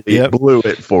literally blew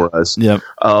it for us. Yep.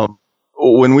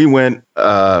 When we went,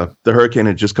 the hurricane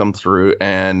had just come through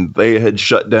and they had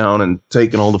shut down and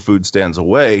taken all the food stands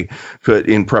away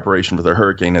in preparation for the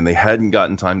hurricane. And they hadn't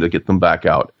gotten time to get them back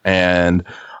out. And,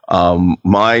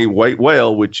 my white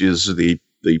whale, which is the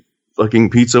fucking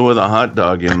pizza with a hot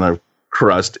dog in the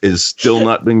crust, is still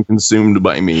not being consumed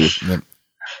by me. Yep.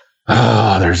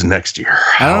 There's next year.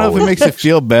 I don't know if it makes it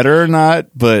feel better or not,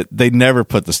 but they never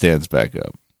put the stands back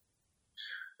up.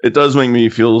 It does make me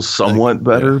feel somewhat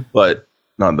better, but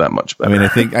not that much better.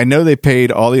 I mean, I know they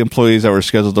paid all the employees that were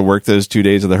scheduled to work those 2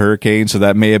 days of the hurricane, so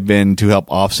that may have been to help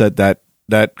offset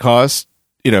that cost,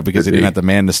 because they didn't have to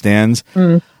man the stands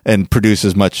and produce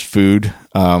as much food,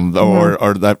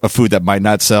 or that a food that might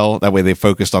not sell. That way they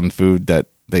focused on food that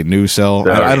they knew sell.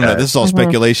 I don't know. This is all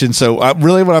speculation. So I'm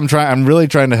really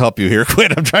trying to help you here,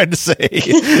 Quinn. I'm trying to say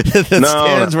the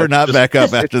stands were not back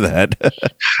up after that.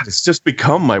 It's just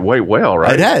become my white whale,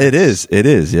 right? It is.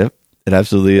 Yep. It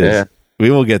absolutely is. Yeah. We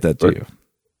will get that to you.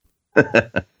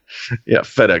 Yeah.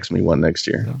 FedEx me one next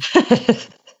year.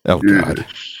 Oh God.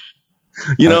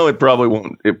 It probably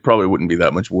won't. It probably wouldn't be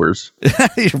that much worse.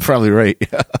 You're probably right.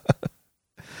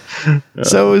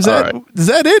 So is that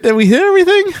it? Did we hit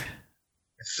everything?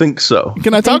 I think so.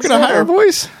 Can I talk in a higher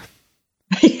voice?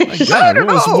 My God,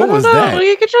 what was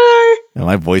that? Oh,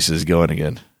 my voice is going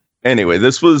again. Anyway,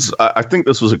 I think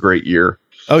this was a great year.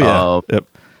 Oh yeah. Yep.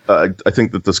 I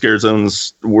think that the scare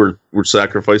zones were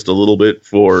sacrificed a little bit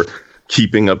for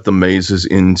keeping up the mazes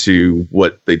into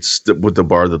with the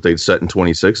bar that they'd set in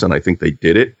 26, and I think they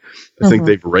did it. I think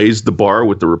they've raised the bar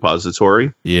with the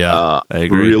repository. Yeah, I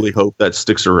agree. Really hope that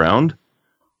sticks around.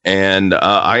 And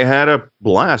I had a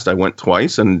blast. I went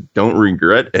twice and don't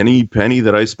regret any penny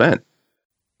that I spent.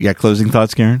 You got closing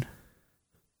thoughts, Karen?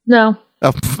 No.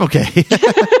 Oh, okay.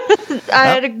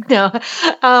 I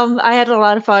had a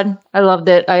lot of fun. I loved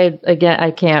it.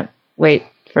 I can't wait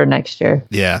for next year.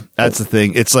 Yeah, that's the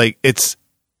thing. It's like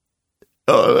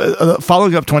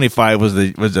following up 25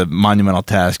 was a monumental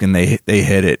task, and they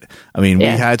hit it. I mean, we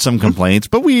had some complaints,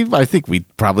 but I think we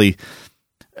probably.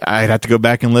 I'd have to go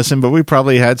back and listen, but we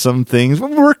probably had some things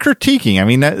we're critiquing. I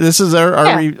mean, this is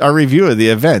our review of the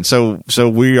event, so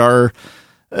we are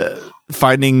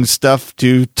finding stuff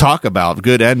to talk about,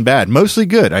 good and bad, mostly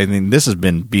good. I mean, this has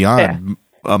been beyond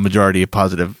a majority of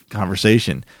positive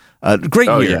conversation. Great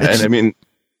year, yeah. And I mean,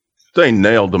 they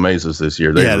nailed the mazes this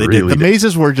year. They really did. The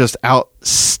mazes were just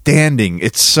outstanding.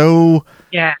 It's so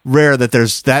rare that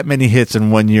there's that many hits in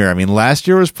 1 year. I mean, last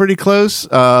year was pretty close.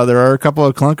 There are a couple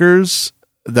of clunkers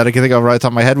that I can think of right off the top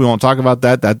of my head. We won't talk about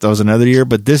that. That was another year.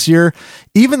 But this year,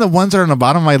 even the ones that are on the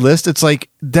bottom of my list, it's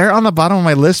like they're on the bottom of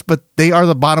my list, but they are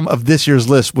the bottom of this year's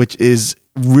list, which is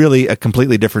really a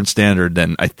completely different standard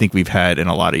than I think we've had in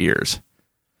a lot of years.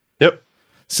 Yep.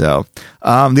 So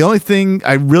the only thing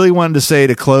I really wanted to say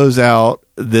to close out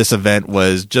this event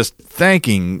was just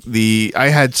thanking I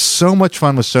had so much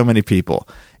fun with so many people.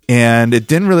 And it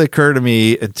didn't really occur to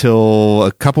me until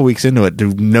a couple weeks into it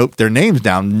to note their names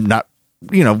down, not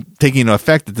taking into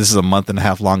effect that this is a month and a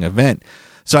half long event.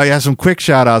 So I have some quick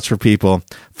shout outs for people.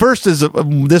 First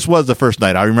this was the first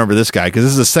night. I remember this guy because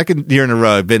this is the second year in a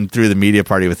row I've been through the media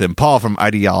party with him. Paul from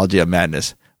Ideology of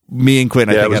Madness. Me and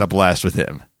Quentin, I think, had a blast with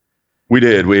him. We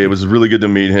did. It was really good to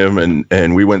meet him,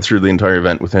 and we went through the entire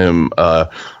event with him.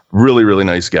 Really, really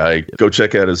nice guy. Go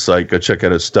check out his site. Go check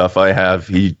out his stuff.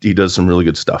 He does some really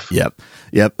good stuff. Yep.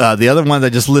 The other ones I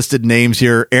just listed names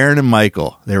here: Aaron and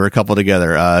Michael. They were a couple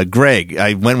together. Greg,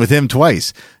 I went with him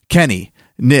twice. Kenny,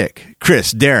 Nick,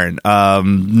 Chris, Darren,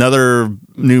 another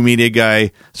new media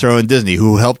guy, Sorrow and Disney,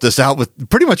 who helped us out with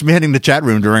pretty much manning the chat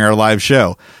room during our live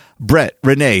show. Brett,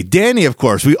 Renee, Danny, of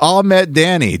course. We all met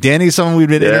Danny. Danny's someone we've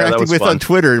been interacting with on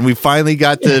Twitter, and we finally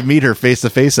got to meet her face to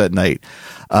face that night.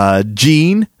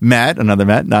 Gene, Matt, another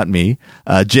Matt, not me.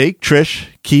 Jake, Trish,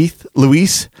 Keith,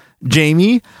 Luis,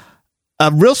 Jamie. A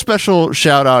real special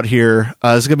shout out here.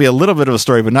 It's going to be a little bit of a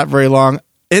story, but not very long.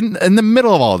 In the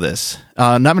middle of all this,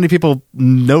 not many people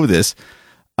know this.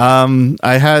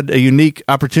 I had a unique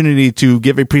opportunity to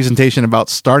give a presentation about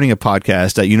starting a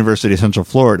podcast at University of Central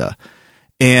Florida.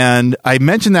 And I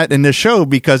mentioned that in this show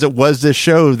because it was this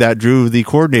show that drew the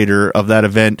coordinator of that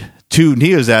event to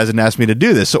NEOZAZ and asked me to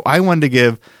do this. So I wanted to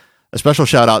give a special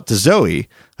shout out to Zoe.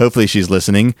 Hopefully she's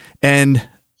listening. And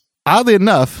oddly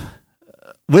enough,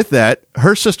 with that,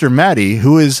 her sister Maddie,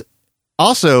 who is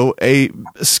also a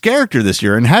character this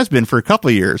year and has been for a couple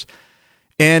of years,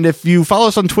 And if you follow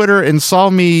us on Twitter and saw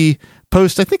me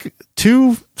post, I think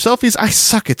 2 selfies, I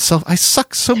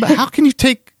suck so bad. How can you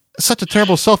take such a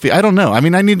terrible selfie? I don't know. I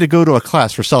mean, I need to go to a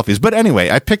class for selfies. But anyway,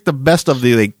 I picked the best of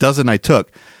the dozen I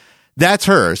took. That's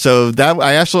her. So that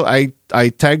I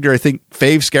tagged her, I think,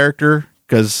 Fave's character,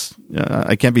 because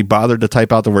I can't be bothered to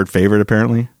type out the word favorite,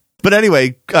 apparently. But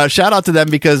anyway, shout out to them,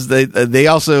 because they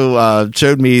also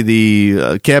showed me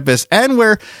the campus, and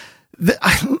where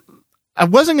I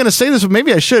wasn't going to say this, but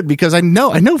maybe I should, because I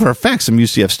know for a fact some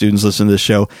UCF students listen to this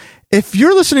show. If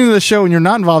you're listening to the show and you're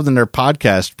not involved in their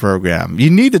podcast program, you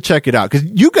need to check it out, because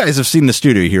you guys have seen the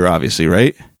studio here, obviously,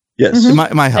 right? Yes.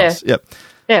 Mm-hmm. My house. Yeah. Yep.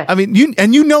 Yeah. I mean,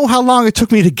 you know how long it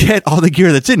took me to get all the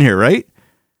gear that's in here, right?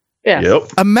 Yeah.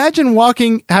 Yep. Imagine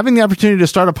having the opportunity to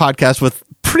start a podcast with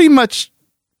pretty much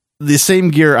the same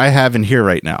gear I have in here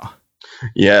right now.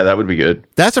 Yeah, that would be good.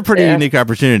 That's a pretty unique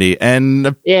opportunity. And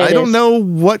I don't know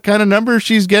what kind of numbers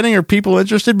she's getting or people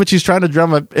interested, but she's trying to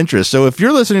drum up interest. So if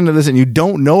you're listening to this and you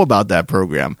don't know about that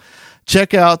program,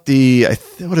 check out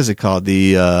what is it called?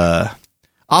 The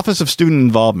Office of Student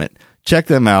Involvement. Check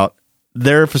them out.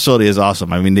 Their facility is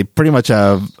awesome. I mean, they pretty much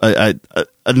have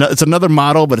it's another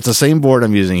model, but it's the same board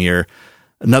I'm using here.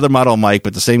 Another model mic,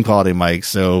 but the same quality mic.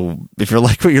 So if you're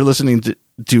like what you're listening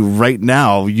to right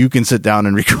now, you can sit down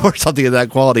and record something of that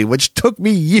quality, which took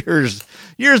me years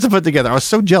to put together. I was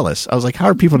so jealous. I was like, how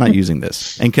are people not using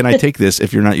this? And can I take this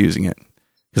if you're not using it?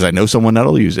 Because I know someone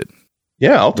that'll use it.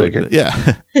 Yeah, I'll take it.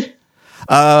 Yeah.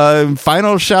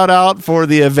 Final shout out for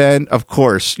the event, of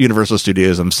course, Universal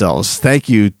Studios themselves. Thank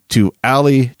you to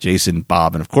Allie, Jason,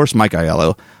 Bob, and of course Mike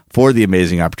Aiello for the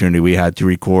amazing opportunity we had to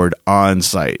record on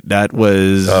site. That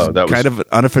was kind of an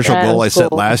unofficial goal I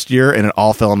set last year, and it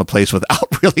all fell into place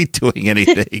without really doing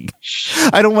anything.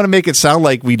 I don't want to make it sound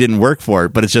like we didn't work for it,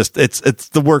 but it's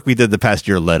the work we did the past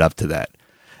year led up to that.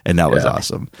 And that was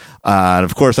awesome. And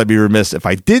of course, I'd be remiss if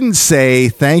I didn't say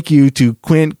thank you to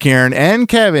Quint, Karen, and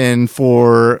Kevin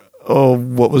for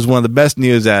what was one of the best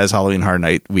NEOZAZ Halloween Horror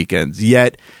Night weekends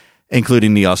yet,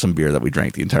 including the awesome beer that we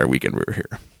drank the entire weekend we were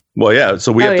here. Well, yeah.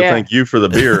 So we have to thank you for the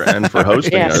beer and for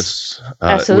hosting us.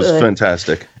 It was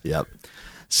fantastic. Yep.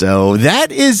 So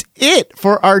that is it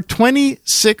for our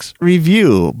 26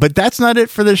 review. But that's not it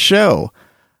for the show.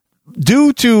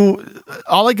 Due to,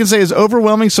 all I can say is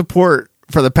overwhelming support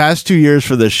for the past 2 years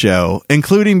for this show,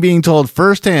 including being told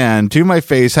firsthand to my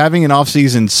face having an off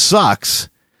season sucks,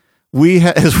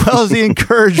 as well as the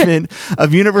encouragement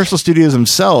of Universal Studios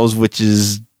themselves, which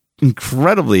is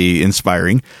incredibly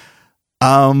inspiring.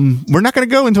 We're not going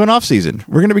to go into an off season.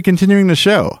 We're going to be continuing the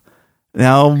show.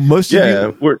 Now, most of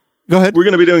you, go ahead. We're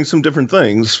going to be doing some different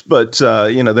things, but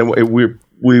then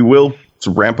we will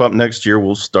ramp up next year.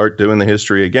 We'll start doing the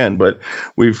history again, but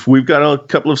we've got a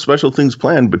couple of special things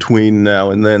planned between now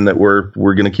and then that we're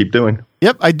going to keep doing.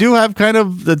 Yep, I do have kind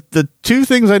of the 2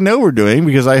 things I know we're doing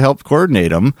because I helped coordinate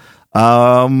them.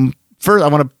 First, I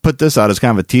want to put this out as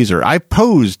kind of a teaser. I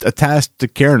posed a task to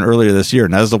Karen earlier this year,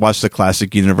 and that is to watch the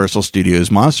classic Universal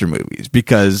Studios monster movies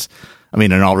because, I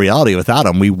mean, in all reality, without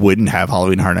them, we wouldn't have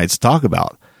Halloween Horror Nights to talk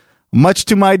about. Much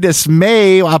to my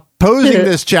dismay, while posing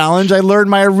this challenge, I learned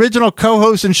my original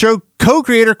co-host and show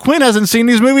co-creator Quinn hasn't seen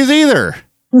these movies either.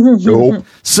 Nope.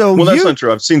 So that's not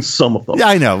true. I've seen some of them. Yeah,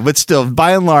 I know, but still,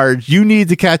 by and large, you need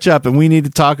to catch up, and we need to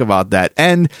talk about that.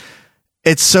 And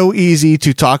it's so easy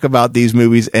to talk about these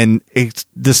movies and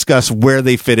discuss where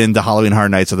they fit into Halloween Horror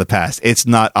Nights of the past. It's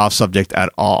not off subject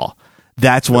at all.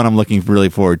 That's what I'm looking really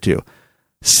forward to.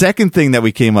 Second thing that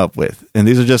we came up with, and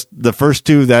these are just the first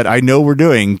 2 that I know we're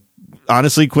doing.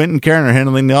 Honestly, Quint and Karen are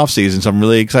handling the off season, so I'm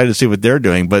really excited to see what they're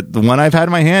doing. But the one I've had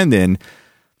my hand in,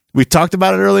 we talked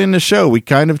about it early in the show. We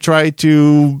kind of try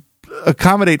to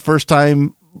accommodate first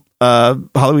time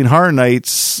Halloween Horror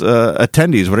Nights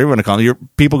attendees, whatever you want to call them, your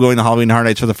people going to Halloween Horror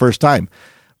Nights for the first time.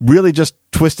 Really just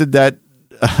twisted that,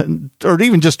 or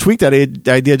even just tweaked that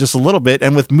idea just a little bit.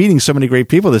 And with meeting so many great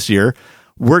people this year,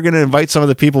 we're going to invite some of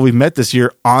the people we've met this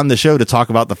year on the show to talk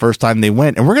about the first time they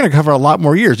went. And we're going to cover a lot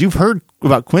more years. You've heard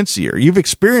about Quint's year. You've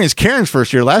experienced Karen's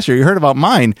first year last year. You heard about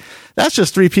mine. That's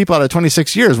just 3 people out of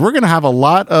 26 years. We're going to have a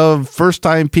lot of first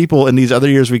time people in these other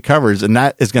years we covered. And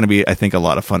that is going to be, I think, a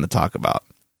lot of fun to talk about.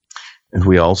 And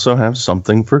we also have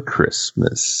something for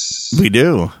Christmas. We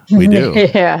do. We do.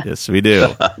 Yeah. Yes, we do.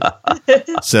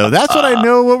 So that's what I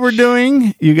know what we're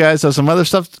doing. You guys have some other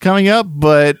stuff coming up,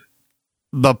 but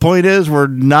the point is we're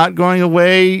not going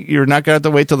away. You're not going to have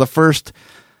to wait till the first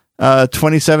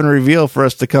 27 reveal for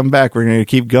us to come back. We're going to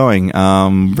keep going.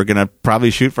 We're going to probably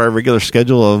shoot for our regular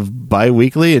schedule of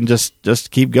bi-weekly and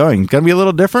just keep going. It's going to be a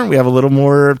little different. We have a little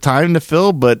more time to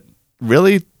fill, but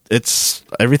really it's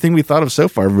everything we thought of so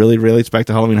far really relates back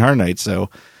to Halloween Horror Nights. So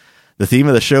the theme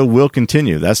of the show will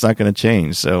continue. That's not going to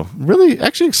change. So really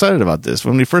actually excited about this.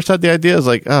 When we first had the idea, I was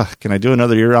like, can I do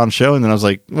another year-round show? And then I was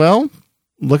like, well,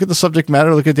 look at the subject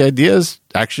matter, look at the ideas.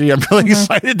 Actually, I'm really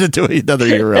excited to do another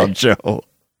year-round show.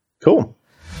 Cool.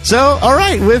 So, all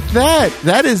right, with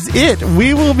that is it.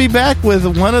 We will be back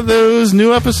with one of those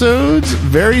new episodes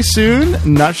very soon.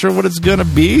 Not sure what it's going to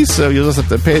be, so you'll just have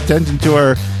to pay attention to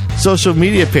our social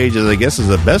media pages, I guess is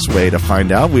the best way to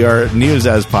find out. We are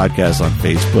NEOZAZ Podcast on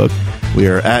Facebook. We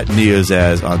are at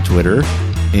NEOZAZ on Twitter.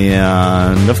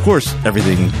 And, of course,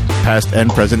 everything past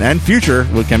and present and future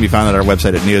can be found at our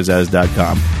website at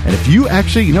neozaz.com. And if you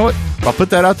actually, you know what? I'll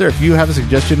put that out there. If you have a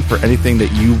suggestion for anything that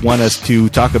you want us to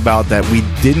talk about that we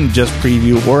didn't just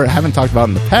preview or haven't talked about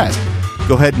in the past,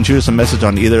 go ahead and shoot us a message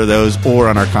on either of those or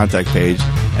on our contact page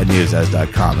at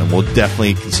neozaz.com. And we'll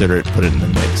definitely consider it, put it in the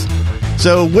mix.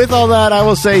 So with all that, I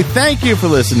will say thank you for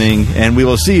listening, and we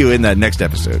will see you in that next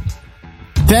episode.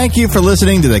 Thank you for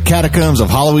listening to the Catacombs of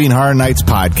Halloween Horror Nights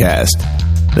podcast.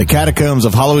 The Catacombs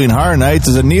of Halloween Horror Nights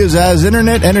is a NEOZAZ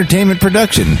internet entertainment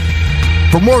production.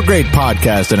 For more great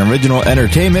podcasts and original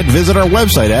entertainment, visit our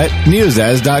website at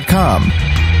neozaz.com.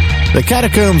 The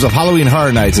Catacombs of Halloween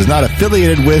Horror Nights is not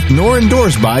affiliated with nor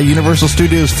endorsed by Universal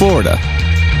Studios Florida.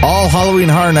 All Halloween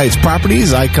Horror Nights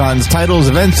properties, icons, titles,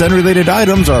 events, and related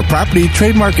items are property,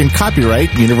 trademark, and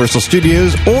copyright Universal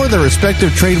Studios or their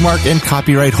respective trademark and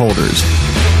copyright holders.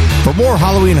 For more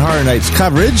Halloween Horror Nights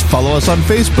coverage, follow us on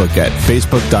Facebook at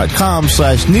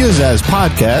facebook.com/NeoZaz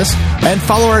Podcast and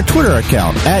follow our Twitter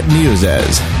account at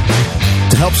NeoZaz.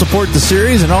 To help support the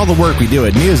series and all the work we do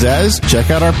at NeoZaz, check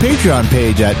out our Patreon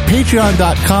page at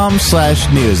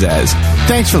patreon.com/NeoZaz.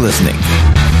 Thanks for listening.